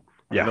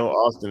 Yeah. I know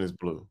Austin is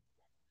blue.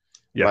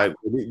 Yeah, like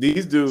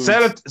these dudes.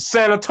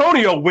 San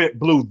Antonio went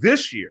blue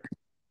this year.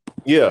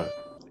 Yeah.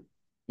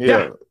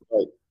 Like,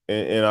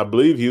 and I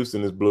believe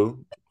Houston is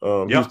blue.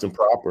 Houston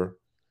proper.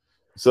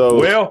 So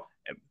well,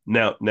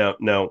 now,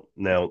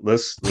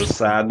 let's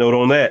side note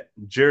on that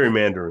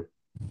gerrymandering.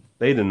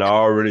 They done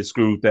already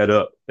screwed that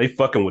up. They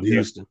fucking with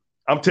Houston.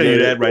 I'm telling you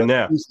that right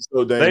now.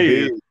 So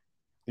big.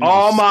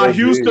 All my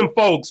Houston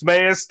folks,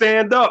 man,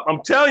 stand up.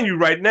 I'm telling you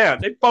right now,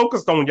 they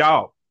focused on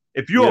y'all.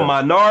 If you're a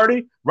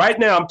minority, right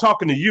now, I'm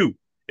talking to you.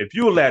 If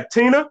you're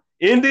Latina,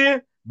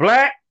 Indian,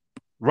 Black,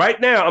 right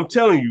now, I'm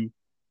telling you,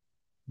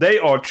 they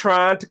are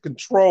trying to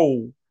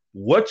control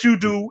what you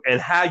do and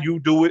how you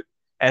do it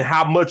and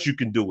how much you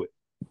can do it.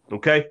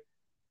 Okay?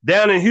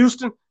 Down in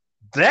Houston,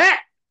 that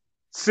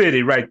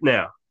city right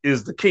now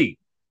is the key.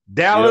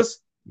 Dallas,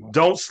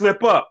 don't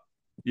slip up.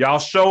 Y'all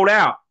showed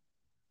out.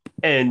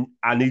 And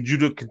I need you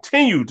to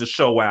continue to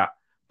show out.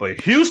 But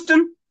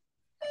Houston,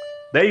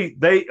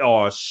 they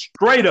are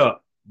straight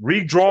up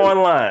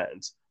redrawing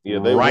lines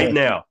right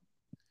now.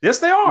 Yes,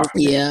 they are.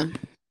 Yeah.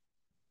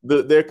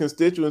 Their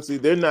constituency,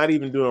 they're not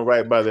even doing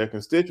right by their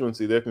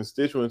constituency. Their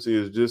constituency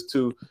is just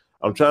too,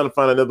 I'm trying to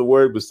find another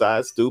word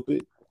besides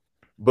stupid,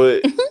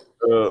 but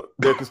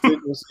their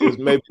constituency is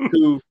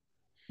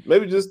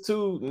maybe just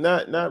too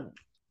not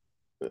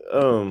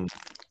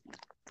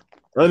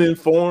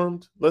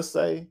uninformed, let's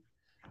say.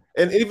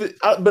 And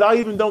but I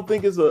even don't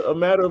think it's a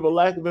matter of a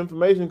lack of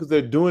information because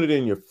they're doing it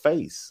in your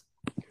face.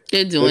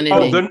 They're doing it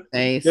in your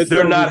face.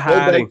 They're not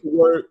hiding.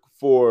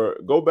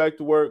 Go back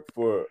to work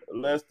for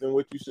less than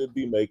what you should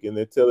be making.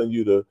 They're telling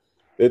you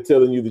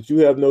that you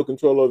have no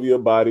control over your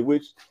body,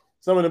 which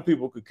some of them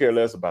people could care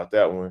less about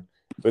that one.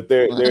 But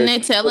they're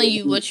telling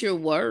you what you're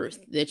worth,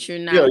 that you're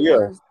not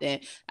worth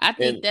that. I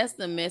think that's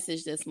the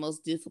message that's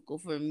most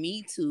difficult for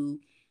me to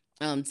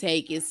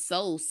take. It's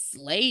so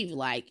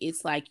slave-like.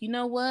 It's like, you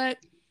know what?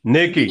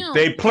 Nikki,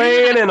 they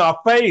playing in our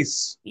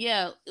face.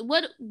 Yeah.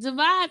 What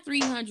divide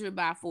 300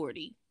 by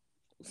 40?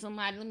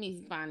 Somebody, let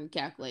me find a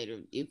calculator.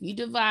 If you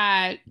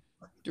divide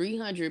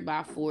 300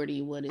 by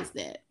 40, what is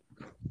that?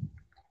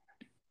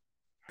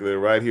 They're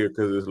right here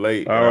because it's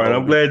late. All right,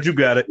 I'm glad you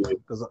got it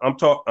because I'm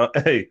talking.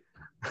 Hey,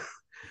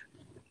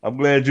 I'm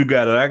glad you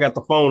got it. I got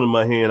the phone in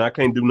my hand. I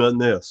can't do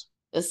nothing else.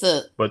 That's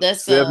a But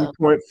that's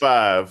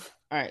 7.5.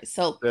 all right.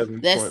 So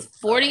 7.5. that's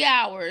 40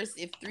 hours.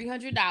 If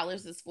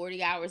 $300 is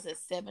 40 hours,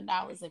 that's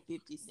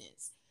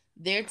 $7.50.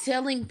 They're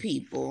telling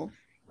people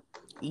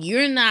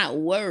you're not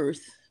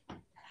worth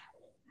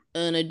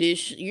an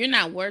addition. You're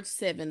not worth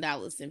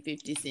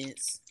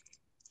 $7.50.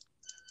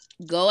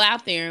 Go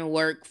out there and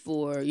work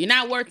for. You're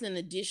not worth an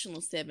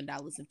additional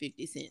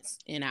 $7.50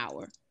 an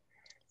hour.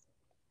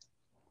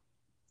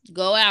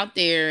 Go out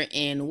there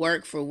and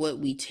work for what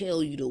we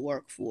tell you to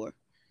work for,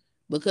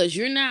 because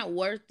you're not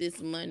worth this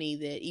money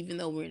that, even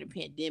though we're in a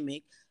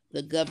pandemic,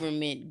 the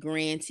government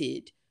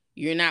granted.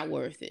 You're not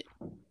worth it.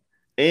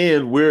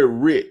 And we're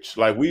rich.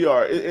 Like we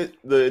are.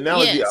 The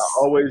analogy Yes, I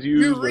always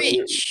use you're when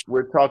rich.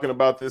 we're talking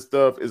about this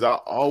stuff is I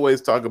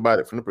always talk about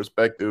it from the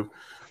perspective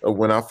of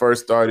when I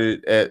first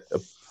started at.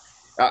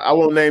 I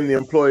won't name the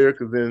employer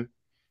because then,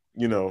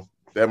 you know,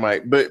 that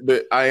might. But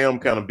I am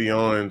kind of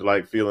beyond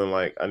like feeling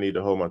like I need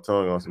to hold my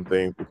tongue on some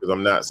things because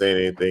I'm not saying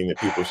anything that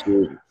people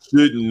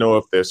shouldn't know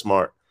if they're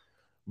smart.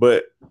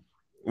 But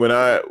when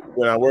I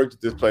worked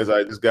at this place,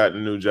 I just got a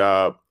new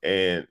job,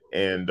 and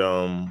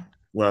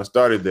when I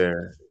started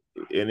there,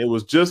 and it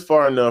was just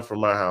far enough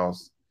from my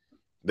house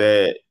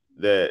that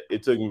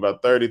it took me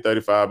about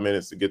 35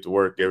 minutes to get to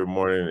work every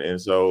morning. And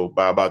so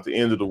by about the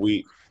end of the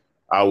week,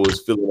 I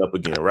was filling up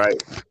again,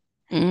 right?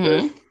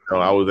 Mm-hmm.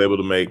 I was able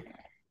to make,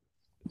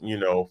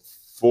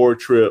 4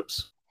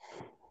 trips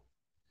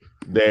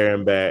there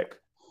and back,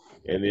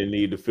 and then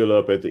need to fill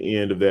up at the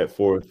end of that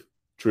 4th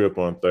trip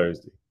on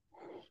Thursday.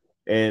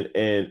 And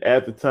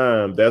at the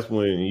time, that's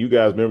when, you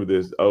guys remember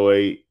this,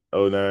 08,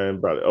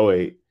 09, probably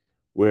 08,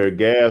 where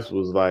gas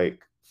was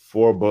like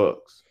 $4.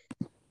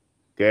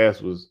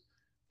 Gas was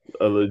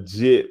a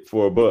legit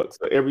 $4.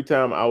 So every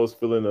time I was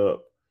filling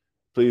up,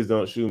 please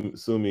don't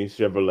sue me,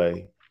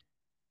 Chevrolet,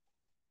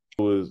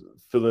 I was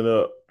filling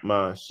up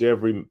my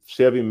Chevy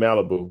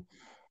Malibu.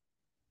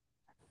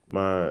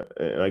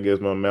 And I guess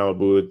my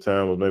Malibu at the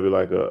time was maybe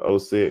like a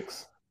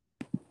 06,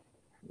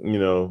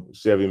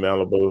 Chevy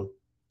Malibu.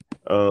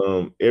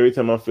 Every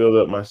time I filled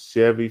up my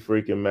Chevy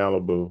freaking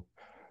Malibu,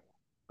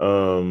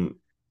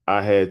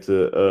 I had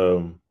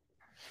to,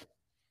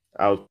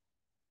 I was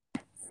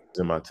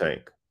in my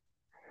tank.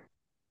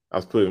 I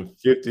was putting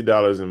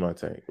 $50 in my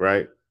tank,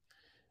 right?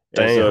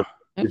 Damn. And so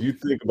if you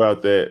think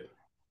about that,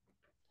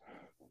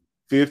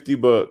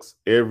 $50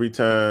 every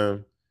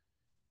time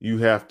you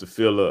have to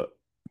fill up,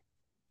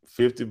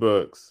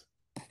 $50,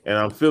 and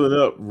I'm filling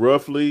up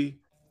roughly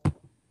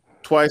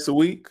twice a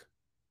week.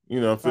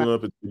 I'm filling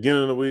up at the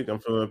beginning of the week, I'm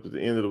filling up at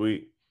the end of the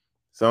week.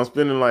 So I'm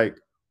spending like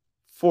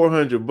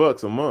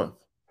 $400 a month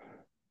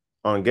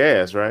on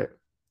gas, right?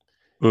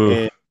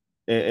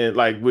 And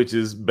like, which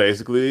is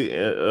basically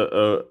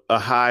a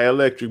high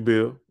electric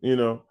bill,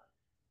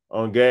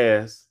 on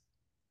gas.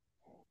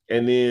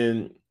 And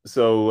then,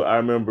 so I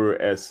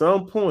remember at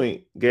some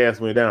point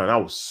gas went down. I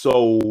was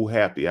so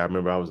happy. I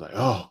remember I was like,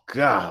 oh,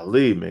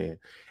 golly, man.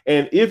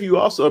 And if you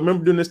also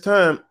remember during this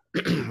time,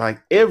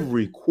 like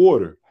every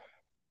quarter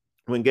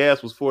when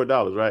gas was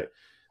 $4, right,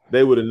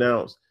 they would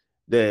announce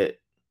that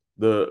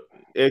the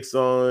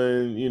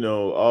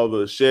Exxon, all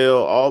the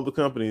Shell, all the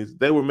companies,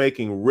 they were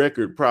making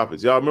record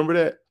profits. Y'all remember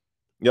that?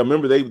 Y'all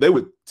remember they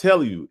would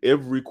tell you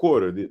every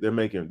quarter that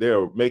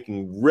they're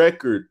making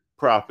record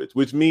profits,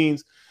 which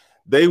means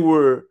they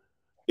were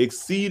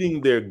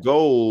exceeding their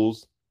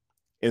goals.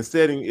 And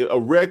setting a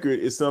record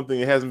is something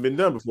that hasn't been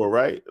done before,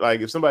 right?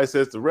 Like if somebody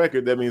sets the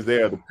record, that means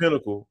they're at the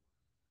pinnacle.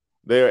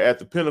 They're at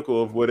the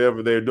pinnacle of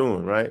whatever they're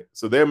doing, right?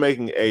 So they're at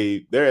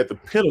the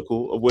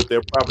pinnacle of what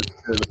their profits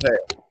in the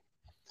past.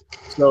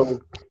 So,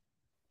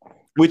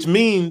 which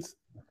means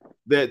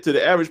that to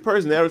the average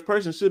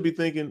person should be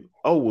thinking,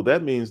 oh, well,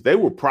 that means they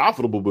were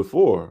profitable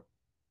before.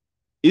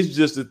 It's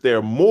just that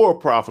they're more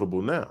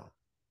profitable now.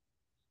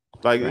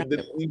 Like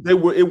they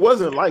were, it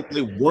wasn't like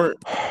they weren't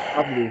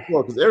profitable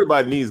before, because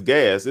everybody needs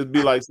gas. It'd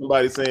be like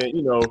somebody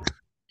saying,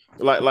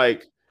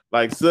 like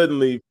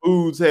suddenly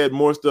foods had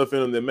more stuff in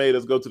them that made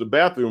us go to the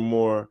bathroom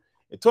more.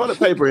 And toilet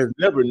paper has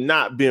never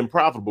not been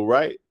profitable,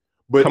 right?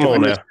 But come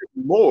on now,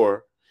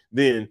 more,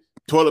 then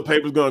toilet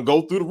paper is gonna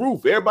go through the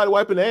roof. Everybody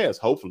wiping their ass,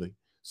 hopefully.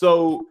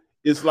 So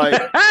it's like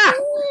so.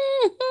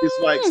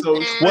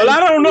 Well, I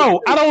don't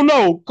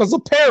know, because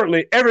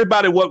apparently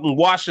everybody wasn't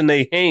washing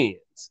their hands.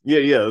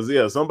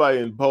 Yeah. Somebody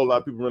in a whole lot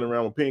of people running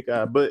around with pink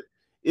eye, but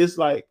it's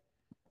like,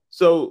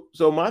 so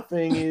my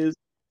thing is,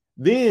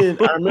 then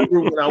I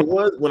remember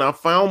when I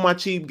found my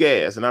cheap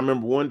gas, and I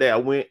remember one day I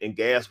went and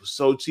gas was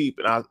so cheap,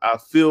 and I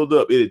filled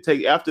up. It'd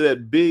take, after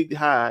that big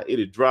high,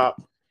 it'd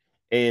drop,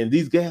 and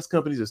these gas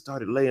companies had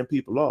started laying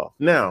people off.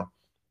 Now,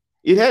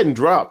 it hadn't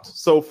dropped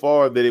so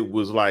far that it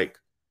was like,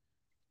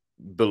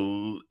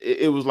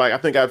 I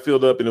think I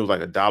filled up and it was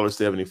like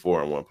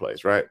 $1.74 in one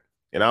place, right?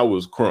 And I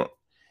was crunk.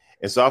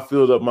 And so I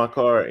filled up my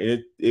car,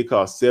 and it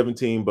cost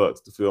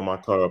 $17 to fill my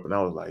car up. And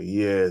I was like,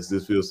 yes,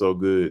 this feels so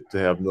good to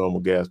have normal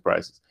gas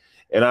prices.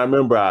 And I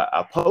remember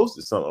I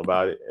posted something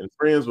about it, and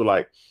friends were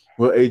like,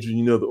 well,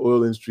 Adrian, the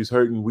oil industry's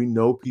hurting. We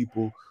know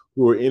people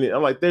who are in it.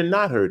 I'm like, they're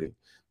not hurting.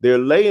 They're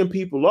laying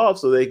people off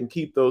so they can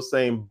keep those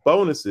same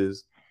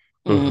bonuses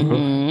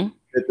that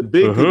the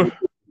big people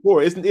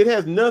for. It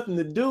has nothing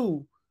to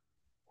do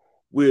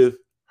with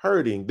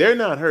hurting. They're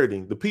not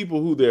hurting. The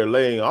people who they're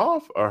laying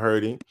off are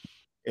hurting,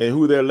 and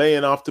who they're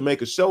laying off to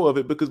make a show of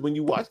it. Because when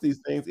you watch these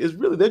things, it's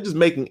really, they're just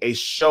making a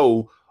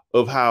show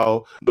of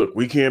how, look,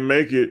 we can't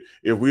make it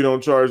if we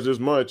don't charge this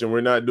much and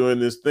we're not doing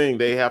this thing.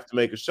 They have to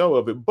make a show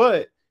of it.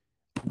 But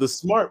the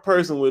smart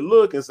person would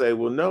look and say,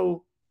 well,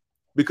 no,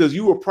 because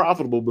you were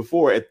profitable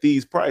before at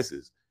these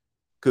prices.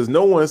 Because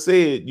no one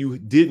said you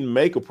didn't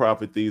make a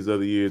profit these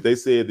other years. They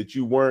said that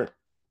you weren't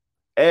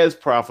as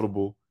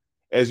profitable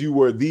as you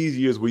were these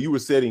years where you were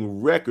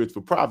setting records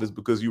for profits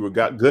because you were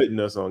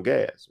gutting us on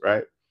gas,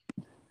 right?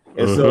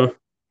 And so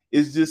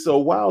it's just so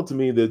wild to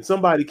me that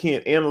somebody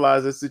can't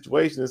analyze that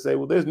situation and say,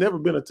 well, there's never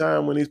been a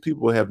time when these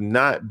people have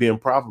not been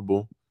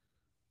profitable,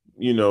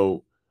 gas.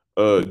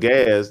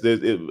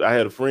 I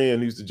had a friend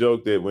who used to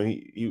joke that when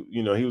he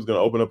was going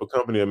to open up a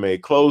company that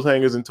made clothes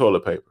hangers and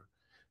toilet paper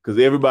because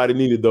everybody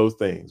needed those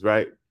things,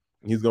 right?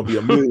 And he's going to be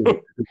a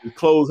millionaire. The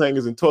clothes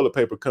hangers and toilet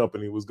paper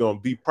company was going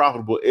to be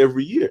profitable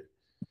every year.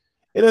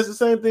 And that's the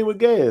same thing with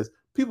gas.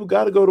 People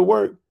got to go to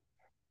work.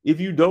 If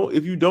you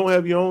don't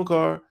have your own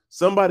car,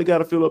 somebody got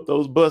to fill up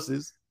those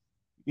buses.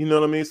 You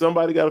know what I mean?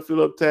 Somebody got to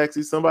fill up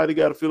taxis. Somebody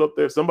got to fill up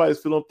somebody's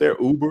filling up their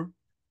Uber.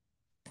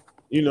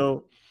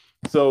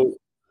 So,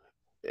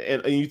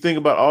 and you think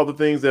about all the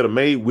things that are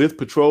made with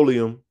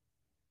petroleum.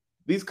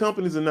 These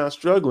companies are not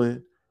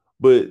struggling,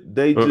 but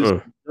they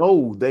just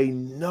know. They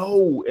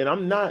know. And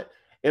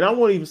I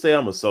won't even say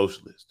I'm a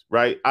socialist,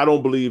 right? I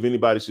don't believe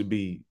anybody should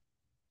be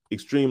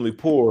extremely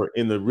poor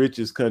in the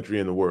richest country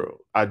in the world.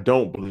 I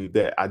don't believe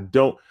that. I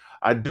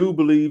do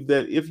believe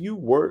that if you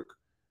work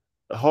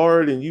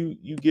hard and you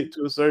get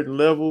to a certain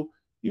level,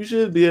 you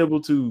should be able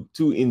to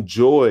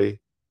enjoy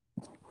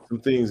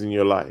some things in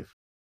your life.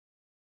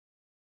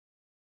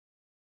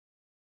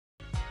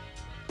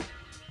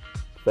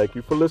 Thank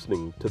you for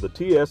listening to the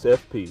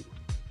TSFP,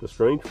 the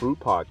Strange Fruit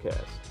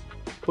Podcast.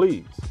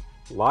 Please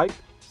like,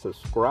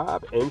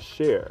 subscribe, and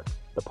share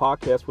the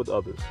podcast with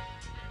others.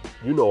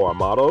 You know our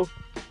motto,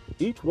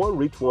 each one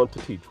reach one to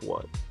teach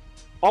one.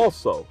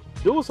 Also,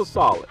 do us a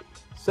solid.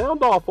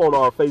 Sound off on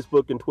our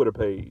Facebook and Twitter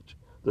page,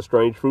 The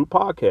Strange Fruit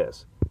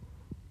Podcast.